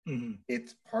is. Mm-hmm.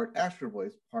 It's part Astro Boy,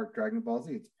 it's part Dragon Ball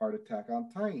Z, it's part Attack on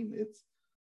Titan, it's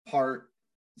part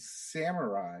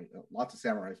samurai, lots of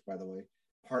samurais by the way,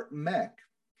 part mech,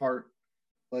 part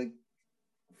like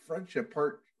friendship,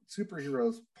 part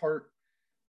superheroes, part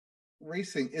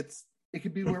racing. It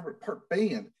could be whatever, part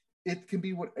band. It can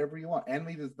be whatever you want.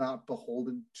 Anime is not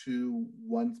beholden to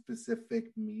one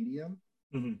specific medium.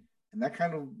 Mm-hmm. And that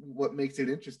kind of what makes it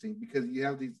interesting, because you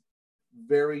have these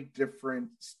very different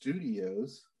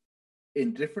studios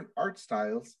in different art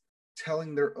styles,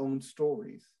 telling their own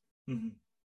stories. Mm-hmm.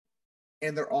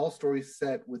 And they're all stories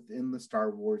set within the Star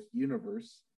Wars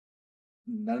universe.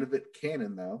 None of it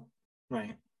canon, though.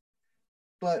 Right.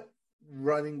 But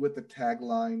running with the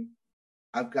tagline,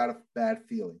 I've got a bad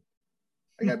feeling.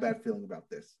 I got a bad feeling about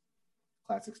this.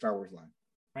 Classic Star Wars line.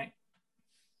 Right.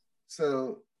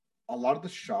 So a lot of the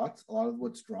shots, a lot of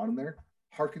what's drawn in there,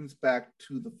 harkens back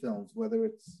to the films, whether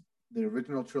it's the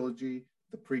original trilogy,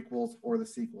 the prequels, or the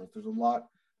sequels. There's a lot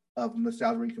of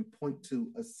nostalgia where you can point to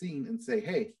a scene and say,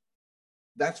 hey,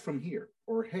 that's from here.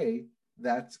 Or, hey,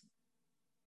 that's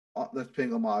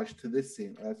paying homage to this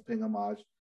scene. Or that's paying homage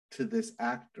to this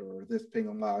actor. Or this paying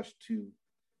homage to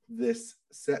this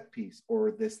set piece.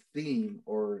 Or this theme.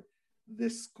 Or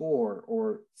this score.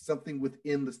 Or something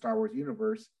within the Star Wars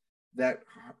universe that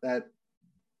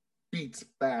beats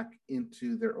back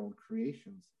into their own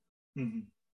creations. Mm-hmm.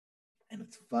 And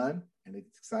it's fun and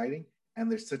it's exciting. And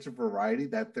there's such a variety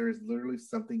that there's literally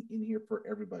something in here for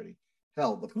everybody.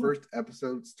 Hell, the first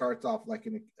episode starts off like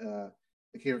an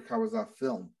Akira Kurosawa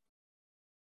film.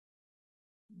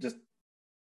 Just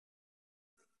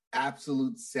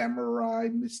absolute samurai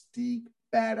mystique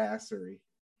badassery.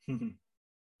 What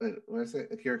did I say?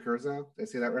 Akira Kurosawa? Did I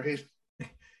say that right?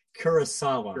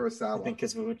 Kurosawa. I think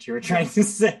is what you were trying to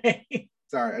say.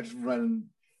 Sorry, I just run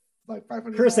like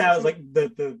 500. Kurosawa is like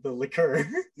the liqueur.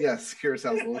 Yes,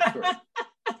 Kurosawa's the liqueur.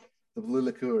 The blue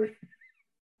liqueur.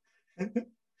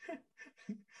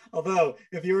 Although,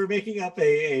 if you were making up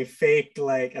a fake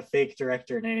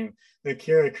director name,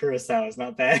 Akira Kurosawa is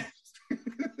not bad.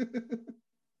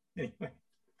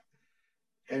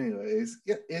 Anyways,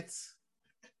 yeah, it's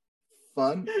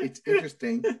fun. It's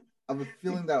interesting. I have a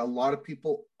feeling that a lot of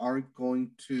people aren't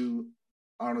going to,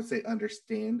 I don't want to say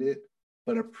understand it,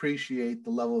 but appreciate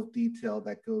the level of detail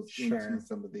that goes into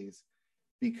some of these,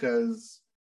 because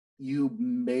you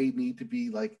may need to be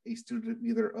like a student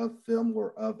either of film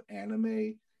or of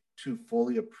anime to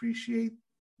fully appreciate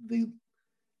the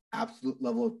absolute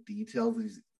level of detail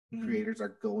these creators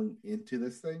are going into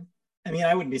this thing. I mean,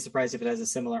 I wouldn't be surprised if it has a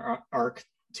similar arc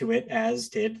to it as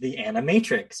did the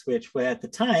Animatrix, which at the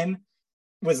time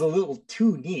was a little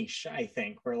too niche, I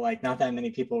think, where like not that many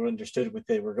people understood what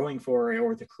they were going for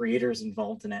or the creators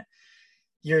involved in it.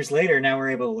 Years later, now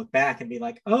we're able to look back and be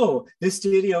like, oh, this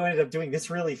studio ended up doing this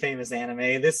really famous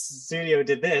anime. This studio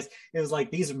did this. It was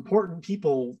like these important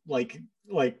people like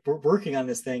working on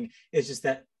this thing. It's just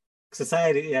that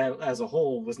society as a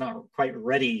whole was not quite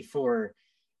ready for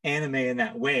anime in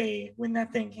that way when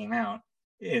that thing came out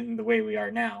in the way we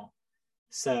are now.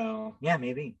 So yeah,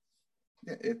 maybe.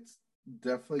 Yeah, it's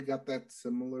definitely got that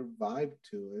similar vibe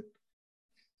to it.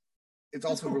 It's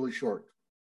also really short.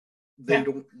 They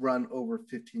don't run over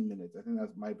 15 minutes. I think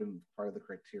that might have been part of the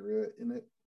criteria in it.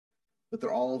 But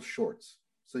they're all shorts.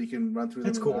 So you can run through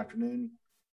them in the afternoon.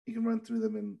 You can run through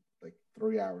them in like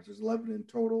 3 hours. There's 11 in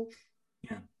total.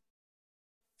 Yeah.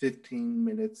 15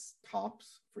 minutes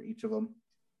tops for each of them.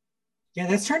 Yeah,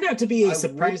 that's turned out to be a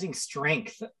surprising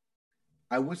strength.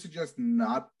 I would suggest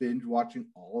not binge watching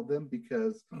all of them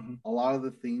because a lot of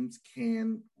the themes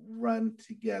can run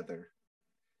together.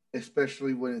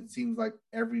 Especially when it seems like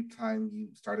every time you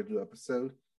start a new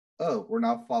episode, oh, we're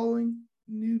now following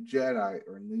new Jedi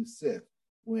or new Sith.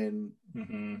 When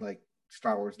like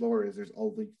Star Wars lore is, there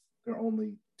are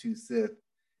only 2 Sith,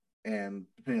 and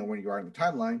depending on where you are in the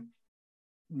timeline,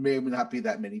 may not be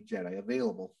that many Jedi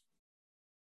available.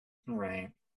 Right.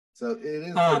 So it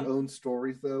is their own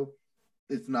stories, though.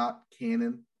 It's not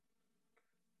canon,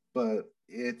 but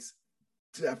it's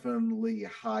definitely a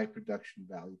high production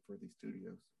value for these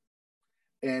studios.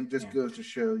 And just goes to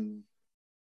show you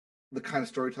the kind of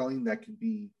storytelling that can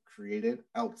be created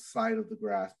outside of the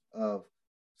grasp of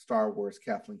Star Wars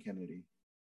Kathleen Kennedy.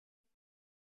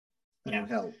 And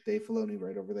hell, Dave Filoni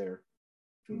right over there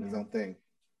doing his own thing.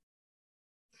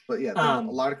 But yeah, there's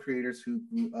a lot of creators who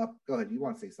grew up. Go ahead, you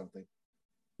want to say something?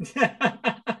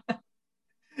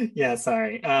 Yeah,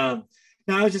 sorry.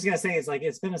 No, I was just gonna say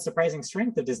it's been a surprising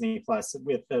strength of Disney Plus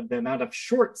with the amount of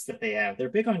shorts that they have. They're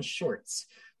big on shorts.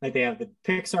 Like they have the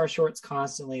Pixar shorts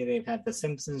constantly. They've had the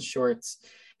Simpsons shorts.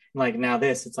 Like now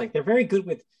this, it's like they're very good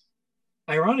with.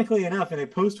 Ironically enough, in a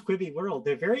post-Quibi world,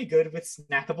 they're very good with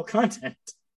snackable content.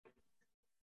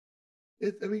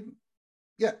 It's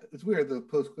weird, the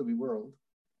post-Quibi world.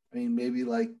 I mean, maybe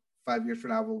like 5 years from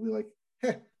now, we'll be like,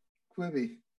 hey,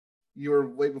 Quibi, you were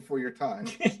way before your time.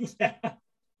 Yeah.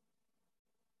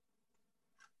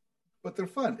 But they're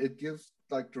fun. It gives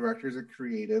like directors and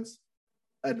creatives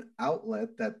an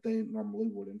outlet that they normally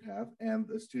wouldn't have, and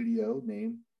a studio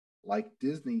name like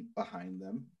Disney behind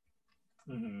them.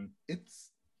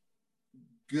 It's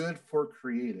good for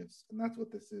creatives, and that's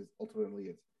what this is ultimately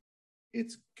is.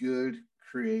 It's good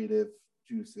creative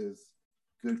juices,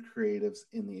 good creatives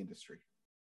in the industry.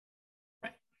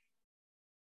 Right.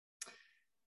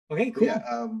 Okay, cool.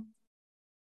 Yeah,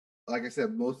 like I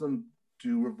said, most of them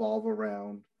do revolve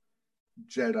around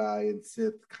Jedi and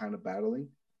Sith kind of battling,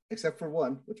 except for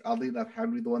one, which oddly enough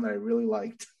happened to be the one that I really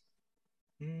liked.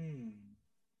 Mm.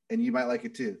 And you might like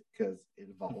it too, because it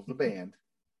involves a band.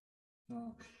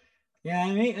 Oh. Yeah,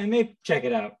 I may check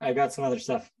it out. I've got some other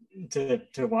stuff to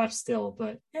watch still,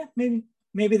 but yeah,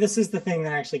 maybe this is the thing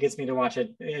that actually gets me to watch a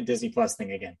Disney Plus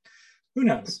thing again. Who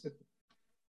knows?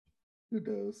 Who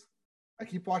knows? I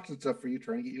keep watching stuff for you,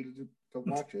 trying to get you to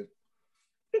watch it.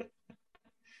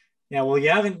 Yeah, well, you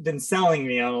haven't been selling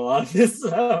me on a lot of this,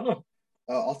 so.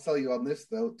 I'll sell you on this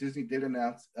though. Disney did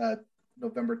announce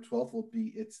November 12th will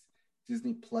be its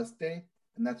Disney Plus Day,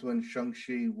 and that's when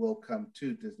Shang-Chi will come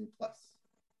to Disney Plus.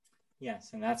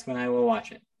 Yes, and that's when I will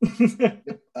watch it.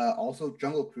 Yep. Also,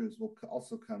 Jungle Cruise will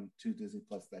also come to Disney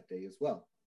Plus that day as well.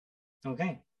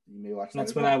 Okay. You may watch that.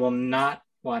 That's when I will not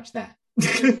watch that.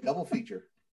 Double feature.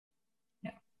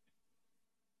 Yeah.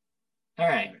 All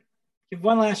right. Give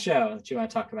one last show that you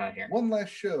want to talk about here. One last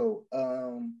show.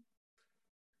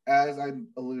 As I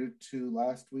alluded to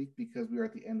last week, because we are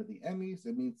at the end of the Emmys,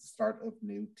 it means the start of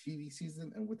new TV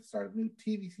season. And with the start of new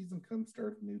TV season comes the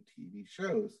start of new TV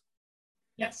shows.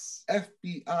 Yes.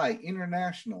 FBI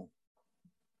International.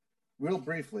 Real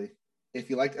briefly, if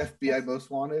you liked FBI Most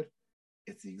Wanted,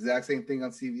 it's the exact same thing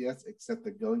on CBS, except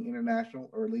they're going international,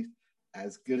 or at least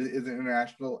as good as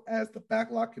international as the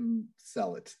backlog can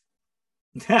sell it.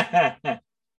 Because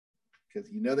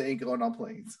you know they ain't going on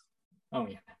planes. Oh,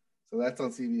 yeah. So that's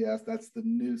on CBS. That's the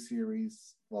new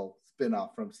series, well,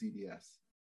 spin-off from CBS.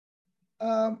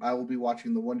 I will be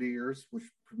watching The Wonder Years, which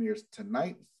premieres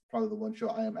tonight. It's probably the one show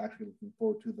I am actually looking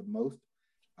forward to the most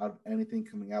out of anything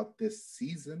coming out this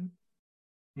season,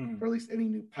 or at least any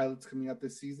new pilots coming out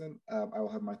this season. I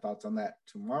will have my thoughts on that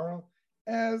tomorrow.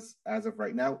 As of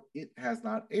right now, it has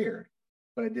not aired,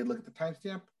 but I did look at the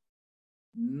timestamp.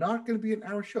 Not going to be an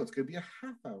hour show. It's going to be a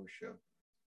half-hour show.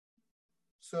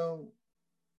 So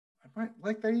I might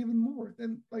like that even more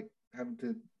than like having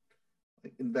to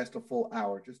like invest a full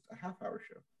hour, just a half-hour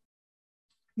show.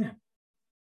 Yeah.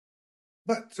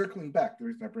 But circling back, the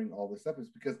reason I bring all this up is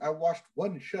because I watched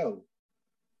one show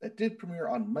that did premiere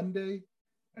on Monday.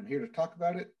 I'm here to talk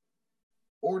about it.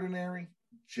 Ordinary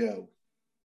Joe.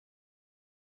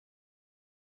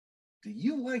 Do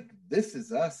you like This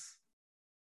Is Us?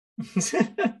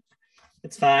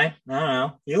 It's fine. I don't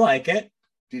know. You like it.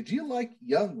 Did you like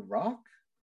Young Rock?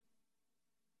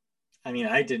 I mean,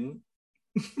 I didn't.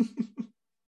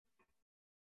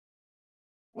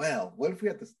 Well, what if we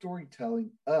had the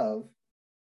storytelling of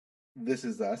This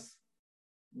Is Us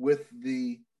with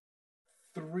the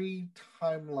 3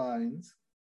 timelines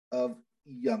of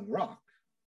Young Rock?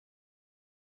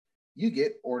 You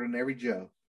get Ordinary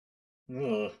Joe.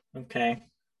 Ugh, okay.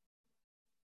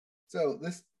 So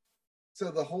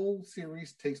the whole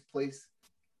series takes place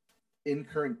in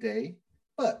current day,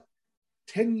 but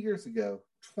 10 years ago,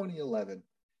 2011,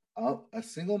 a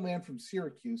single man from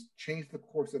Syracuse changed the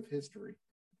course of history,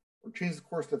 or changed the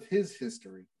course of his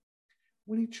history,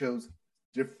 when he chose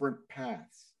different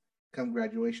paths come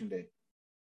graduation day.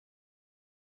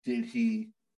 Did he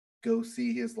go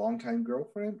see his longtime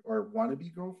girlfriend or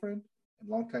wannabe girlfriend and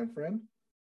longtime friend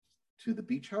to the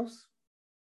beach house?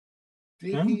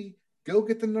 Did he go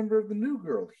get the number of the new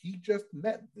girl he just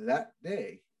met that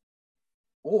day?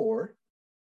 Or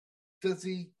does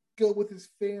he go with his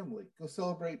family, go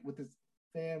celebrate with his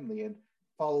family and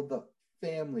follow the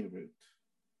family route?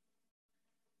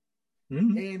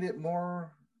 And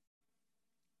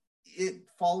it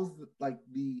follows like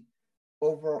the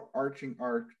overarching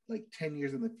arc, like 10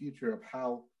 years in the future, of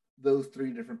how those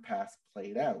 3 different paths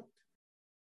played out.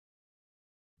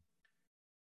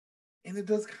 And it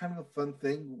does kind of a fun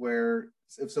thing where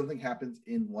if something happens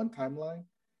in one timeline,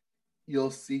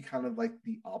 you'll see kind of like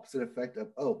the opposite effect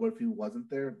of, oh, what if he wasn't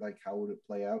there? Like, how would it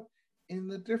play out in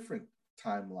a different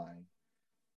timeline?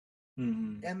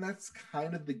 And that's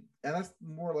that's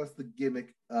more or less the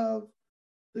gimmick of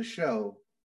the show,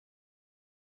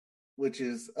 which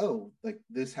is, oh, like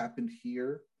this happened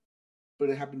here, but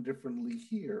it happened differently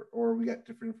here, or we got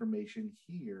different information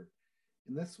here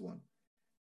in this one.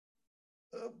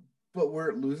 But where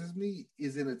it loses me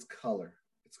is in its color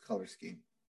scheme.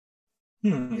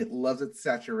 It loves its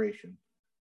saturation.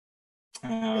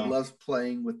 It loves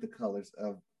playing with the colors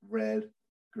of red,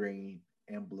 green,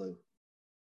 and blue.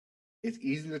 It's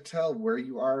easy to tell where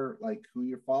you are, like who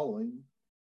you're following,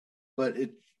 but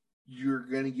you're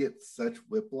going to get such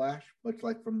whiplash, much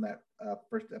like from that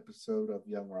first episode of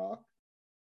Young Rock,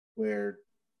 where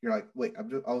you're like, wait,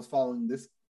 I was following this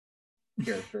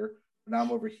character, but now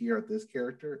I'm over here at this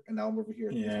character, and now I'm over here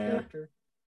at this character.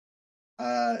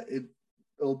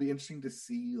 It'll be interesting to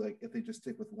see like if they just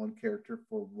stick with one character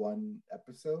for one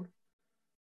episode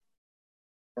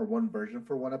or one version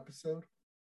for one episode.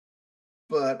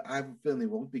 But I have a feeling they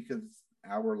won't because it's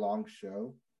an hour-long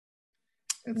show.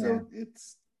 And so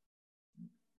it's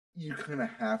you kind of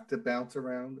have to bounce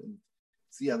around and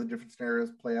see how the different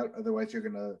scenarios play out. Otherwise, you're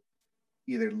going to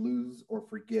either lose or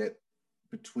forget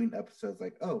between episodes.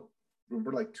 Like, oh,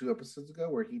 remember like 2 episodes ago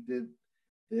where he did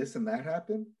this and that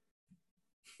happened?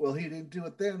 Well, he didn't do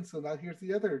it then, so now here's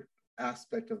the other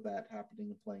aspect of that happening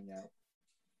and playing out.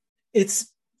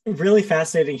 It's really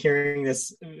fascinating hearing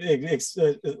this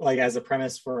like as a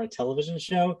premise for a television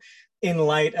show in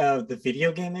light of the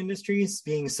video game industries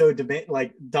being so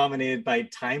dominated by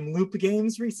time loop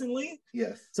games recently.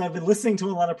 Yes. So I've been listening to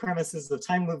a lot of premises of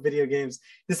time loop video games.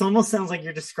 This almost sounds like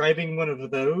you're describing one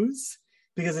of those,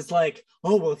 because it's like,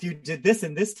 oh, well, if you did this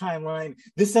in this timeline,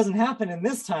 this doesn't happen in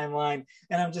this timeline.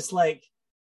 And I'm just like,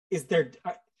 is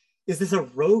this a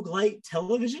roguelite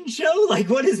television show? Like,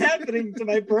 what is happening to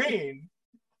my brain?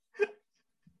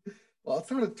 Well,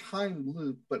 it's not a time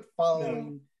loop, but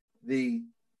following the,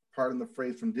 pardon the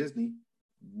phrase from Disney,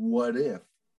 what if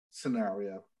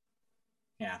scenario.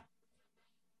 Yeah.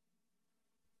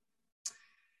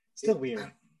 Still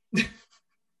weird.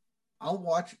 I'll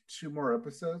watch 2 more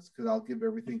episodes because I'll give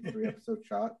everything 3 episode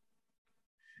shot.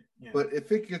 Yeah. But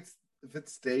if it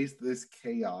stays this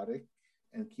chaotic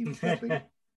and keeps jumping,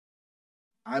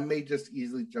 I may just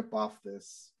easily jump off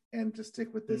this and just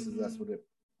stick with this as that's what it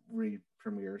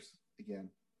re-premieres again.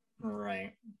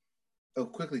 Right. Oh,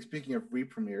 quickly, speaking of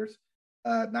re-premieres,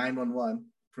 911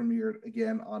 premiered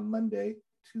again on Monday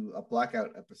to a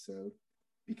Blackout episode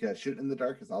because shooting in the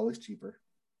dark is always cheaper.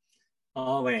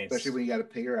 Always. Especially when you got to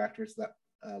pay your actors that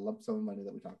lump sum of money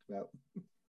that we talked about.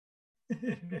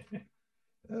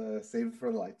 Save it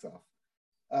for the lights off.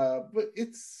 But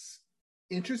it's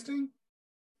interesting.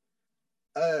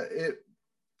 It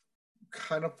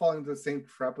kind of falling into the same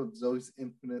trap of Zoe's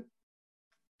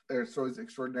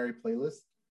Extraordinary Playlist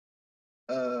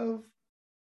of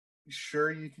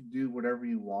sure you can do whatever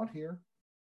you want here,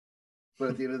 but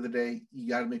at the end of the day, you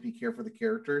got to make me care for the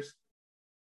characters,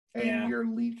 and your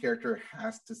lead character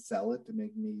has to sell it to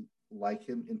make me like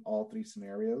him in all 3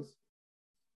 scenarios.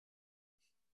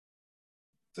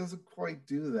 Doesn't quite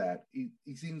do that.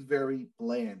 He seems very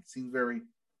bland, seems very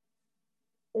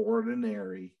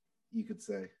ordinary, you could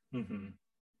say. Mm-hmm.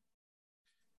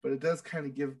 But it does kind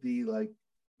of give the like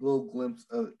little glimpse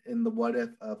of in the what if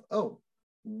of, oh,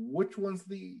 which one's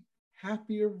the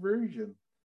happier version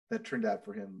that turned out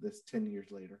for him this 10 years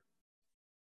later?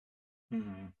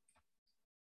 Mm-hmm.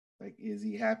 Like, is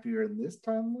he happier in this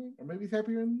timeline? Or maybe he's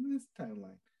happier in this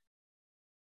timeline.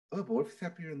 Oh, but what if he's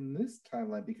happier in this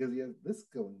timeline because he has this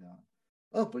going on?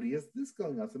 Oh, but he has this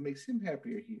going on, so it makes him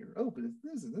happier here. Oh, but it's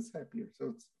this and this happier.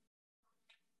 So it's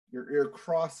you're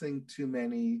crossing too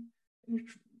many, and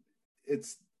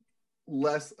it's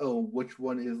less, oh, which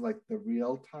one is like the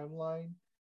real timeline,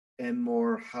 and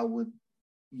more how would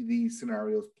these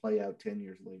scenarios play out 10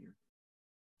 years later.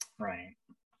 Right.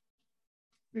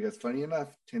 Because funny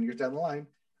enough, 10 years down the line,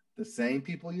 the same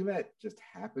people you met just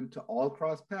happened to all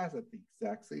cross paths at the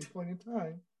exact same point in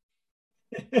time.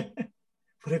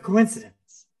 What a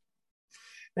coincidence.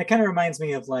 That kind of reminds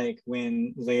me of like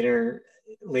when later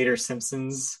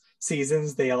Simpsons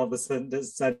seasons, they all of a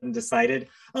sudden decided,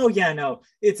 oh yeah, no,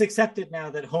 it's accepted now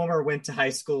that Homer went to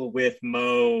high school with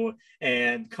Moe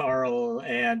and Carl,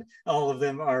 and all of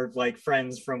them are like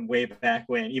friends from way back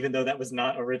when, even though that was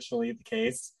not originally the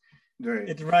case. Right.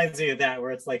 It reminds me of that,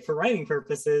 where it's like, for writing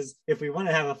purposes, if we want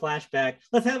to have a flashback,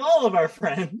 let's have all of our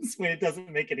friends when it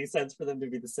doesn't make any sense for them to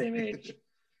be the same age.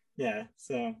 Yeah,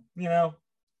 so, I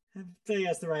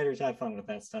guess the writers have fun with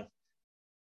that stuff.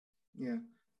 Yeah.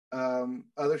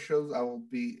 Other shows I will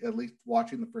be at least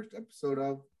watching the first episode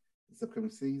of this upcoming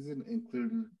season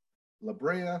include La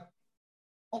Brea,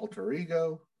 Alter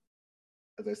Ego,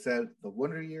 as I said, The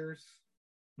Wonder Years,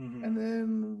 and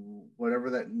then whatever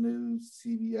that new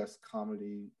CBS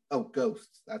comedy,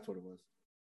 Ghosts, that's what it was.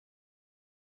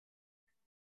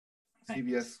 Nice.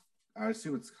 CBS, I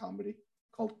assume it's a comedy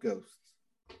called Ghosts.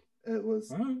 It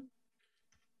was,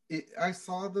 I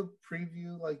saw the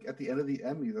preview like at the end of the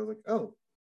Emmys. I was like, oh,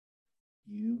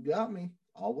 you got me.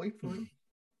 I'll wait for it.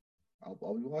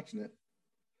 I'll be watching it.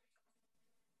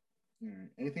 All right.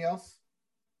 Anything else?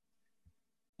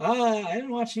 I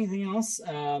didn't watch anything else.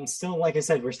 Still, like I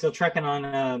said, we're still trekking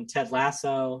on Ted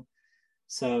Lasso.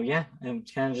 So yeah, I'm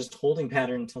kind of just holding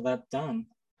pattern until that's done.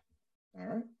 All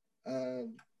right.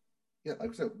 Yeah, like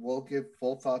I said, we'll give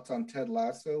full thoughts on Ted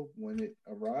Lasso when it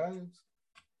arrives.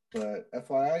 But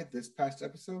FYI, this past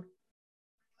episode,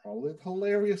 probably the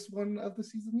hilarious one of the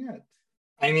season yet.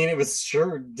 I mean, it was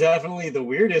sure definitely the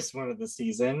weirdest one of the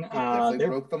season. It definitely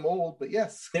broke the mold, but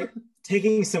yes. They're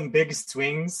taking some big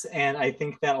swings, and I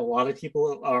think that a lot of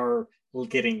people are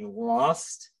getting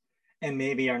lost and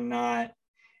maybe are not.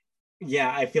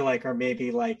 Yeah, I feel like are maybe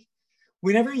like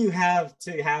whenever you have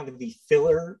to have the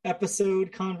filler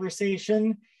episode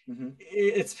conversation,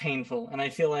 it's painful. And I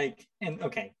feel like, and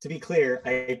okay, to be clear,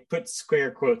 I put square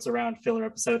quotes around filler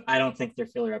episode. I don't think they're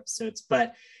filler episodes,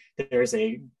 but there's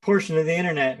a portion of the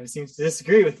internet who seems to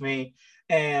disagree with me.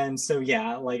 And so,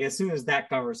 yeah, like as soon as that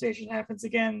conversation happens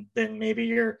again, then maybe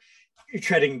you're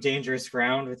treading dangerous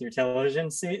ground with your television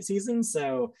season.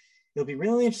 So it'll be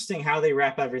really interesting how they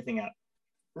wrap everything up.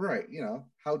 Right. You know,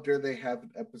 how dare they have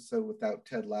an episode without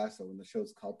Ted Lasso when the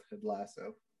show's called Ted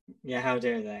Lasso? Yeah, how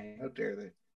dare they? How dare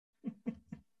they?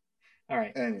 All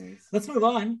right. Anyways. Let's move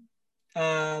on.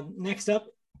 Next up,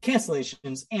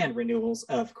 cancellations and renewals,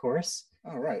 of course.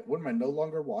 All right. What am I no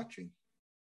longer watching?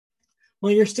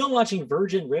 Well, you're still watching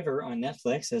Virgin River on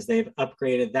Netflix as they've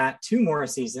upgraded that 2 more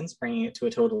seasons, bringing it to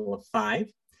a total of 5.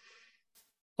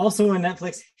 Also on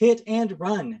Netflix, Hit and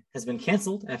Run has been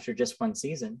canceled after just 1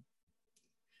 season.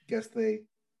 Guess they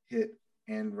hit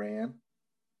and ran.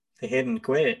 They hit and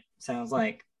quit it, sounds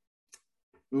like.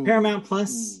 Ooh. Paramount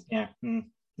Plus, yeah.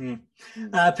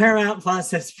 Paramount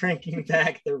Plus is bringing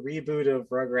back the reboot of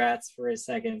Rugrats for a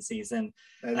 2nd season.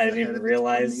 I didn't even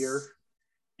realize.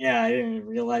 Yeah, I didn't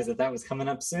realize that was coming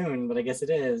up soon, but I guess it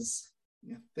is.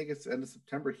 Yeah, I think it's end of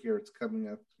September here. It's coming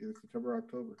up either September or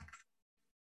October.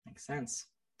 Makes sense.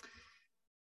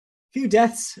 Few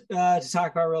deaths to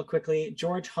talk about real quickly.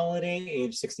 George Holliday,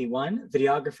 age 61,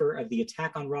 videographer of the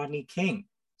attack on Rodney King.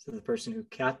 So the person who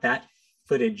caught that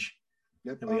footage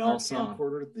that we all saw.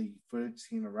 The footage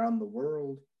seen around the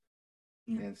world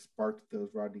and sparked those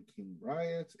Rodney King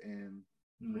riots and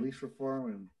police reform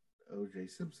and O.J.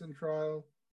 Simpson trial.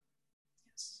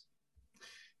 Yes.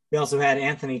 We also had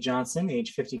Anthony Johnson,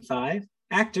 age 55.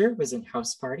 Actor, was in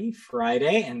House Party,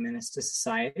 Friday, and Menace to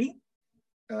Society.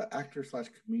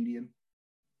 Actor/comedian.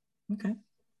 Okay.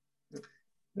 Yep.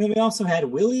 Then we also had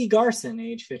Willie Garson,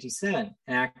 age 57.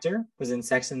 Actor, was in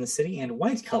Sex and the City and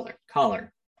White Collar.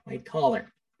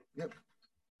 Yep.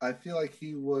 I feel like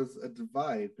he was a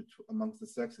divide amongst the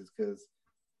sexes because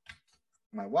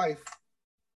my wife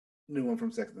knew him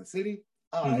from Sex and the City.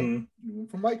 I knew him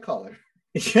from White Collar.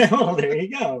 Yeah, well, there you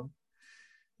go.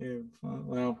 Yeah,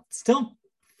 well, still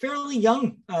fairly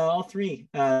young, all 3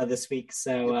 this week.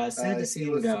 So sad to see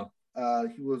him go.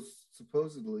 He was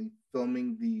supposedly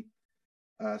filming the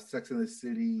Sex and the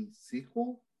City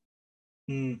sequel.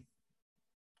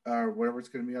 Or whatever it's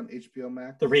going to be on HBO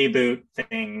Max. The reboot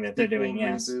thing that they're doing,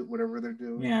 yes. Reboot, whatever they're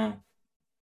doing. Yeah.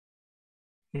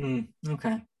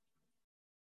 Okay.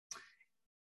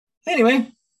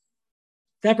 Anyway,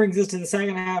 that brings us to the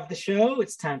second half of the show.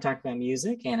 It's time to talk about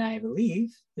music, and I believe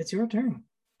it's your turn.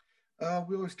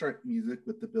 We always start music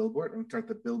with the Billboard. We start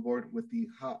the Billboard with the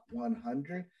Hot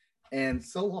 100. And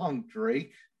so long,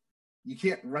 Drake. You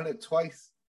can't run it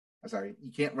twice. I'm sorry,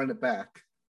 you can't run it back.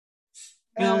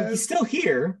 Well, he's still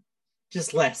here,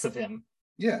 just less of him.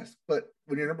 Yes, but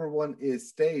when your number 1 is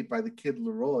Stay by the Kid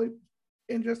Laroi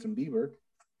and Justin Bieber,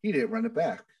 he didn't run it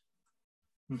back.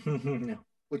 No.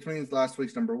 Which means last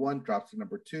week's number 1 drops to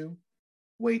number 2.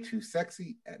 Way Too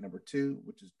Sexy at number 2,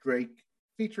 which is Drake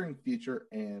featuring Future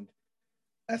and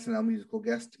SNL musical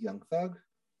guest Young Thug.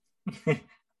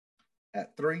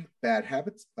 At 3, Bad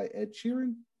Habits by Ed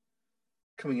Sheeran.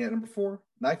 Coming in at number 4,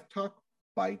 Knife Talk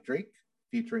by Drake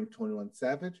featuring 21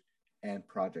 Savage and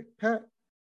Project Pat.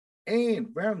 And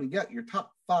rounding out your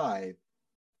top 5,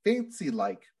 Fancy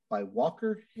Like by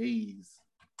Walker Hayes.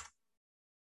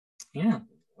 Yeah.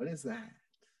 What is that?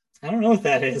 I don't know what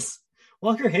that is.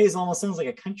 Walker Hayes almost sounds like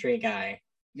a country guy.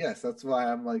 Yes, that's why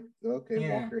I'm like, okay,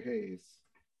 yeah. Walker Hayes.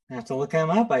 I have to look him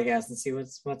up, I guess, and see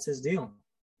what's his deal.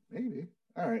 Maybe.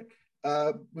 All right.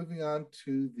 Moving on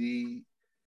to the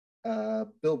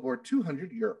Billboard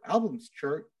 200, your albums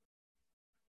chart.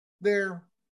 There,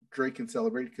 Drake can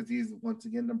celebrate because he's once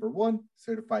again number 1,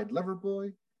 Certified Lover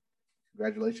Boy.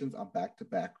 Congratulations on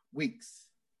back-to-back weeks.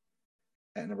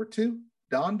 At number 2,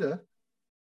 Donda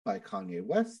by Kanye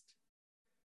West.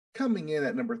 Coming in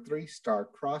at number 3, Star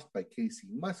Crossed by Casey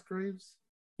Musgraves.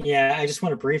 Yeah, I just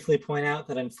want to briefly point out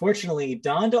that unfortunately,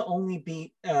 Donda only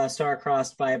beat Star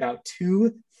Crossed by about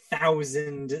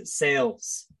 2,000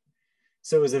 sales.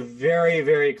 So it was a very,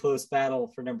 very close battle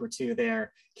for number two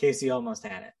there. Casey almost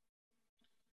had it.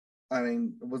 I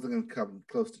mean, it wasn't going to come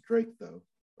close to Drake, though.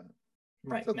 But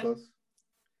Right. so close.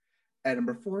 At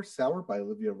number 4, Sour by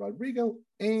Olivia Rodrigo.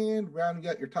 And rounding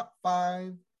out your top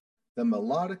 5, The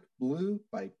Melodic Blue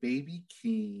by Baby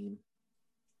Keem.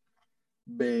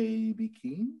 Baby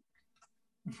Keem.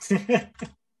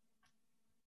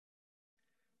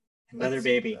 Another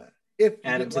baby. If you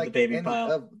add them didn't to like the baby any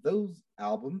pile. of those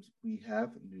albums, we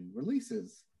have new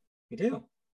releases. We do.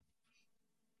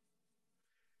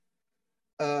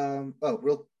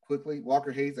 Real quickly,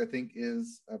 Walker Hayes, I think,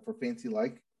 is for Fancy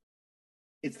Like.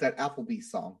 It's that Applebee's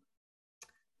song.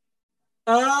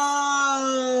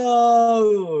 Oh,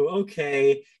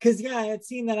 okay. Because, yeah, I had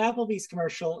seen that Applebee's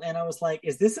commercial and I was like,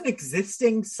 is this an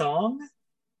existing song?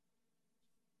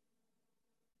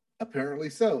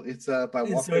 Apparently so. It's by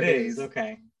And Walker so it Hayes. is.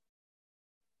 Okay.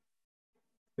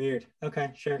 Weird.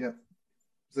 Okay, sure. Yeah.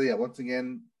 So, yeah, once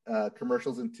again,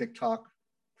 commercials and TikTok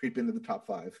creep into the top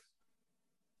 5.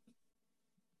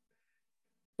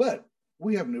 But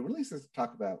we have new releases to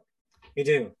talk about. We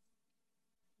do.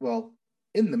 Well,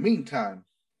 In the Meantime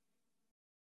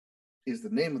is the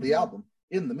name of the album.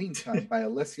 In the Meantime by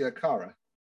Alessia Cara.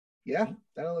 Yeah,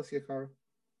 that Alessia Cara.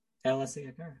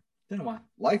 Alessia Cara. Been a while.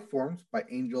 Life Forms by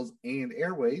Angels and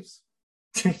Airwaves.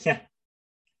 Yeah.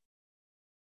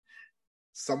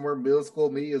 Somewhere middle school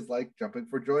me is like jumping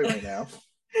for joy right now.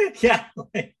 Yeah.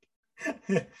 Like,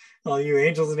 all you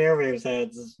Angels and Airwaves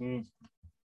heads. We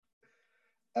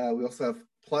also have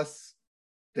Plus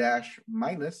Dash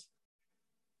Minus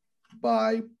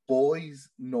by Boys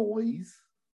Noise.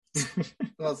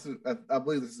 I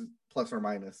believe this is plus or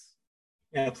minus.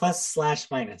 Yeah,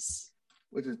 plus/minus.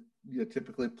 Which is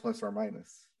typically plus or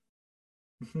minus.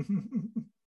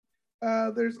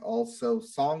 There's also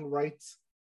Songwrites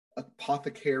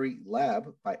Apothecary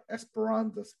Lab by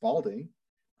Esperanza Spalding.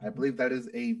 I believe that is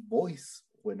a voice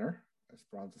winner,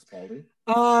 Esperanza Spalding.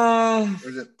 Or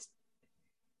is it?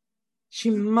 She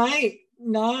might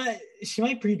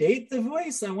predate The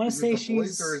Voice. I want to say she's.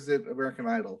 Voice, or is it American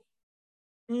Idol?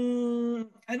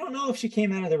 I don't know if she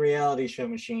came out of the reality show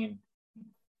machine,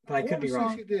 but I could be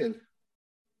wrong. She did.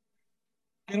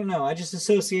 I don't know. I just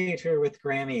associate her with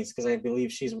Grammys because I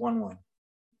believe she's won one,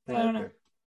 but I don't know.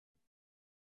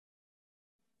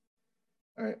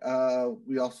 All right.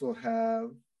 We also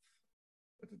have,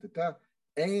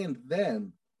 and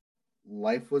then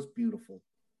Life Was Beautiful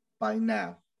by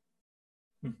Now.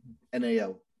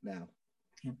 NAO Now.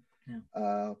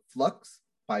 Yeah. Flux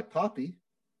by Poppy.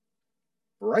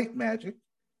 Bright Magic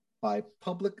by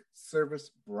Public Service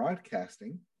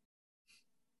Broadcasting.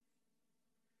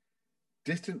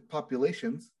 Distant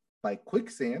Populations by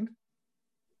Quicksand.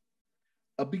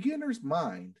 A Beginner's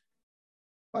Mind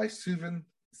by Susan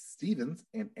Stevens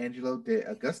and Angelo De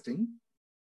Agustin.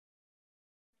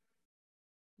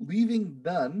 Leaving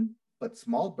None But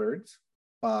Small Birds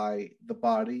by The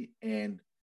Body and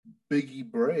Biggie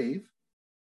Brave.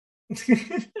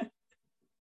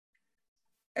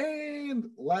 And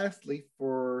lastly,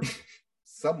 for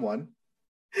someone,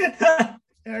 and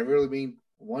I really mean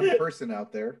one person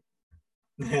out there,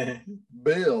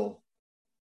 Bill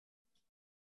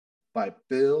by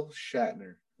Bill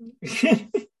Shatner.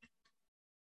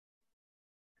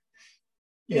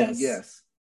 Yes. Yes.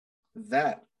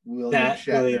 That William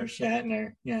Shatner. William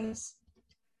Shatner, yes.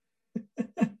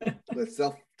 The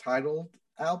self-titled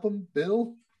album,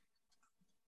 Bill.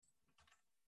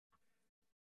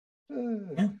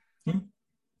 Yeah.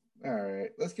 All right,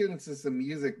 let's get into some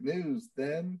music news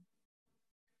then.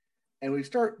 And we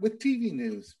start with TV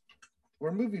news,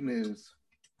 or movie news,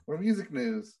 or music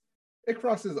news. It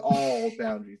crosses all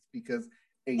boundaries because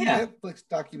a Netflix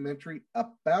documentary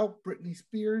about Britney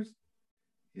Spears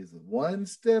is one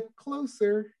step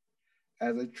closer,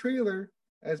 as a trailer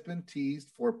has been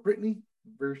teased for Britney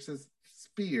versus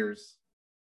Spears.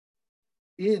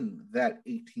 In that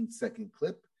 18-second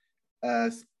clip,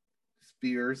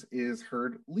 Spears is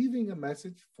heard leaving a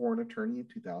message for an attorney in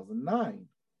 2009.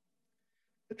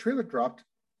 The trailer dropped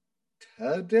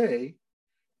today,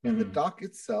 and the doc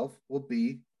itself will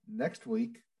be next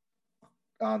week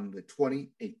on the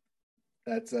 28th.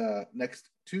 That's next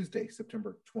Tuesday,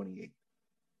 September 28th,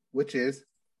 which is,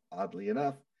 oddly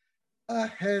enough,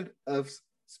 ahead of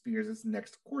Spears'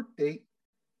 next court date,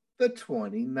 the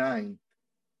 29th.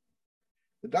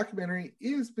 The documentary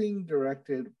is being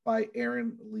directed by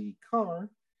Aaron Lee Carr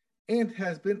and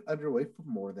has been underway for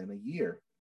more than a year.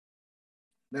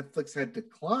 Netflix had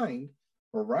declined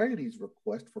Variety's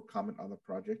request for comment on the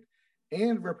project,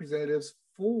 and representatives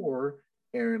for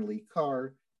Aaron Lee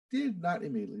Carr did not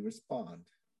immediately respond.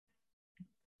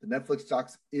 The Netflix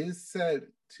docs is said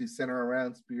to center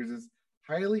around Spears'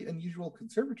 highly unusual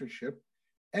conservatorship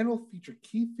and will feature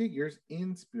key figures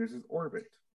in Spears' orbit.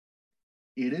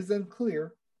 It is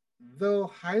unclear, though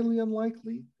highly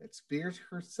unlikely, that Spears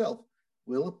herself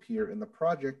will appear in the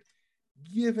project,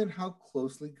 given how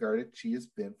closely guarded she has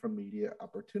been from media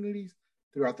opportunities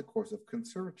throughout the course of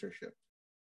conservatorship.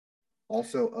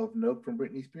 Also of note from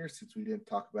Britney Spears, since we didn't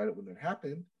talk about it when it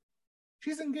happened,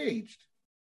 she's engaged.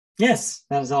 Yes,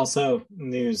 that is also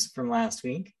news from last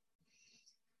week.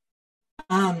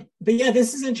 But yeah,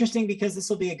 this is interesting because this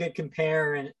will be a good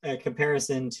comparison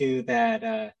to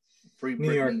that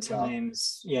New York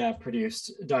Times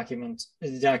produced documentary.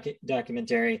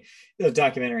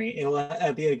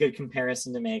 It'll be a good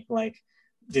comparison to make. Like,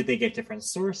 did they get different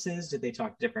sources? Did they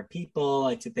talk to different people?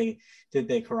 Like, did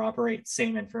they corroborate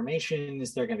same information?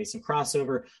 Is there going to be some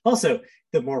crossover? Also,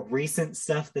 the more recent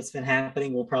stuff that's been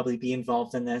happening will probably be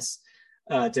involved in this,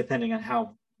 depending on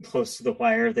how close to the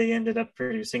wire they ended up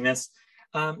producing this.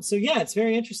 So yeah, it's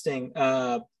very interesting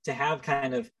to have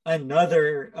kind of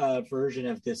another version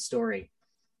of this story,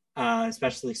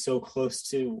 especially so close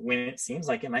to when it seems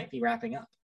like it might be wrapping up.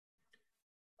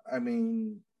 I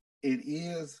mean, it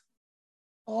is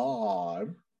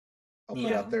odd. I'll put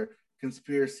it out there,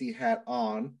 conspiracy hat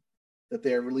on, that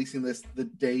they're releasing this the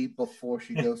day before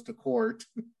she goes to court.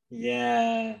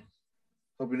 Yeah.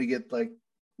 Hoping to get like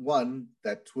one,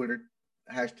 that Twitter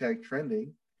hashtag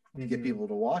trending to get people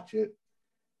to watch it.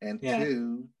 And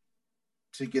two,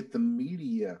 to get the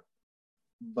media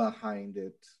behind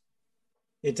it.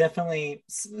 It definitely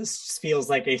feels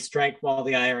like a strike while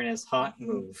the iron is hot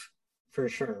move, for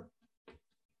sure.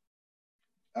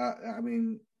 I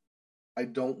mean, I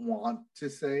don't want to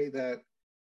say that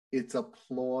it's a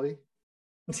ploy,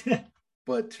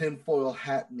 but Tinfoil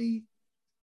Hat Me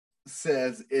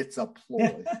says it's a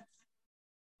ploy.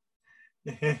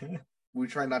 We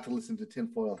try not to listen to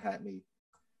Tinfoil Hat Me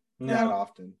that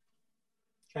often.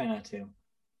 Try not to.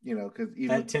 You know, because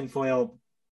even that tinfoil,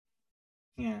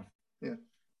 well,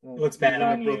 looks bad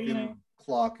on you. A broken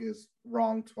clock is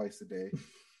wrong twice a day.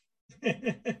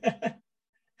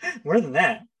 More than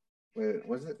that. Wait,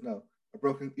 was it? No, a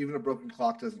broken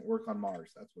clock doesn't work on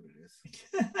Mars. That's what it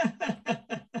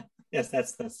is. Yes,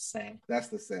 that's the saying. That's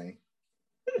the saying.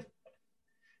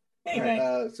 Anyway,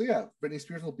 right, so yeah, Britney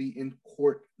Spears will be in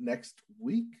court next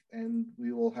week, and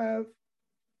we will have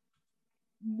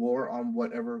more on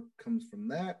whatever comes from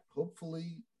that.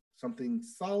 Hopefully something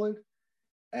solid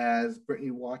as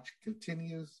Britney Watch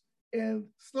continues and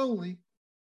slowly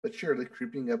but surely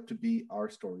creeping up to be our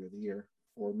story of the year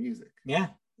for music. Yeah,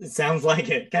 it sounds like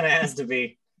it. Kind of has to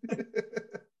be.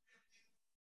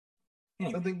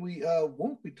 Anyway. Something we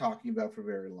won't be talking about for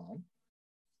very long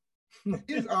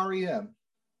is REM.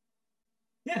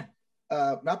 Yeah.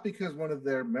 Not because one of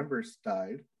their members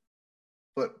died,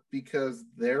 but because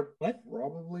they're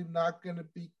probably not going to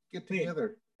get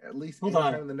together, at least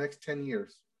anytime in the next 10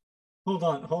 years. Hold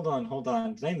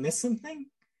on. Did I miss something?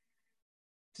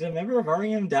 Did a member of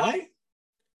REM die?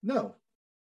 No.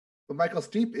 But Michael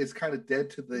Stipe is kind of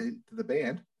dead to the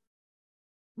band.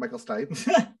 Michael Stipe.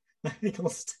 Michael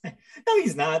Stipe. No,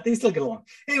 he's not. They still get along.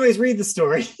 Anyways, read the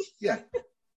story. Yeah.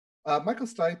 Michael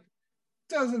Stipe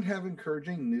doesn't have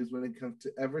encouraging news when it comes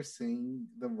to ever seeing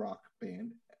the rock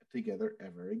band together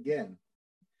ever again.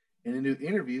 In a new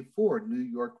interview for New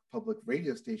York public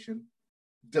radio station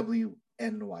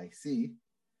WNYC,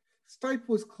 Stipe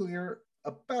was clear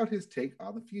about his take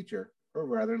on the future, or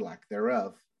rather lack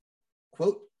thereof.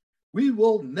 Quote, "We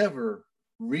will never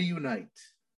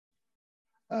reunite."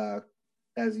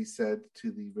 As he said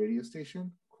to the radio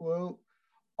station, quote,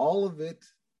 "All of it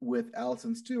with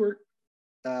Alison Stewart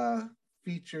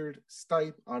featured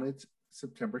Stipe on its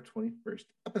September 21st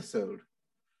episode,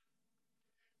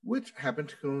 which happened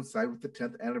to coincide with the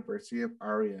 10th anniversary of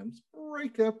REM's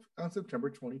breakup on September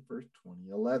 21st,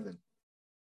 2011.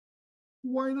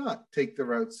 Why not take the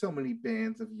route so many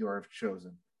bands of yore have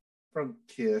chosen, from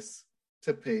Kiss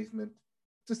to Pavement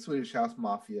to Swedish House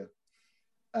Mafia?"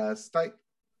 Stipe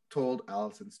told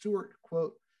Alison Stewart,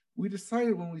 quote, "We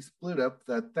decided when we split up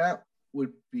that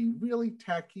would be really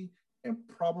tacky and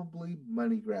probably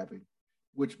money-grabbing,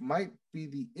 which might be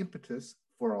the impetus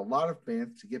for a lot of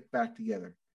bands to get back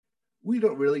together. We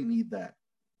don't really need that.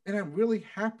 And I'm really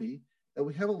happy that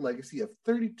we have a legacy of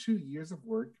 32 years of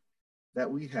work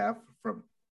that we have from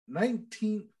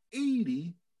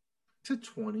 1980 to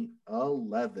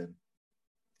 2011.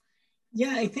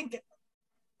 Yeah, I think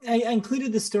I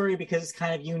included the story because it's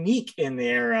kind of unique in the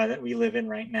era that we live in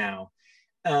right now.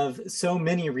 of so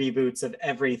many reboots of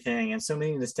everything and so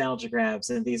many nostalgia grabs,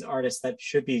 and these artists that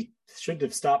should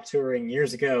have stopped touring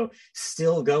years ago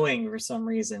still going for some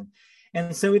reason.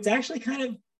 And so it's actually kind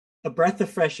of a breath of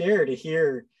fresh air to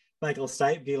hear Michael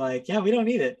Stipe be like, yeah, we don't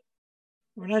need it.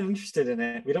 We're not interested in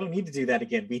it. We don't need to do that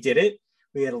again. We did it.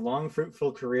 We had a long,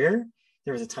 fruitful career.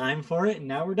 There was a time for it, and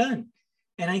now we're done.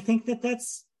 And I think that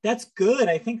that's good.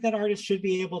 I think that artists should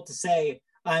be able to say,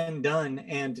 I'm done,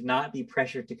 and not be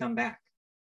pressured to come back.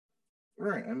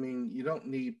 Right. I mean, you don't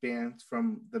need bands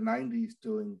from the 90s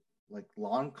doing like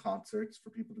lawn concerts for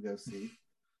people to go see.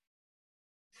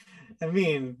 I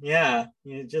mean, yeah,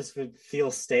 it just would feel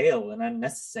stale and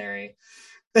unnecessary.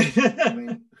 I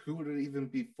mean, who would it even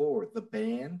be for? The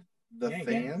band? The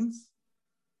fans?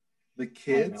 The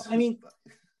kids? I mean,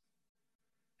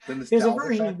 the there's a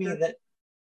version factor? of me that,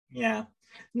 yeah.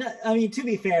 No, I mean, to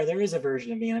be fair, there is a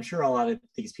version of me, and I'm sure a lot of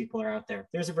these people are out there.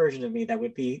 There's a version of me that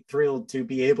would be thrilled to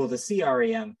be able to see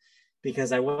REM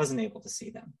because I wasn't able to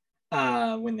see them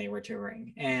when they were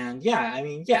touring. And yeah, I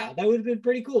mean, yeah, that would have been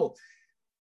pretty cool.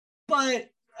 But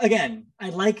again, I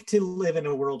like to live in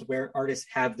a world where artists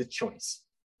have the choice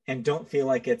and don't feel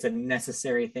like it's a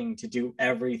necessary thing to do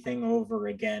everything over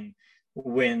again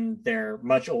when they're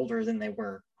much older than they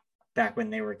were back when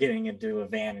they were getting into a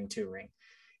van and touring.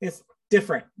 It's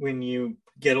different when you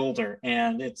get older,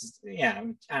 and it's, yeah,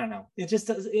 I don't know, it just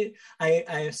does it.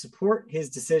 I support his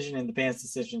decision and the band's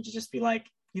decision to just be like,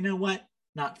 you know what,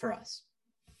 not for us.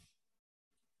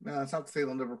 No, it's not to say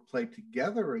they'll never play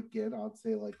together again. I'd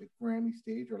say like a Grammy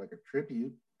stage or like a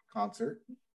tribute concert.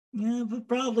 Yeah, but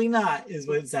probably not, is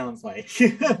what it sounds like.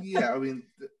 Yeah, I mean,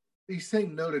 he's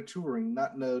saying no to touring,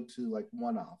 not no to like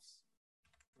one-offs.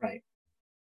 Right.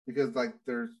 Because like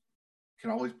there's can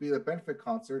always be a benefit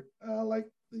concert, like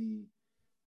the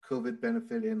COVID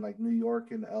benefit in like New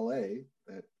York and LA.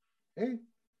 That, hey,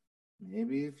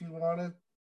 maybe if you want to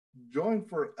join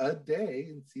for a day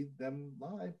and see them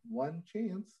live, one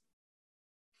chance.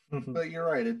 Mm-hmm. But you're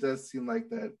right, it does seem like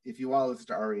that if you want to listen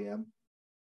to REM,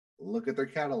 look at their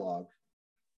catalog.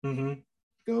 Mm-hmm.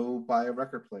 Go buy a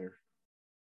record player.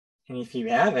 And if you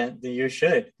haven't, then you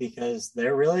should, because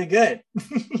they're really good.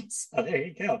 So there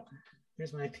you go.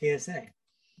 Here's my PSA.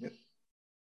 Yep.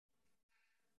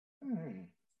 All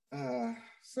right.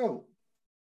 So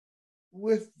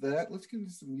with that, let's get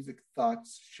into some music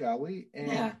thoughts, shall we? And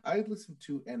yeah. I listened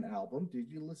to an album. Did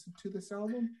you listen to this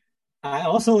album? I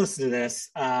also listened to this.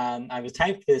 I was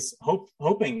typed this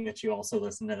hoping that you also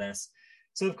listened to this.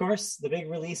 So, of course, the big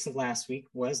release of last week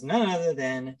was none other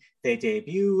than the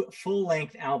debut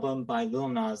full-length album by Lil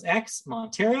Nas X,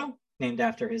 Montero, named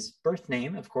after his birth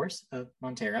name, of course, of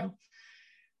Montero.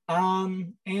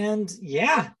 And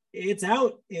yeah, it's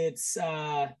out. It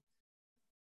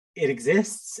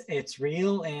exists. It's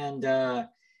real, and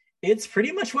it's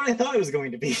pretty much what I thought it was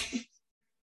going to be.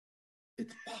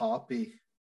 It's poppy.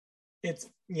 It's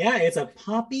a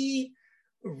poppy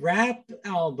rap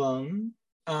album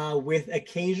with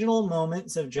occasional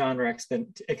moments of genre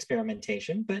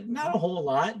experimentation, but not a whole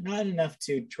lot, not enough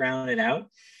to drown it out.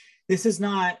 This is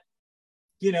not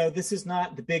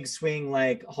the big swing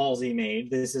like Halsey made.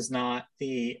 This is not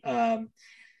the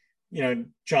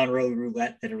genre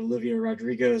roulette that Olivia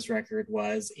Rodrigo's record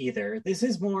was either. This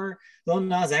is more Lil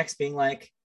Nas X being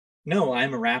like, no,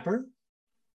 I'm a rapper,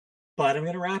 but I'm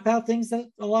going to rap out things that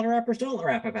a lot of rappers don't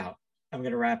rap about. I'm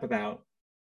going to rap about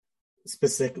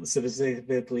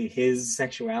specifically his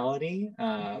sexuality,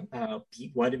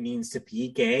 what it means to be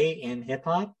gay in hip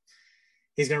hop.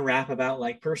 He's going to rap about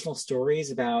like personal stories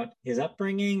about his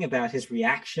upbringing, about his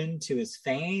reaction to his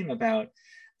fame, about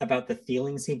the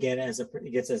feelings he gets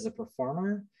as a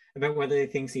performer, about whether he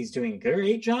thinks he's doing a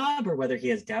great job or whether he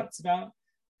has doubts about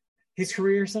his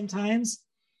career sometimes.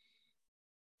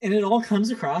 And it all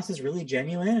comes across as really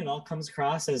genuine. It all comes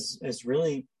across as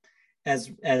really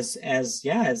as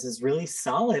really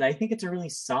solid. I think it's a really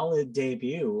solid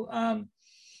debut.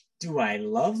 Do I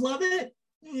love it?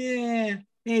 Yeah,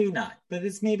 maybe not, but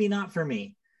it's maybe not for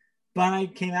me. But I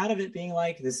came out of it being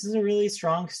like, this is a really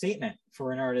strong statement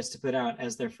for an artist to put out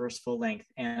as their first full length.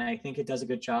 And I think it does a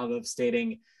good job of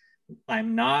stating,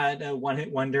 I'm not a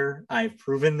one-hit wonder. I've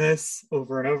proven this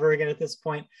over and over again at this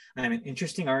point. I'm an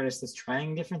interesting artist that's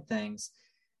trying different things.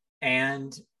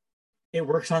 And it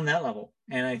works on that level.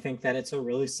 And I think that it's a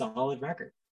really solid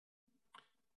record.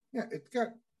 Yeah, it's got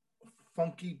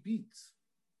funky beats.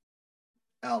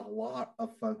 A lot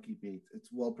of funky beats. It's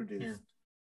well produced.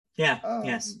 Yeah.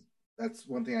 Yes. That's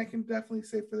one thing I can definitely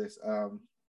say for this.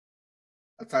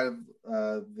 Outside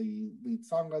of the lead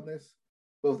song on this,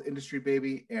 both Industry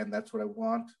Baby and That's What I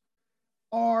Want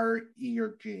are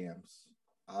ear jams.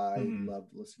 I loved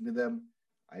listening to them.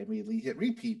 I immediately hit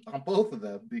repeat on both of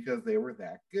them because they were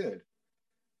that good.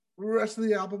 The rest of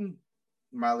the album,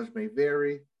 mileage may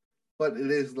vary, but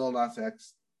it is Lil Nas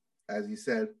X, as you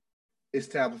said,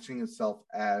 establishing itself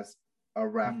as a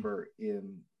rapper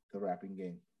in the rapping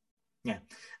game. Yeah, I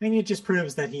mean, it just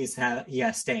proves that he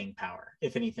has staying power.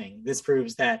 If anything, this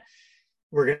proves that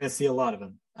we're going to see a lot of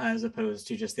him, as opposed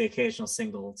to just the occasional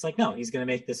single. It's like, no, he's going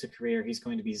to make this a career. He's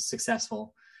going to be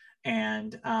successful,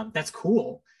 and that's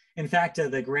cool. In fact,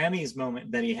 the Grammys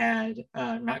moment that he had,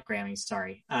 not Grammys,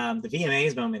 sorry, the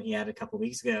VMAs moment he had a couple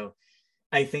weeks ago,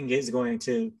 I think is going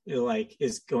to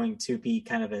be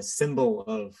kind of a symbol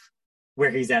of where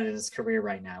he's at in his career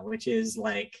right now, which is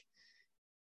like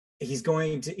he's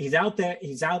out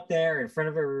there in front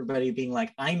of everybody being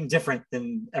like, I'm different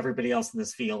than everybody else in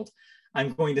this field.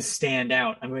 I'm going to stand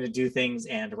out. I'm going to do things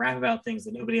and rap about things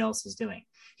that nobody else is doing.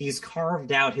 He's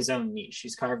carved out his own niche.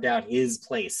 He's carved out his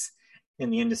place in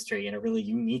the industry in a really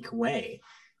unique way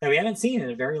that we haven't seen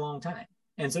in a very long time.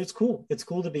 And so it's cool. It's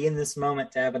cool to be in this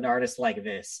moment, to have an artist like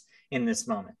this in this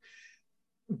moment.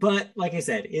 But like I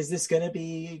said, is this going to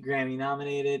be Grammy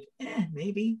nominated?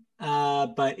 Maybe.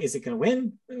 But is it going to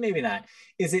win? Maybe not.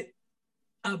 Is it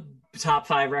a top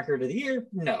 5 record of the year?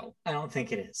 No, I don't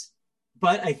think it is.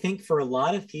 But I think for a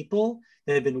lot of people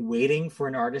that have been waiting for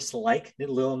an artist like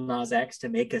Lil Nas X to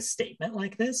make a statement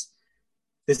like this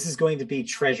is going to be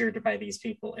treasured by these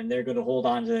people. And they're going to hold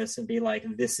on to this and be like,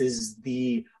 this is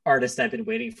the artist I've been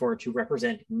waiting for to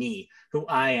represent me, who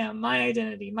I am, my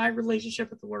identity, my relationship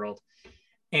with the world.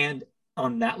 And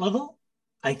on that level,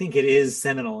 I think it is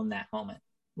seminal in that moment,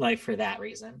 like for that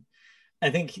reason. I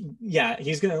think, yeah,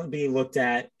 he's going to be looked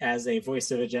at as a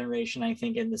voice of a generation, I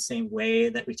think, in the same way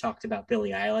that we talked about Billie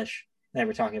Eilish, that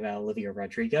we're talking about Olivia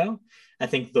Rodrigo. I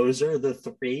think those are the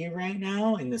 3 right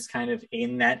now in this kind of,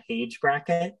 in that age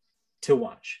bracket to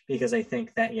watch, because I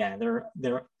think that, yeah,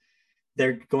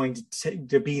 they're going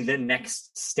to be the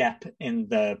next step in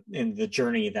the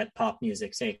journey that pop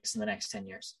music takes in the next 10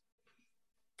 years.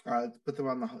 Let's put them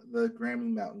on the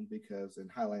Grammy mountain, because in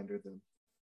Highlander them.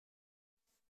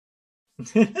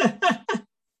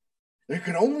 There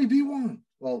can only be one.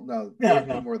 Well, no,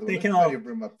 more than they one. Can all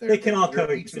room up there. They can all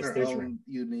coexist. Their Their own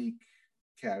unique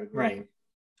category, right?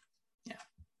 Yeah.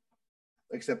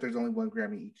 Except there's only one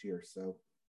Grammy each year, so.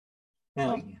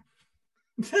 Oh. Yeah.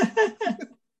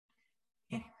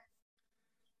 Anyway.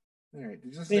 All right.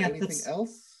 Did you listen to anything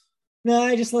else? No,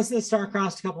 I just listened to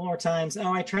Starcrossed a couple more times.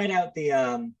 Oh, I tried out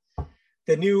the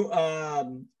new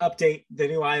update. The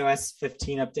new iOS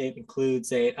 15 update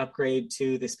includes an upgrade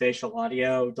to the spatial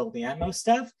audio Dolby Atmos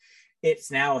stuff.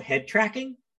 It's now head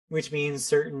tracking, which means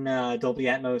certain Dolby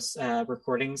Atmos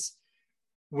recordings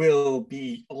will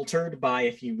be altered by,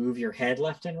 if you move your head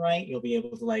left and right, you'll be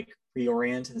able to like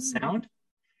reorient the sound.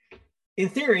 In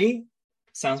theory,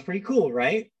 sounds pretty cool,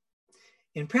 right?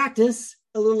 In practice,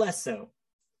 a little less so.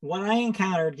 What I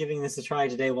encountered giving this a try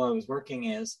today while I was working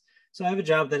is, so I have a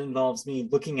job that involves me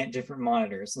looking at different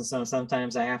monitors. And so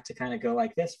sometimes I have to kind of go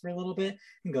like this for a little bit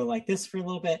and go like this for a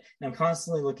little bit. And I'm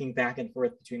constantly looking back and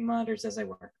forth between monitors as I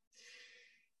work.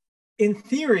 In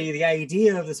theory, the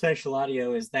idea of the spatial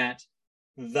audio is that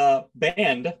the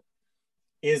band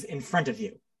is in front of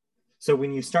you. So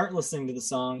when you start listening to the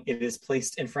song, it is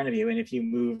placed in front of you. And if you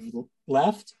move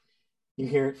left, you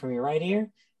hear it from your right ear.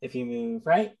 If you move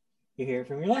right, you hear it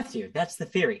from your left ear. That's the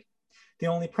theory. The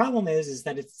only problem is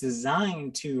that it's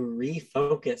designed to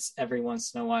refocus every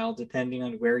once in a while, depending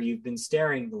on where you've been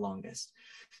staring the longest.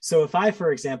 So if I,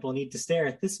 for example, need to stare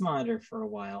at this monitor for a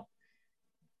while,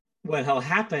 what will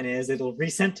happen is it'll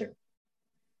recenter.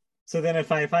 So then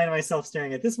if I find myself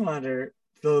staring at this monitor,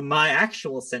 my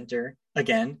actual center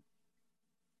again,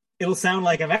 it'll sound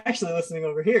like I'm actually listening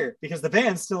over here because the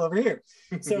band's still over here.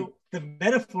 So the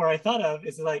metaphor I thought of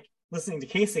is like listening to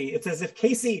Casey. It's as if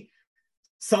Casey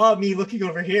saw me looking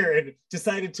over here and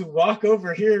decided to walk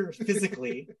over here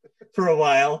physically for a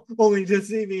while, only to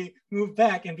see me move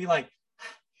back and be like,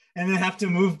 and then have to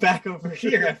move back over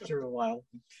here after a while.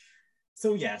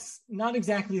 So yes, not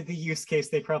exactly the use case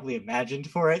they probably imagined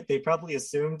for it. They probably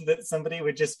assumed that somebody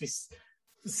would just be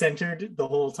centered the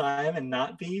whole time and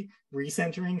not be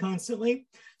recentering constantly.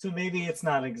 So maybe it's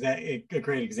not a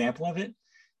great example of it.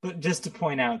 But just to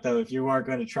point out, though, if you are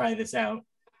going to try this out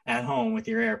at home with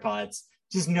your AirPods,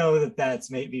 just know that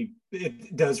maybe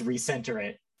it does recenter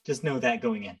it. Just know that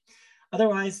going in.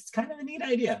 Otherwise, it's kind of a neat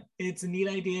idea. It's a neat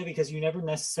idea because you never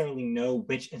necessarily know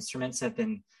which instruments have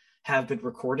been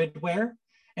recorded where.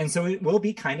 And so it will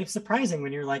be kind of surprising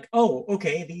when you're like, oh,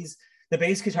 okay, the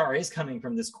bass guitar is coming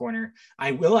from this corner.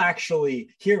 I will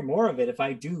actually hear more of it if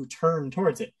I do turn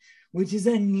towards it. which is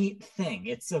a neat thing.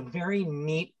 It's a very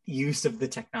neat use of the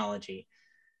technology.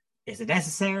 Is it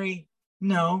necessary?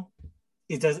 No.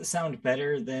 Does it sound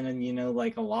better than,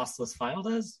 like a lossless file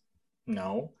does?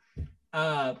 No.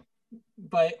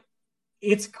 But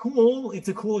it's cool. It's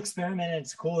a cool experiment.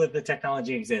 It's cool that the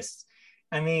technology exists.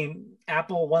 I mean,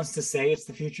 Apple wants to say it's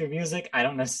the future of music. I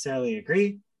don't necessarily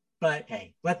agree, but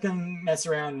hey, let them mess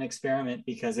around and experiment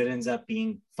because it ends up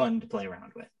being fun to play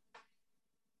around with.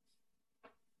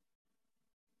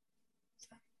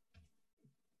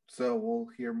 So we'll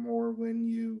hear more when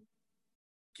you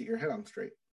get your head on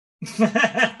straight.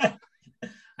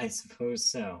 I suppose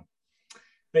so.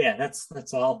 But yeah,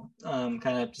 that's all. Kind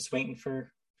of just waiting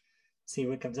for see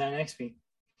what comes out next week.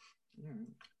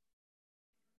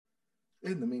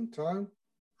 In the meantime,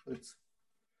 let's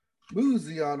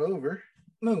mosey on over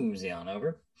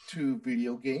to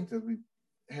video games as we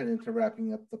head into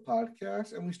wrapping up the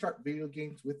podcast. And we start video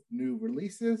games with new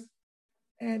releases.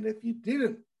 And if you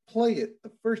didn't play it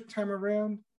the first time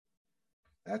around,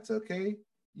 that's okay.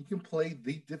 You can play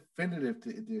the definitive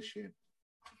edition.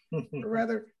 Or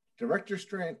rather, Director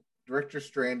Stranding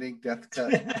Death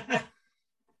Cut.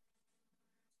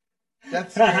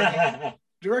 Death Stranding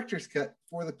Director's Cut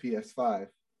for the PS5.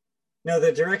 No,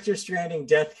 the Director Stranding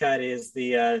Death Cut is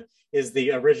the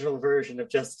original version of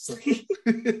Justice League.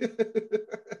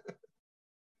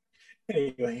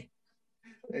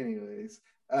 Anyways,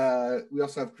 we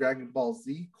also have Dragon Ball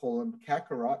Z: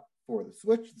 Kakarot for the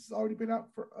Switch. This has already been out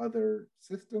for other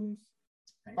systems.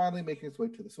 Right. Finally making its way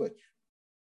to the Switch.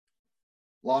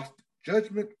 Lost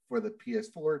Judgment for the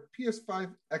PS4,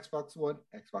 PS5, Xbox One,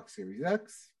 Xbox Series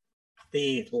X.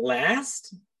 The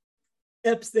last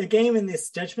the game in this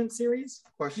Judgment series?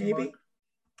 Question maybe? Mark?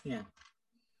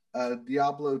 Yeah.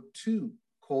 Diablo 2: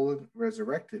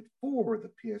 Resurrected for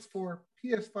the PS4,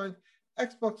 PS5,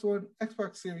 Xbox One,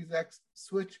 Xbox Series X,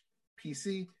 Switch,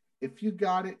 PC. If you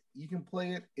got it, you can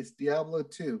play it. It's Diablo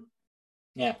 2.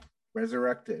 Yeah.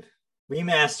 Resurrected.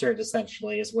 Remastered,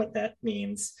 essentially, is what that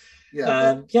means.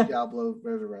 Yeah. Diablo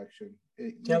Resurrection.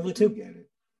 Diablo 2. Get it.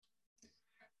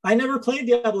 I never played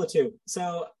Diablo 2.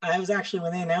 So I was actually,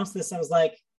 when they announced this, I was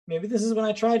like, maybe this is when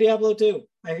I try Diablo 2.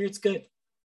 I hear it's good.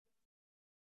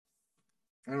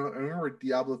 I remember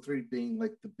Diablo 3 being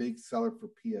like the big seller for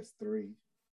PS3.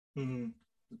 Mm-hmm.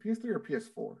 PS3 or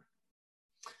PS4?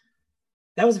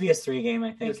 That was a PS3 game,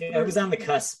 I think. PS3? It was on the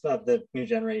cusp of the new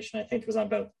generation. I think it was on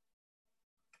both.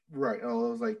 Right. Oh,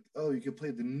 it was like, you could play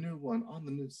the new one on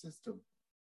the new system.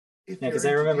 Because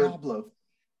I remember Diablo.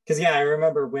 Because I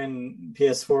remember when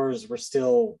PS4s were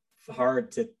still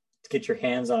hard to get your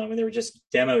hands on, when they were just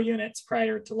demo units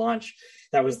prior to launch.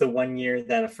 That was the one year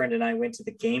that a friend and I went to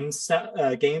the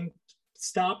GameStop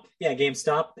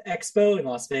Expo in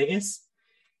Las Vegas,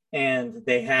 and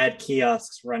they had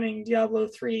kiosks running Diablo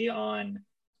 3 on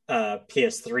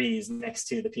PS3s next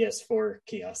to the PS4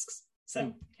 kiosks.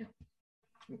 So,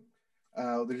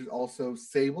 there's also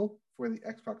Sable for the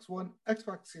Xbox One,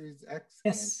 Xbox Series X,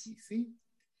 and PC.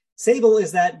 Sable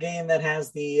is that game that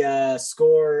has the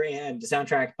score and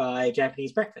soundtrack by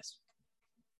Japanese Breakfast.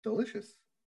 Delicious.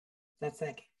 That's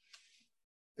that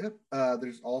game. Yep.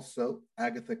 There's also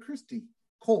Agatha Christie,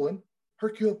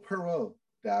 Hercule Poirot,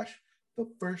 the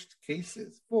first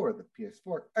cases for the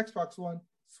PS4, Xbox One,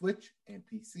 Switch, and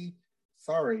PC.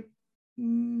 Sorry,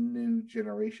 new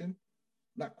generation.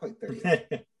 Not quite there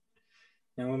yet.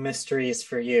 No mysteries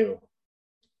for you.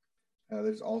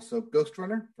 There's also Ghost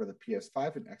Runner for the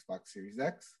PS5 and Xbox Series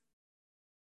X.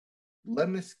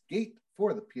 Lemnis Gate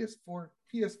for the PS4,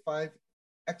 PS5,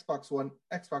 Xbox One,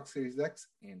 Xbox Series X,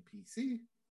 and PC.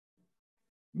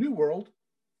 New World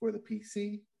for the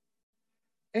PC.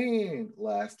 And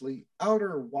lastly,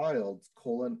 Outer Wilds,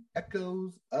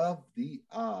 Echoes of the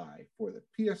Eye for the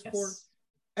PS4,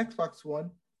 Xbox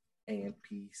One, and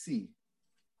PC.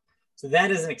 So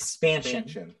that is an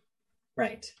expansion.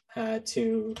 Right,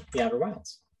 to the Outer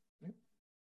Wilds.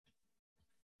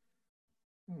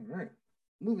 All right.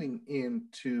 Moving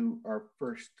into our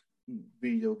first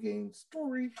video game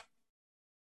story.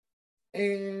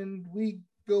 And we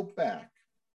go back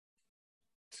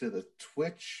to the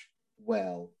Twitch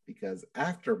well, because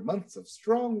after months of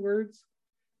strong words,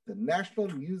 the National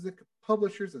Music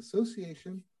Publishers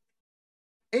Association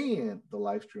and the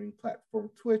live streaming platform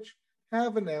Twitch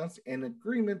have announced an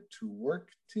agreement to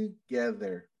work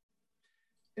together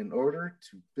in order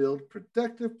to build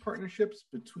productive partnerships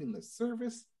between the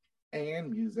service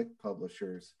and music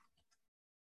publishers.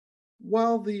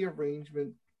 While the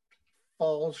arrangement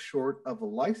falls short of a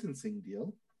licensing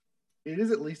deal, it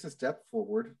is at least a step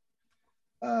forward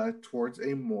towards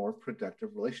a more productive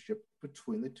relationship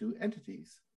between the two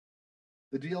entities.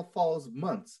 The deal follows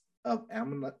months of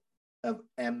of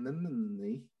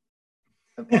aminosity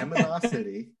of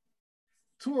aminosity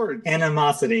towards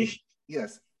Animosity.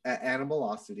 yes,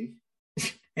 animosity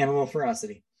Animal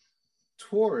ferocity.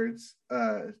 towards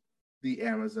the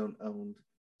Amazon-owned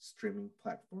streaming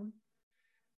platform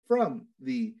from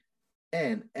the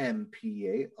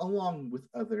NMPA, along with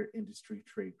other industry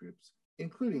trade groups,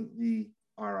 including the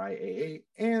RIAA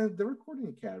and the Recording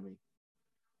Academy,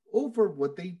 over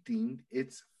what they deemed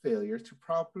its failure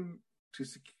to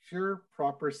secure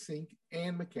proper sync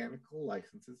and mechanical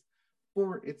licenses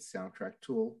for its soundtrack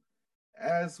tool,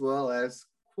 as well as,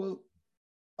 quote,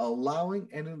 allowing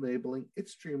and enabling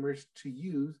its streamers to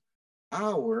use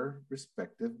our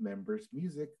respective members'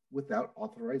 music without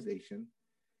authorization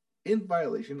in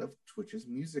violation of Twitch's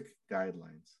music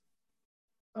guidelines,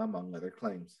 among other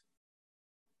claims.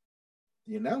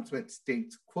 The announcement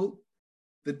states, quote,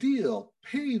 the deal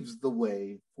paves the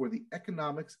way for the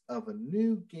economics of a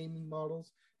new gaming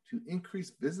models to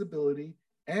increase visibility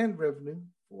and revenue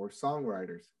for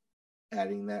songwriters,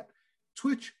 adding that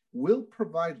Twitch will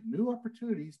provide new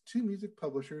opportunities to music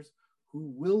publishers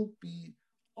who will be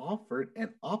offered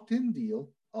an opt-in deal,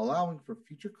 allowing for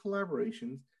future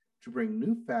collaborations to bring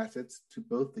new facets to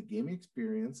both the gaming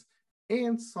experience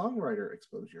and songwriter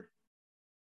exposure.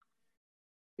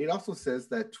 It also says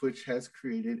that Twitch has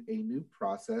created a new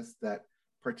process that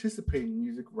participating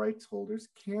music rights holders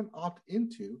can opt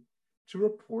into to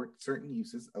report certain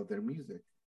uses of their music,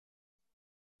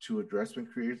 to address when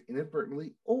creators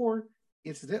inadvertently or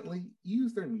incidentally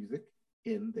use their music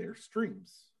in their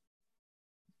streams.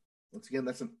 Once again,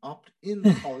 that's an opt-in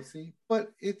policy,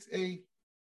 but it's a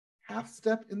half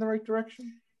step in the right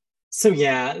direction. So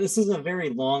yeah, this is a very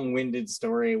long-winded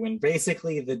story when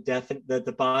basically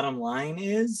the bottom line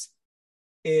is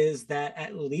that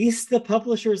at least the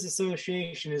Publishers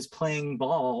Association is playing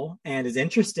ball and is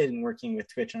interested in working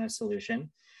with Twitch on a solution.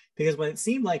 Because what it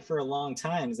seemed like for a long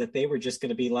time is that they were just going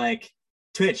to be like,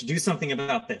 Twitch, do something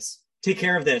about this. Take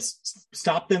care of this.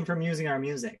 Stop them from using our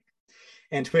music.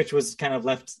 And Twitch was kind of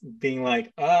left being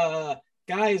like,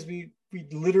 guys, we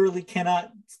literally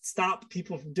cannot stop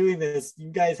people from doing this.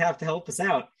 You guys have to help us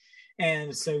out.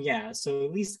 And so, yeah, so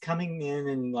at least coming in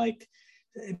and like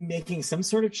making some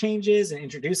sort of changes and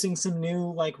introducing some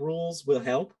new like rules will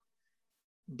help.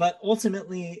 But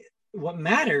ultimately, what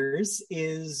matters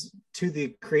is to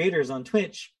the creators on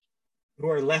Twitch who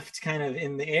are left kind of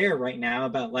in the air right now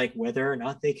about like whether or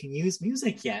not they can use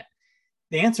music yet.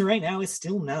 The answer right now is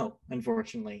still no,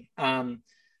 unfortunately.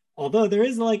 Although there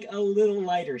is like a little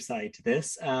lighter side to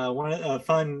this. A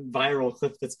fun viral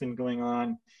clip that's been going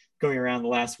around the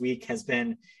last week has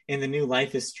been in the new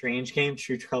Life is Strange game,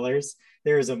 True Colors.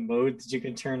 There is a mode that you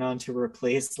can turn on to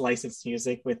replace licensed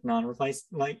music with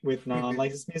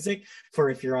non-licensed music for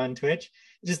if you're on Twitch.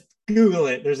 Just Google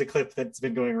it. There's a clip that's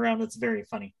been going around that's very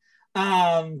funny.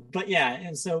 But yeah,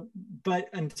 and so, but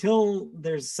until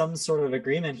there's some sort of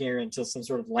agreement here, until some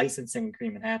sort of licensing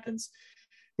agreement happens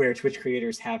where Twitch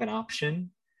creators have an option,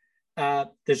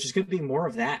 there's just going to be more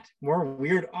of that, more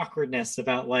weird awkwardness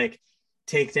about like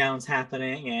takedowns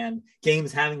happening and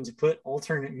games having to put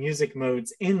alternate music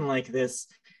modes in like this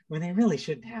when they really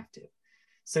shouldn't have to.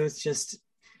 So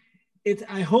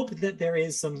I hope that there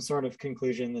is some sort of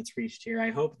conclusion that's reached here. I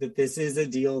hope that this is a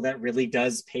deal that really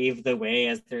does pave the way,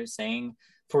 as they're saying,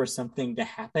 for something to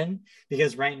happen.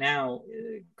 Because right now,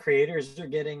 creators are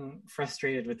getting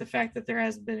frustrated with the fact that there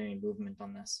hasn't been any movement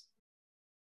on this.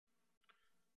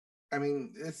 I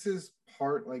mean, this is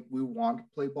part like we want to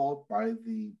play ball by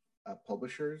the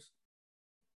publishers,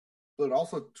 but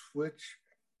also Twitch.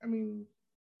 I mean,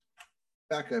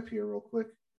 back up here real quick.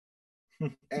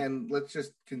 And let's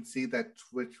just concede that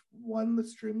Twitch won the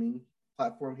streaming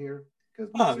platform here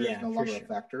because it's no longer a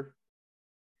factor.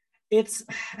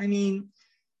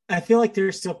 I feel like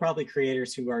there's still probably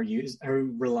creators who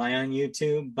rely on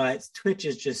YouTube, but Twitch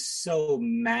is just so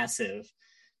massive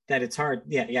that it's hard.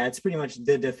 Yeah, it's pretty much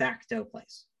the de facto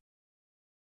place.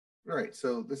 Right.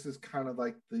 So this is kind of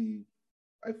like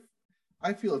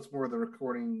I feel it's more the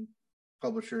recording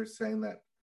publishers saying that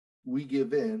we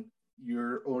give in.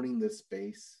 You're owning this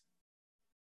space.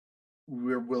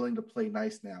 We're willing to play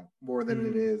nice now, more than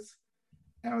it is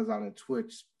Amazon and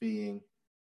Twitch being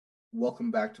welcome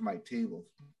back to my table.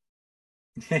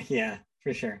 Yeah,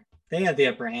 for sure. They have the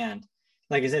upper hand.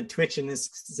 Like I said, Twitch in this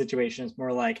situation is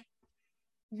more like,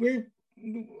 I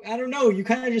don't know, you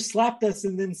kind of just slapped us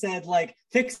and then said, like,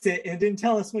 fix it and didn't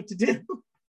tell us what to do.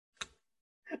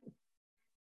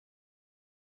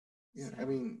 Yeah, I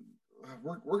mean,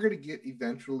 we're going to get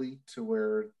eventually to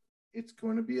where it's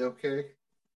going to be okay.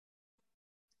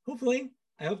 Hopefully.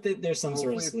 I hope that there's some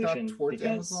sort of solution. It's not towards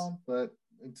Amazon, but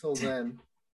until then,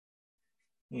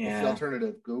 what's the Yeah.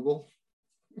 alternative? Google?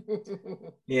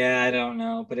 Yeah, I don't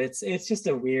know, but it's just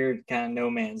a weird kind of no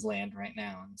man's land right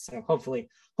now. And so hopefully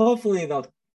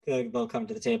they'll come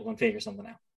to the table and figure something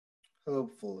out.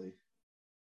 Hopefully.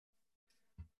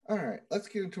 All right, let's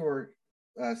get into our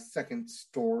second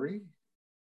story.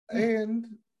 And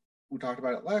we talked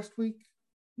about it last week.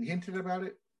 We hinted about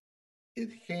it.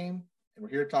 It came, and we're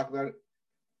here to talk about it.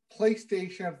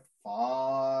 PlayStation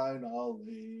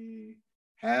finally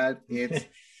had its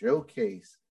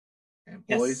showcase. And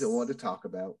boys, Yes. it wanted to talk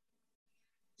about.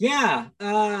 Yeah,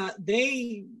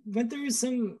 they went through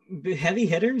some heavy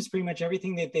hitters. Pretty much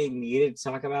everything that they needed to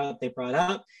talk about, they brought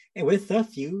up, and with a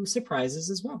few surprises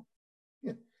as well.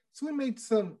 Yeah. So we made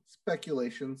some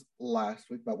speculations last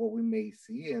week about what we may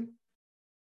see, and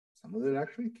some of it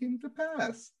actually came to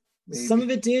pass. Maybe. Some of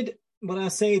it did. What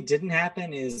I'll say didn't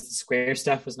happen is Square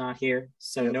stuff was not here,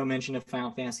 so Yep. no mention of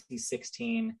Final Fantasy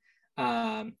 16,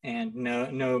 and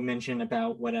no mention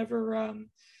about whatever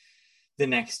the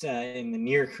next in the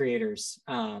near creators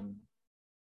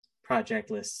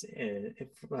project list.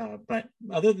 But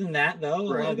other than that,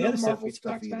 though, right, a lot of the other stuff we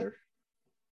talked either. about.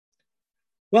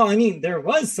 Well, I mean, there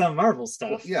was some Marvel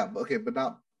stuff. Well, yeah, okay, but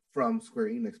not from Square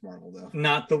Enix Marvel, though.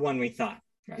 Not the one we thought.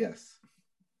 Right? Yes.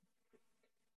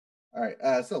 All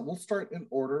right, so we'll start in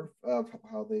order of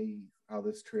how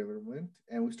this trailer went,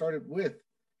 and we started with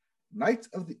Knights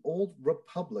of the Old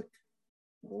Republic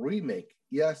remake.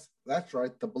 Yes, that's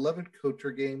right. The beloved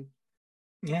KOTOR game,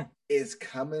 is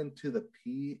coming to the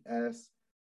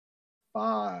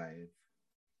PS5.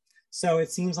 So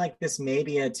it seems like this may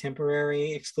be a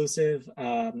temporary exclusive.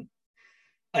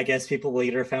 I guess people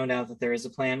later found out that there is a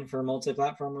plan for a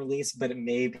multi-platform release, but it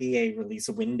may be a release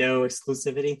window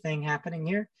exclusivity thing happening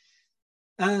here.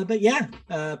 But yeah,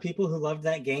 people who loved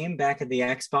that game back at the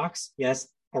Xbox, yes,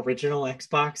 original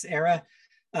Xbox era,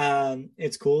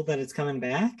 it's cool that it's coming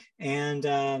back, and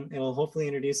it will hopefully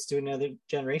introduce us to another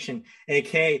generation,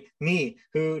 aka me,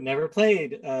 who never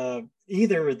played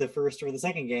either the first or the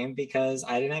second game because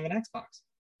I didn't have an Xbox.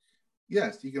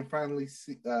 Yes, you can finally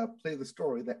play the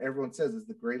story that everyone says is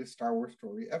the greatest Star Wars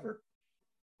story ever.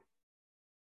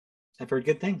 I've heard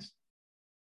good things.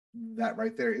 That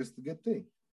right there is the good thing.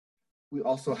 We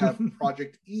also have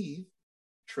Project Eve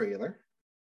trailer.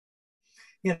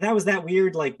 Yeah, that was that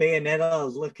weird, like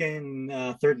Bayonetta looking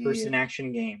third-person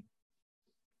action game.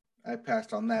 I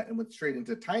passed on that and went straight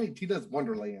into Tiny Tina's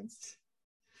Wonderlands.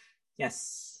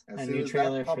 Yes, as soon as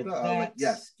that popped up, I was like,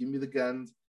 yes, give me the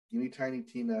guns, give me Tiny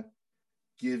Tina,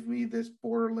 give me this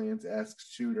Borderlands-esque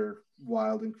shooter,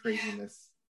 wild and craziness.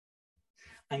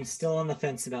 I'm still on the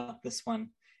fence about this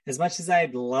one. As much as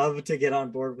I'd love to get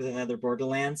on board with another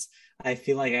Borderlands, I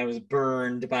feel like I was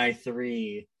burned by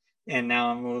 3, and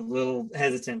now I'm a little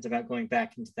hesitant about going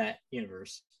back into that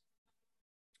universe.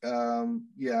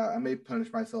 Yeah, I may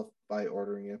punish myself by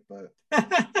ordering it, but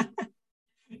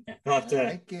You'll have to, I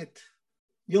like it.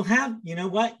 You'll have, you know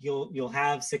what? You'll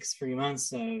have 6 free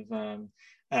months of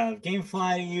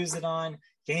GameFly to use it on.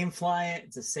 GameFly,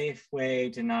 it's a safe way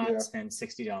to not spend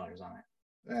 $60 on it.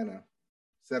 I know,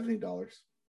 $70.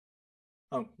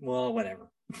 Oh, well, whatever.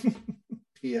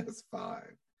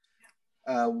 PS5.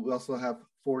 We also have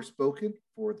Forspoken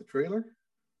for the trailer.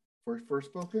 For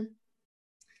Forspoken.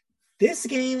 This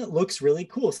game looks really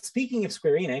cool. Speaking of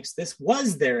Square Enix, this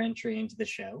was their entry into the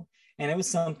show, and it was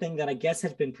something that I guess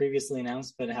had been previously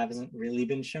announced, but it hasn't really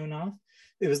been shown off.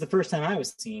 It was the first time I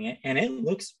was seeing it, and it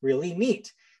looks really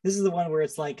neat. This is the one where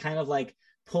it's like kind of like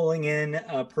pulling in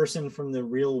a person from the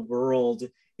real world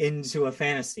into a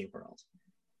fantasy world.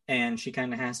 And she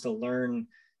kind of has to learn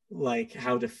like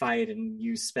how to fight and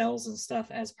use spells and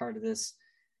stuff as part of this,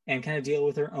 and kind of deal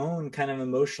with her own kind of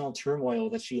emotional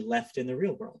turmoil that she left in the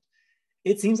real world.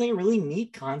 It seems like a really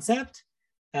neat concept.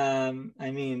 I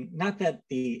mean, not that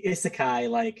the isekai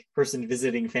like person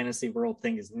visiting fantasy world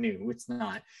thing is new, it's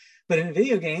not, but in a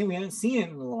video game we haven't seen it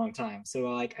in a long time, so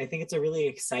like I think it's a really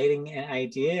exciting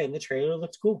idea, and the trailer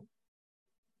looks cool.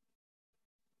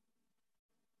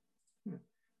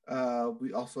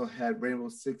 We also had Rainbow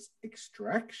Six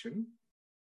Extraction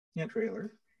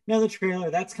trailer. No, the trailer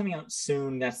that's coming out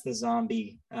soon. That's the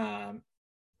zombie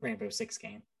Rainbow Six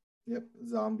game. Yep,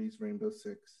 zombies Rainbow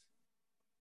Six.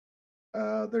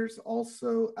 There's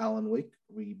also Alan Wake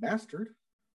remastered.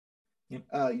 Yep.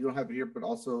 You don't have it here, but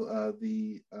also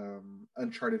the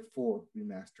Uncharted 4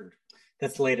 remastered.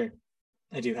 That's later.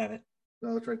 I do have it.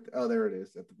 No, that's right. Oh, there it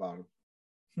is at the bottom.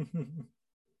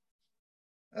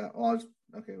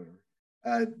 Okay, whatever.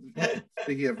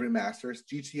 Speaking of remasters,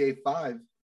 GTA 5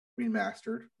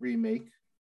 remastered, remake,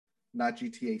 not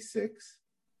GTA 6.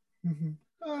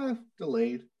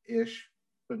 Delayed-ish.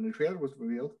 but a new trailer was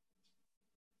revealed.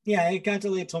 Yeah, it got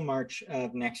delayed till March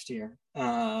of next year.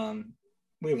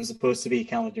 It was supposed to be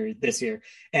calendar this year,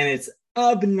 and it's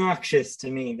obnoxious to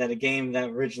me that a game that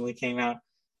originally came out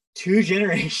 2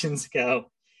 generations ago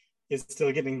is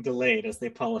still getting delayed as they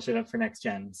polish it up for next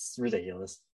gen. It's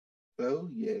ridiculous. Oh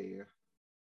yeah.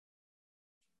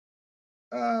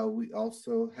 We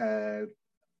also had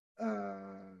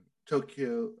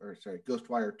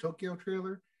Ghostwire Tokyo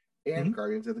trailer and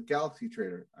Guardians of the Galaxy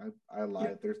trailer. I lied.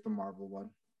 Yep. There's the Marvel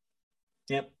one.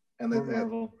 Yep. And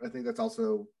Marvel. I think that's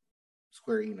also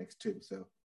Square Enix too. So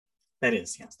that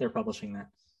is, yes, they're publishing that.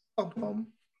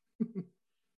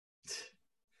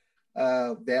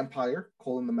 Vampire: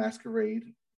 The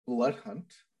Masquerade Blood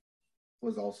Hunt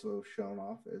was also shown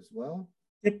off as well.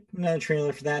 Yep, another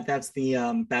trailer for that. That's the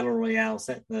Battle Royale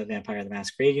set in the Vampire the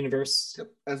Masquerade universe.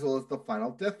 Yep, as well as the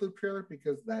final Deathloop trailer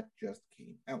because that just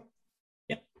came out.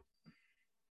 Yep.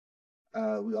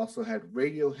 We also had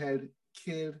Radiohead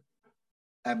Kid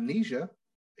Amnesia,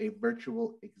 a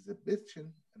virtual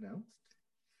exhibition announced.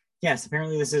 Yes,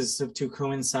 apparently this is to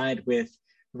coincide with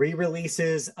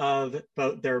re-releases of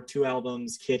both their 2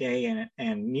 albums, Kid A and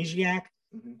Amnesiac.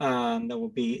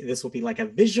 Mm-hmm. This will be like a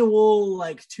visual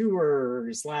like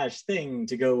tour / thing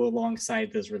to go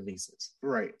alongside those releases.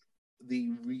 Right.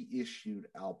 The reissued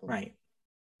album. Right.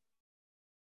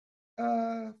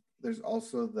 There's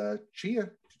also the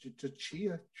Chia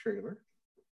trailer.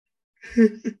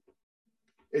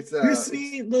 It's an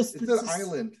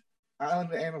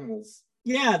island animals.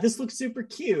 Yeah, this looks super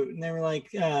cute, and they were like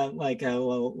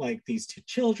these 2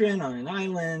 children on an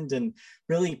island, and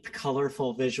really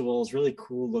colorful visuals, really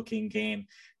cool looking game.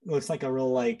 It looks like a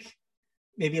real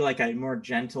maybe a more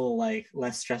gentle,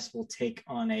 less stressful take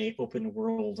on a open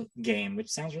world game, which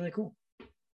sounds really cool.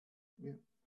 Yeah,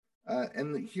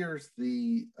 and here's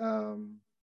the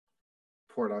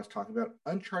port I was talking about: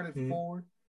 Uncharted 4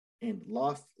 and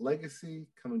Lost Legacy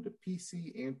coming to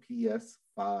PC and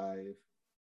PS5.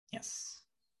 Yes.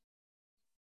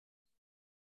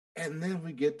 And then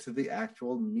we get to the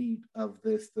actual meat of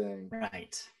this thing.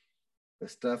 Right. The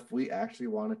stuff we actually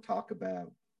want to talk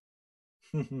about.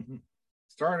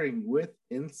 Starting with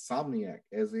Insomniac,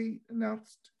 as they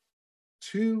announced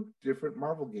 2 different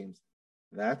Marvel games.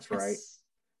 That's yes. Right.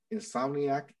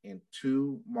 Insomniac and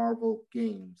 2 Marvel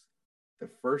games. The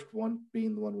first one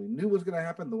being the one we knew was going to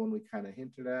happen, the one we kind of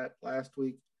hinted at last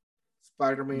week.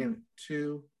 Spider-Man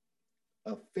 2.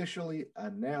 Officially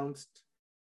announced.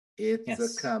 It's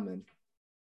a coming.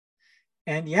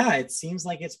 And yeah, it seems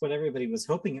like it's what everybody was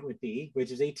hoping it would be, which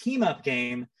is a team-up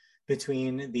game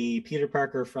between the Peter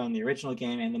Parker from the original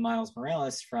game and the Miles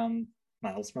Morales from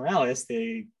Miles Morales,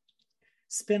 the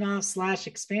spin-off /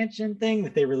 expansion thing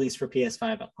that they released for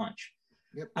PS5 at launch.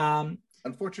 Yep.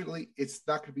 Unfortunately, it's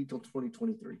not going to be till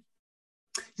 2023.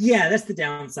 Yeah, that's the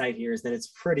downside here, is that it's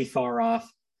pretty far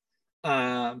off.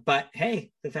 But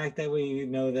hey, the fact that we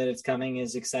know that it's coming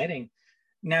is exciting.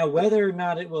 Now, whether or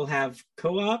not it will have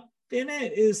co-op in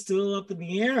it is still up in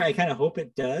the air. I kind of hope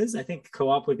it does. I think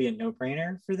co-op would be a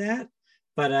no-brainer for that.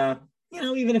 But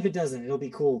even if it doesn't, it'll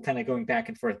be cool kind of going back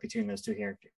and forth between those 2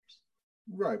 characters.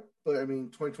 Right. But I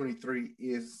mean, 2023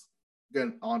 is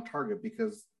on target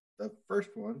because the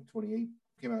first one, 28,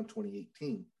 came out in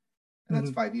 2018. And that's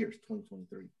 5 years,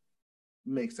 2023.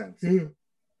 Makes sense. Yeah.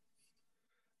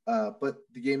 But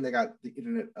the game that got the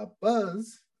internet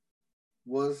abuzz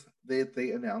was that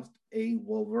they announced a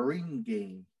Wolverine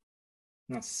game.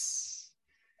 Yes.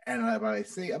 And when I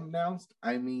say announced,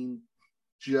 I mean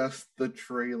just the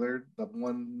trailer, the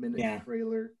 1 minute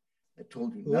trailer that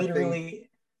told you nothing.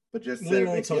 But just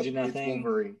literally told you nothing. It's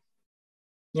Wolverine.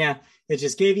 Yeah, it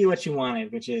just gave you what you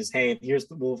wanted, which is, hey, here's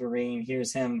the Wolverine,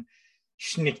 here's him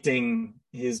schnickting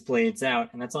his blades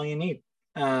out, and that's all you need.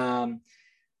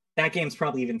 That game's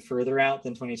probably even further out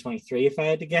than 2023, if I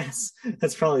had to guess.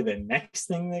 That's probably the next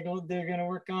thing they're going to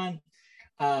work on.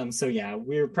 So yeah,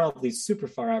 we're probably super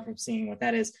far out from seeing what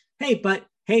that is. But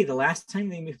the last time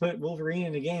they put Wolverine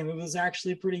in a game, it was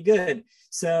actually pretty good.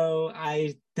 So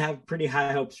I have pretty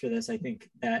high hopes for this. I think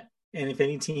that, and if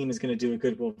any team is going to do a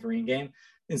good Wolverine game,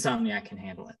 Insomniac can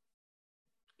handle it.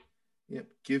 Yep.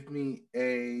 Give me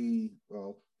I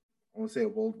want to say a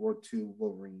World War II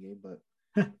Wolverine game, but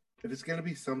if it's going to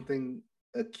be something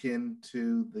akin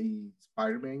to the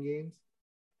Spider-Man games,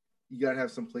 you got to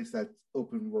have some place that's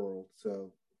open world.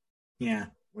 So, yeah,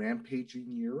 rampaging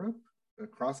Europe,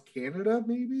 across Canada,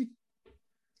 maybe.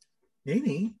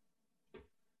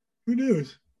 Who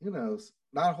knows?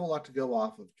 Not a whole lot to go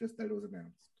off of. Just that it was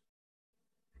announced.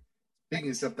 Speaking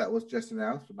of stuff that was just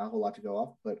announced, but not a whole lot to go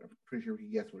off. But I'm pretty sure we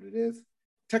can guess what it is.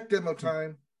 Tech demo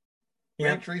time.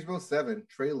 Gran Yep. Turismo 7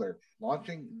 trailer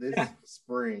launching this Yeah.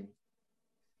 spring.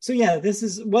 So yeah,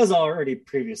 was already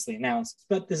previously announced,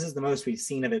 but this is the most we've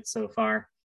seen of it so far.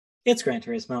 It's Gran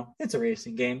Turismo. It's a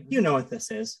racing game. You know what this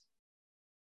is.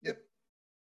 Yep.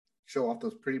 Show off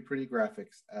those pretty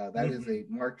graphics. That is a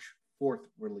March 4th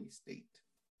release date.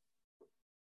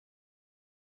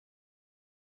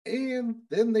 And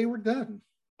then they were done.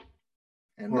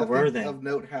 And Or were nothing they? of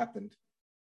note happened.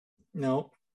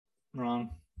 Nope.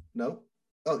 Wrong. Nope.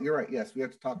 Oh, you're right. Yes, we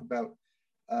have to talk about.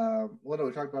 We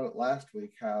talked about it last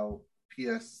week. How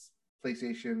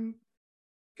PlayStation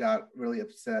got really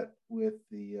upset with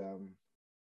the.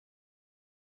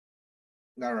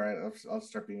 All right, I'll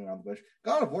start beating around the bush.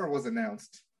 God of War was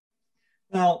announced.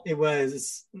 Well, it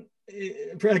was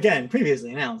again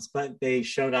previously announced, but they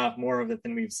showed off more of it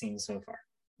than we've seen so far.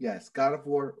 Yes, God of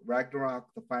War Ragnarok,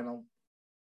 the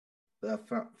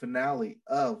finale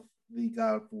of the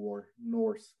God of War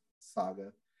Norse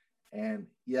saga. And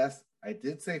yes, I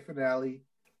did say finale.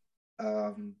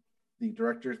 The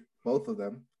directors, both of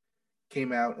them,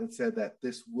 came out and said that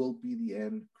this will be the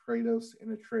end. Kratos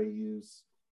and Atreus'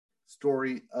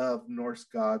 story of Norse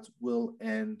gods will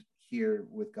end here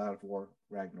with God of War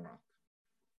Ragnarok.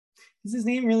 Is his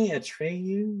name really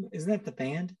Atreyu? Isn't that the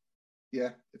band?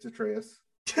 Yeah, it's Atreus.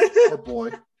 Or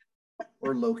boy.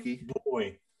 Or Loki.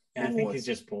 Boy. Yeah, I think he's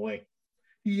just boy.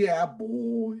 Yeah,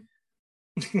 boy.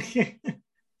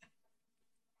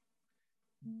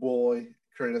 Boy.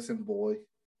 Kratos and boy.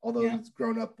 Although he's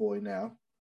grown up boy now.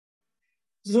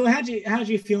 So how'd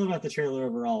you feel about the trailer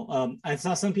overall? I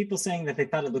saw some people saying that they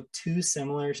thought it looked too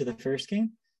similar to the first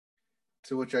game.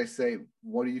 To which I say,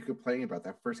 what are you complaining about?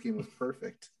 That first game was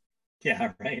perfect.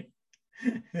 Yeah, right.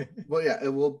 Well, yeah,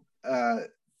 it will.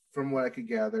 From what I could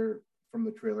gather from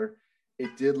the trailer,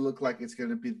 it did look like it's going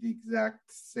to be the exact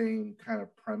same kind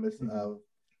of premise of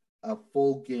a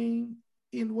full game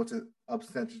in what's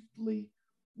ostensibly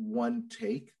one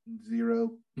take,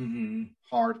 zero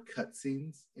hard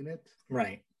cutscenes in it.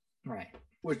 Right.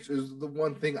 Which is the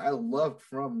one thing I loved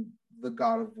from the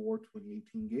God of War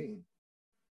 2018 game.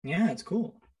 Yeah, it's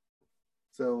cool.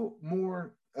 So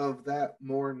more of that,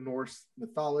 more Norse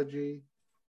mythology.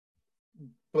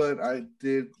 But I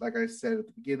did, like I said at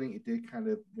the beginning, it did kind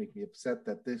of make me upset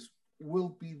that this will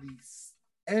be the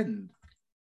end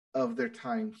of their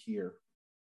time here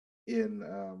in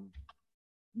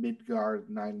Midgard,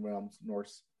 Nine Realms,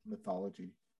 Norse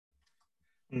mythology.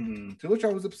 To which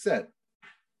I was upset.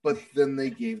 But then they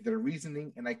gave their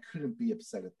reasoning, and I couldn't be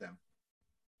upset at them.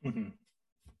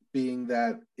 Being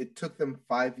that it took them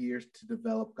 5 years to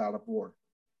develop God of War.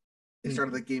 They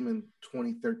started the game in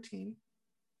 2013.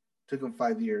 Took them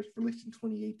 5 years, released in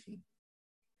 2018.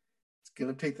 It's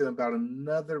going to take them about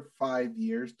another 5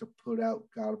 years to put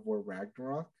out God of War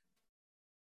Ragnarok,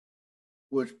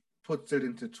 which puts it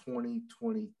into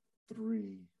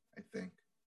 2023, I think.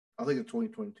 I think it's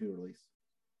 2022 release.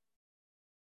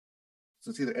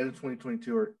 So it's either end of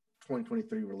 2022 or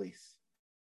 2023 release.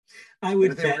 I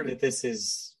would bet that this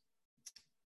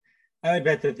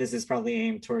is probably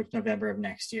aimed towards November of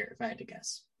next year, if I had to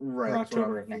guess. Right. Or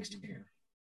October of next year.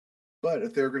 But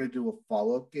if they're going to do a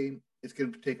follow-up game, it's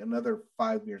going to take another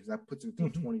 5 years. That puts it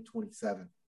until 2027.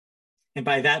 And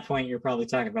by that point, you're probably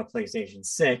talking about PlayStation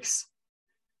 6.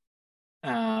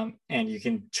 And you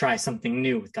can try something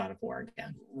new with God of War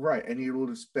again. Right. And you would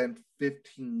have spent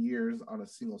 15 years on a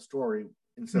single story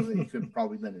instead of that you could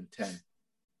probably done in 10.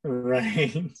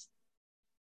 Right.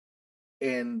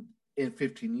 And in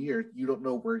 15 years, you don't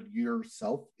know where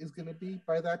yourself is going to be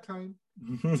by that time.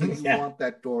 So you want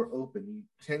that door open.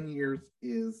 10 years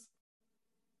is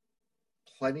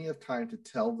plenty of time to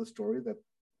tell the story that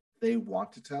they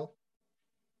want to tell,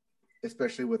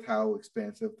 especially with how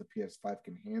expansive the PS5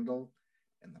 can handle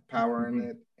and the power in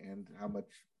it and how much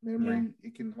memory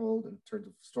it can hold in terms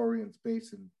of story and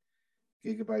space and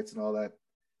gigabytes and all that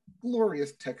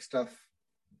glorious tech stuff.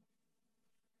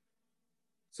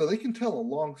 So they can tell a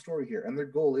long story here. And their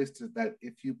goal is that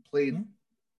if you played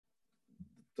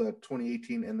the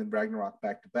 2018 and then Ragnarok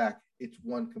back to back, it's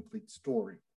one complete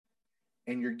story.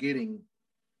 And you're getting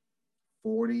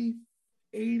 40,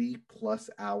 80 plus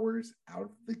hours out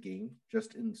of the game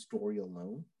just in the story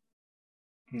alone.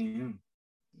 You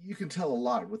can tell a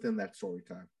lot within that story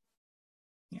time.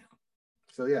 Yeah.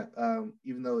 So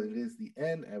even though it is the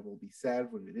end, I will be sad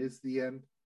when it is the end.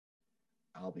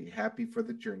 I'll be happy for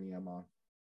the journey I'm on.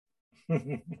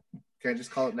 Can I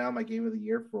just call it now my game of the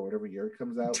year for whatever year it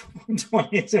comes out?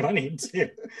 2022.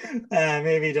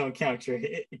 Maybe don't count your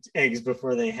eggs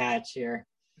before they hatch here.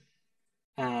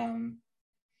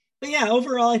 But yeah,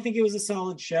 overall, I think it was a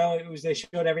solid show. They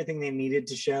showed everything they needed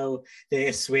to show. They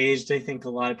assuaged, I think, a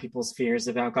lot of people's fears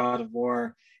about God of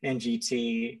War and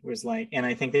GT was like, and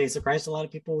I think they surprised a lot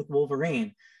of people with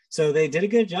Wolverine. So they did a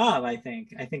good job, I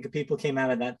think. I think people came out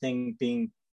of that thing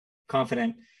being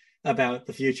confident about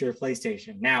the future of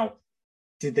PlayStation. Now,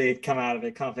 did they come out of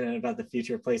it confident about the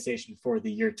future of PlayStation for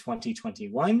the year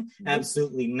 2021? Nope.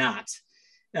 Absolutely not.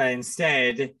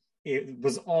 Instead, it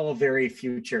was all very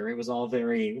future. It was all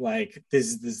very like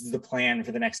this is the plan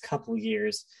for the next couple of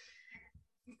years.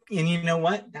 And you know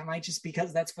what? That might just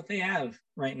because that's what they have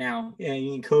right now. I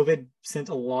mean, COVID sent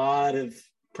a lot of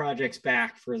projects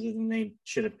back further than they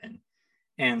should have been.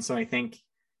 And so I think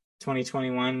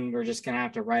 2021, we're just going to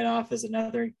have to write off as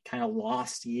another kind of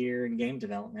lost year in game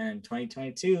development. And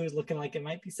 2022 is looking like it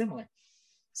might be similar.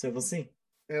 So we'll see.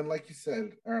 And like you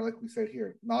said, or like we said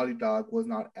here, Naughty Dog was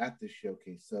not at this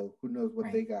showcase. So who knows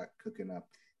what they got cooking up.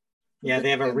 Yeah, they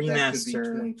have a remaster. That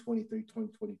could be 2023,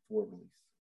 2024 release.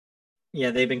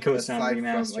 Yeah, they've been coasting on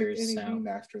remasters. From, like, any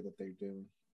remaster that they're doing.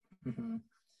 Mm-hmm.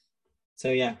 So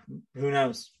yeah, who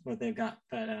knows what they've got.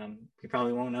 But we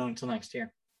probably won't know until next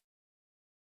year.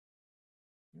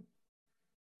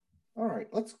 All right,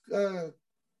 let's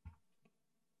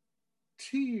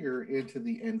tear into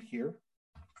the end here,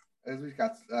 as we've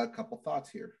got a couple thoughts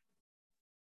here.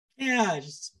 Yeah,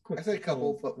 just quick. I say a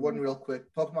couple, but one real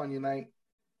quick. Pokemon Unite,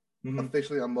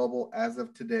 officially on mobile as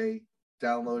of today.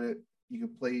 Download it. You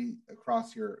can play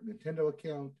across your Nintendo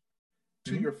account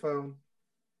to your phone,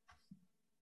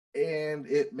 and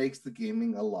it makes the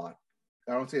gaming a lot.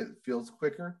 I don't say it feels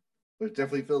quicker, but it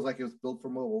definitely feels like it was built for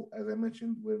mobile, as I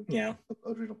mentioned with the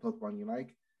original Pokemon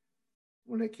Unite.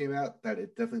 When it came out, that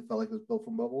it definitely felt like it was built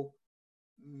for mobile.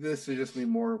 This is just me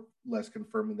more or less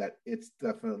confirming that it's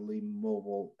definitely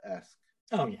mobile-esque.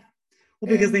 Oh, yeah. Well,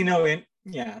 because they know it,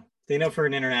 they know for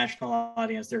an international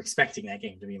audience, they're expecting that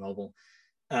game to be mobile.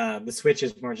 The Switch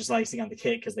is more just icing on the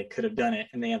cake because they could have done it,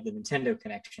 and they have the Nintendo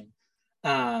connection.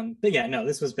 But yeah, no,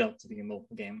 this was built to be a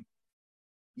mobile game.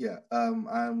 Yeah,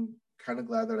 I'm kind of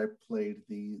glad that I played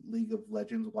the League of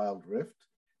Legends Wild Rift,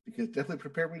 because it definitely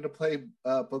prepared me to play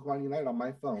Pokemon Unite on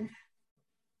my phone.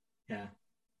 Yeah.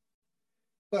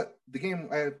 But the game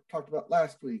I talked about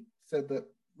last week said that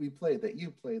we played, that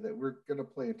you played, that we're going to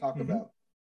play and talk about.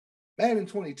 Madden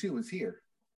 22 is here.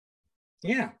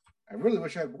 Yeah. I really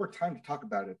wish I had more time to talk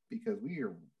about it, because we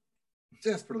are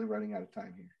desperately running out of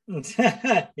time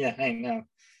here. Yeah, I know.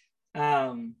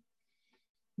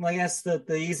 Well, I guess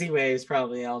the easy way is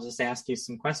probably I'll just ask you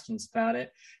some questions about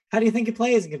it. How do you think it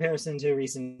plays in comparison to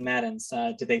recent Maddens?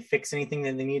 Did they fix anything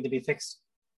that they need to be fixed?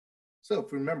 So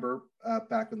if you remember,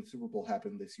 back when the Super Bowl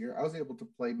happened this year, I was able to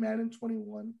play Madden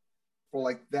 21 for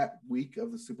like that week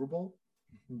of the Super Bowl.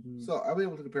 So I was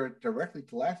able to compare it directly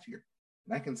to last year.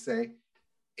 And I can say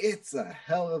it's a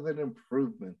hell of an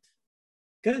improvement.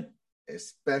 Good.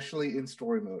 Especially in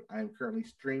story mode. I am currently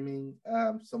streaming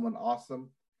someone awesome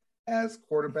as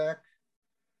quarterback.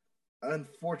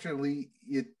 Unfortunately,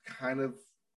 it kind of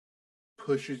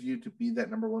pushes you to be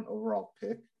that number one overall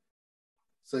pick.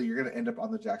 So you're going to end up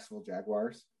on the Jacksonville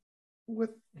Jaguars with,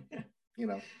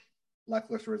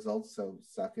 lackluster results. So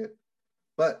suck it.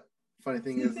 But funny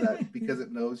thing is that because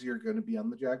it knows you're going to be on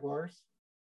the Jaguars,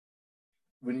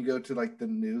 when you go to like the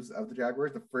news of the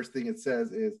Jaguars, the first thing it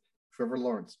says is Trevor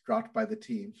Lawrence dropped by the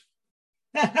team.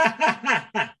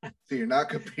 So you're not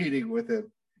competing with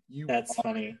him. That's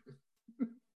funny.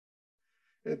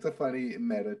 It's a funny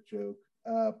meta joke.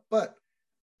 But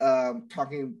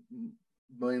talking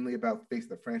mainly about Face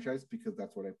the Franchise, because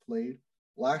that's what I played.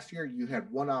 Last year, you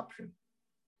had one option.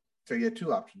 So you had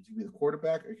two options. You could be the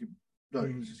quarterback, or you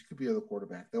could be the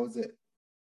quarterback. That was it.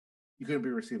 You couldn't be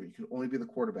a receiver. You could only be the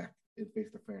quarterback in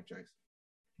Face the Franchise.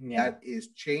 Yeah. That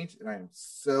is changed, and I am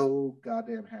so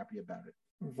goddamn happy about it.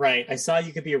 Right. I saw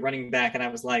you could be a running back, and I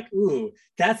was like, ooh,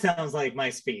 that sounds like my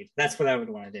speed. That's what I would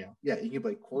want to do. Yeah, you can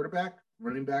play quarterback,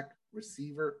 running back,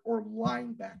 receiver, or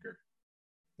linebacker.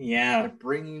 Yeah. They're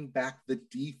bringing back the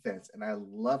defense, and I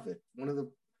love it. One of the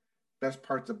best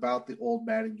parts about the old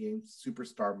Madden game,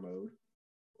 Superstar Mode,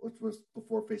 which was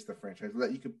before Face the Franchise, was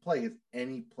that you could play as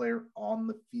any player on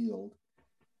the field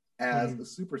as a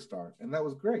superstar, and that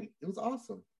was great. It was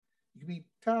awesome. You could be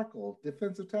tackle,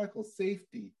 defensive tackle,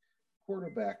 safety,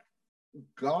 quarterback,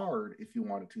 guard if you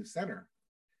wanted to, center.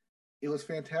 It was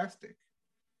fantastic.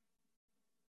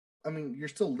 I mean, you're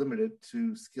still limited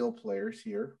to skill players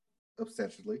here,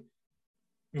 essentially,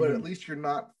 but at least you're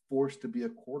not forced to be a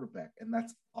quarterback, and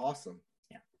that's awesome.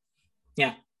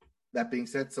 Yeah. That being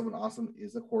said, someone awesome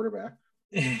is a quarterback.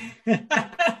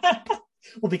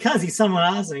 Well, because he's someone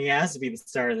awesome, he has to be the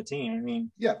star of the team. I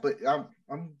mean, Yeah, but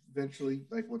I'm eventually,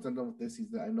 like, once I'm done with this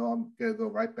season, I know I'm gonna go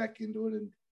right back into it and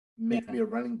make yeah. me a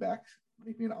running back,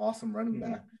 make me an awesome running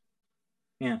back,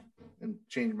 Yeah. and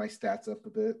change my stats up a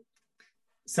bit.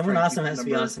 Someone awesome has to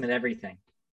be awesome at everything.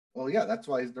 Well, yeah, that's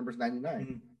why his number's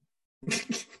 99.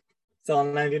 It's all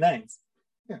 99s.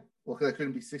 Yeah, well, because I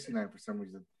couldn't be 69 for some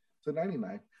reason, so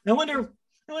 99. I wonder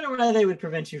why they would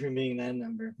prevent you from being that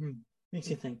number. Makes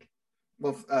you think.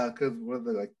 Well, because one of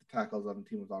the tackles on the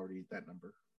team was already that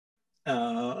number.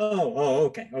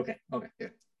 Okay. Yeah,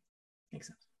 Makes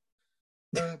sense.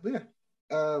 but yeah,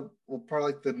 well,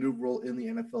 probably like the new rule in the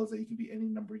NFL is that you can be any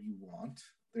number you want.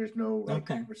 There's no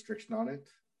restriction on it.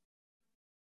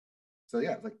 So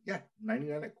yeah,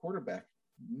 99 at quarterback.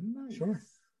 Nice. Sure.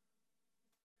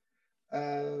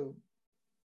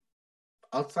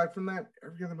 Outside from that,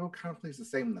 every other mode kind of plays the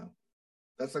same though.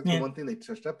 That's the one thing they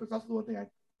touched up. It's also the one thing I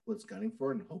was gunning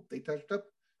for and hope they touched up.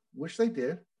 Wish they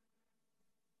did.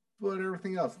 But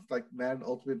everything else, like Madden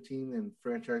Ultimate Team and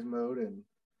franchise mode and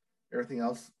everything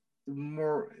else,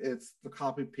 it's the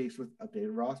copy paste with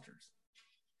updated rosters.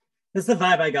 That's the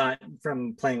vibe I got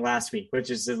from playing last week,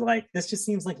 which is like, this just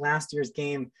seems like last year's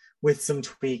game with some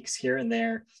tweaks here and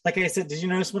there. Like I said, did you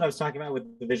notice what I was talking about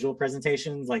with the visual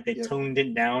presentations? Like they toned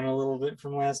it down a little bit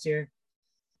from last year.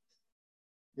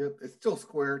 Yep, it's still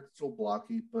square, it's still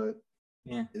blocky, but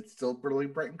it's still really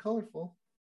bright and colorful.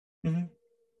 Mm-hmm.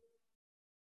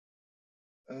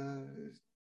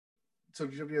 So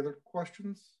do you have any other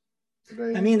questions?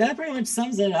 I mean, that pretty much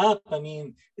sums it up. I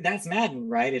mean, that's Madden,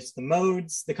 right? It's the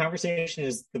modes. The conversation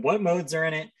is what modes are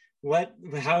in it.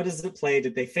 How does it play?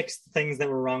 Did they fix the things that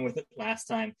were wrong with it last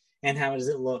time? And how does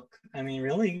it look? I mean,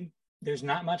 really, there's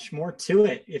not much more to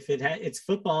it. If it's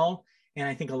football, and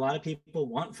I think a lot of people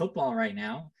want football right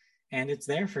now, and it's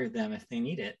there for them if they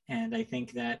need it. And I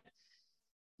think that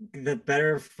the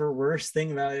better for worse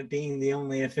thing about it being the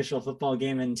only official football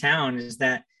game in town is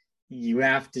that you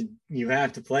have to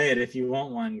play it if you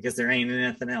want one, because there ain't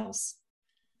anything else.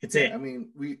 It's it. I mean,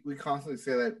 we constantly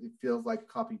say that it feels like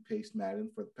copy paste Madden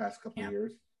for the past couple of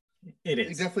years. It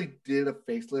is. They definitely did a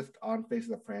facelift on Face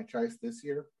of the franchise this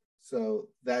year, so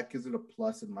that gives it a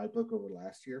plus in my book over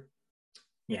last year.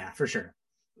 Yeah, for sure.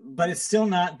 But it's still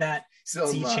not that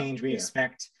sea change we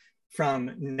expect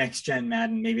from next gen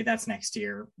Madden. Maybe that's next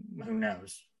year. Who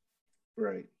knows?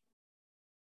 Right.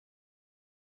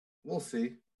 We'll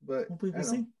see. But we'll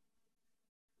see.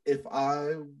 If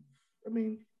I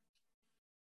mean,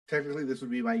 technically this would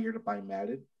be my year to buy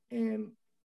Madden, and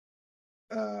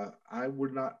I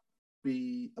would not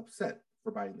be upset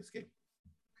for buying this game.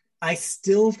 I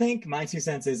still think, my 2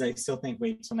 cents is, I still think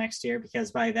wait till next year,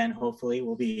 because by then hopefully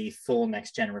we'll be full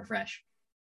next gen refresh.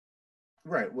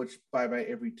 Right, which by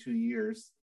every 2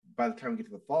 years, by the time we get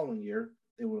to the following year,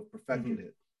 they will have perfected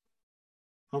it.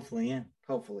 Hopefully, yeah.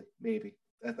 Hopefully, maybe.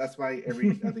 That's my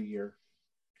every other year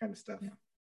kind of stuff.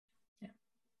 Yeah.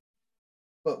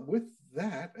 But with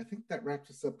that, I think that wraps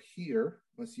us up here,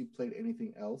 unless you played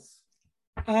anything else.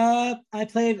 I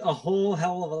played a whole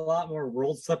hell of a lot more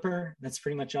World Flipper. That's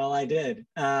pretty much all I did.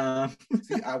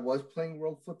 See, I was playing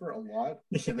World Flipper a lot,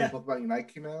 and then Pokemon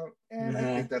Unite came out, and I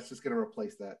think that's just going to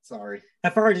replace that. Sorry.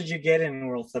 How far did you get in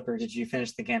World Flipper? Did you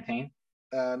finish the campaign?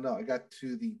 No, I got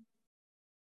to the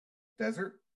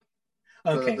desert.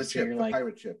 Okay, the ship, the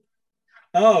pirate ship.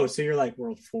 Oh, so you're like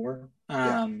World 4.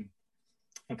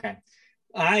 Okay.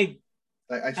 I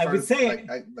would say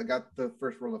I got the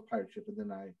first world of pirate ship, and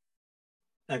then I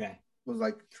was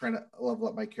like trying to level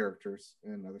up my characters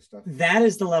and other stuff. That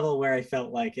is the level where I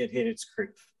felt like it hit its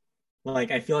creep. Like,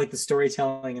 I feel like the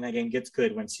storytelling in that game gets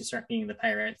good once you start meeting the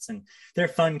pirates, and they're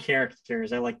fun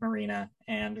characters. I like Marina,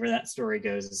 and where that story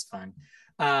goes is fun.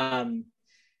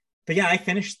 But yeah, I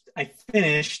finished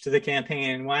the campaign,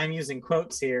 and why I'm using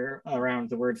quotes here around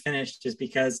the word finished is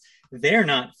because they're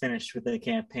not finished with the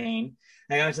campaign.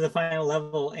 I got to the final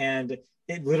level, and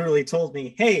it literally told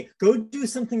me, hey, go do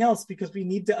something else because we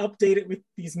need to update it with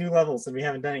these new levels, and we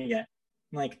haven't done it yet.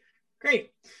 I'm like,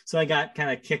 great. So I got kind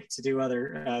of kicked to do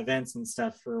other events and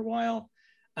stuff for a while.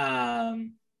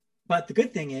 But the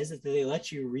good thing is that they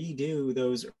let you redo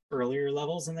those earlier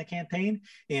levels in the campaign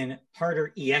in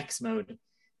harder EX mode.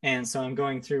 And so I'm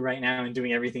going through right now and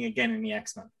doing everything again in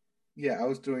EX mode. Yeah, I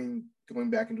was going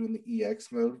back and doing the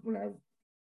EX mode when I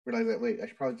realized that, wait, I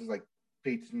should probably just like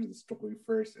pay attention to the story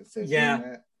first instead of doing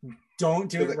that. Don't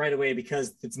do it right away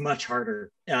because it's much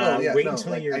harder. Wait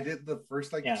until I did the first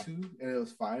 2 and it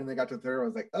was fine. And then I got to the third, I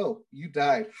was like, oh, you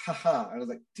died. Haha. I was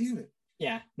like, damn it.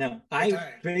 Yeah, no.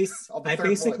 I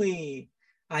basically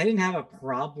I didn't have a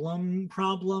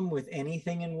problem with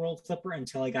anything in World Flipper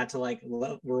until I got to like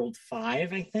World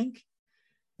 5, I think.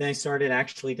 Then I started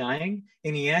actually dying.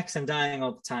 In EX, I'm dying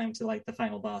all the time to like the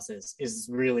final bosses. Is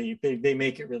really they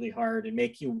make it really hard and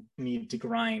make you need to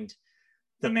grind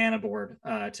the mana board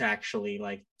to actually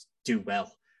like do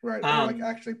well. Right, or like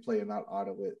actually play and not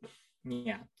auto it.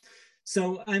 Yeah.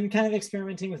 So I'm kind of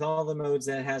experimenting with all the modes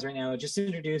that it has right now. It just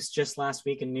introduced just last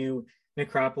week a new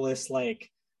Necropolis like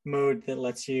mode that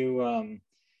lets you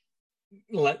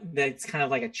that's kind of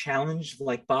like a challenge,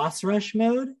 like boss rush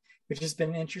mode, which has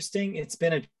been interesting. It's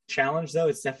been a challenge though.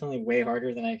 It's definitely way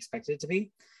harder than I expected it to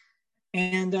be.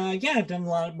 And yeah, I've done a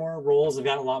lot more rolls. I've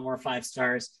got a lot more 5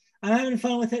 stars. I'm having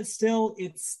fun with it still.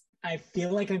 I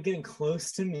feel like I'm getting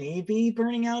close to maybe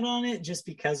burning out on it just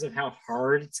because of how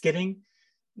hard it's getting.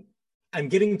 I'm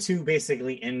getting to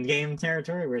basically end game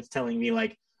territory where it's telling me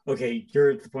like, okay, you're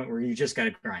at the point where you just got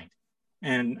to grind.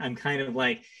 And I'm kind of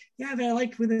like, yeah, but I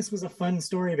liked when this was a fun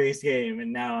story-based game.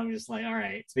 And now I'm just like, all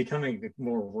right, it's becoming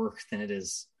more work than it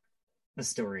is a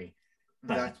story.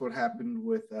 But that's what happened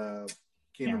with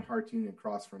Kingdom Hearts Union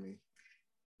Cross for me.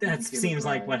 That seems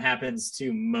like what happens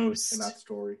to most in that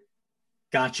story.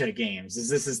 Gacha games.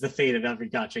 This is the fate of every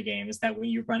gacha game, is that when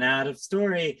you run out of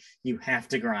story, you have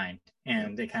to grind.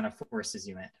 And it kind of forces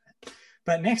you into it.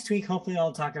 But next week, hopefully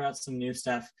I'll talk about some new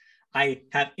stuff. I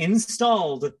have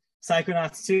installed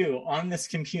Psychonauts 2 on this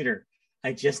computer.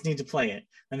 I just need to play it.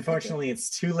 Unfortunately, It's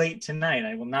too late tonight.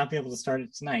 I will not be able to start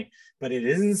it tonight, but it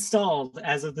is installed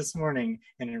as of this morning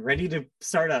and ready to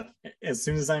start up as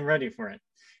soon as I'm ready for it.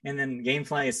 And then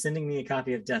Gamefly is sending me a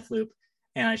copy of Deathloop,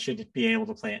 and I should be able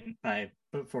to play it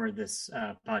before this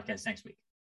podcast next week.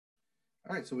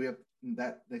 All right, so we have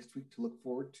that next week to look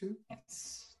forward to.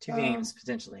 Yes, 2 games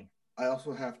potentially. I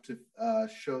also have to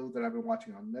show that I've been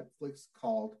watching on Netflix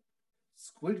called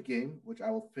Squid Game, which I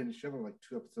will finish up. I have like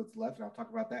 2 episodes left, and I'll talk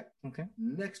about that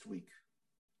next week.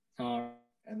 And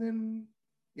then,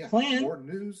 more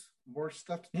news, more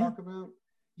stuff to talk about.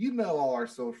 You know all our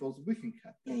socials. We can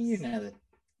cut this. Yeah,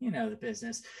 you know the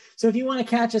business. So if you want to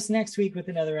catch us next week with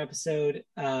another episode,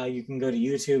 you can go to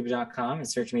youtube.com and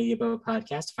search Media Boat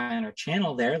Podcast. Find our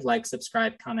channel there. Like,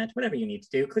 subscribe, comment, whatever you need to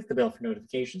do. Click the bell for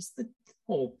notifications. The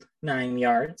whole 9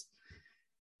 yards.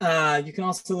 You can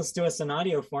also listen to us in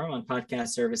audio form on podcast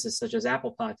services such as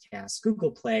Apple Podcasts,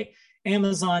 Google Play,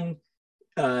 Amazon,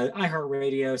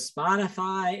 iHeartRadio,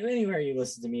 Spotify, anywhere you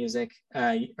listen to music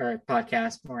or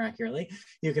podcast, more accurately.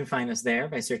 You can find us there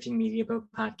by searching Media Boat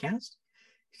Podcast.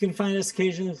 You can find us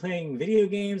occasionally playing video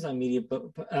games on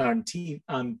on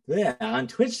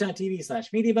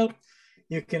twitch.tv/MediaBoat.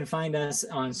 You can find us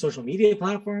on social media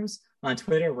platforms. On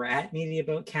Twitter, we're at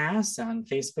MediaBoatCast. On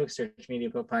Facebook, search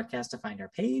MediaBoat Podcast to find our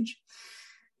page.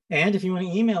 And if you want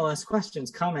to email us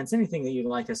questions, comments, anything that you'd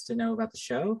like us to know about the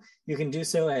show, you can do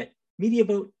so at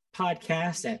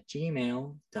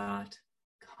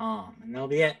MediaBoatPodcast@gmail.com. And that'll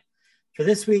be it for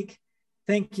this week.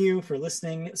 Thank you for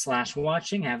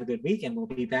listening/watching. Have a good week, and we'll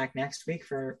be back next week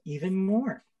for even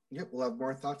more. Yep, we'll have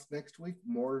more thoughts next week,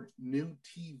 more new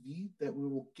TV that we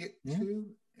will get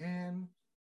to, and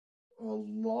a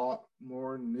lot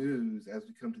more news as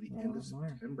we come to the end of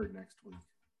September next week.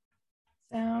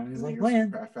 Sounds like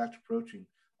plan. Fast approaching.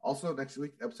 Also, next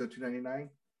week, episode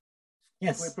 299.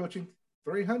 Yes. We're approaching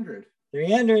 300.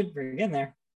 300. We're getting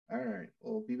there. All right.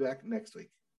 We'll be back next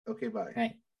week. Okay, bye. All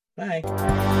right. Bye.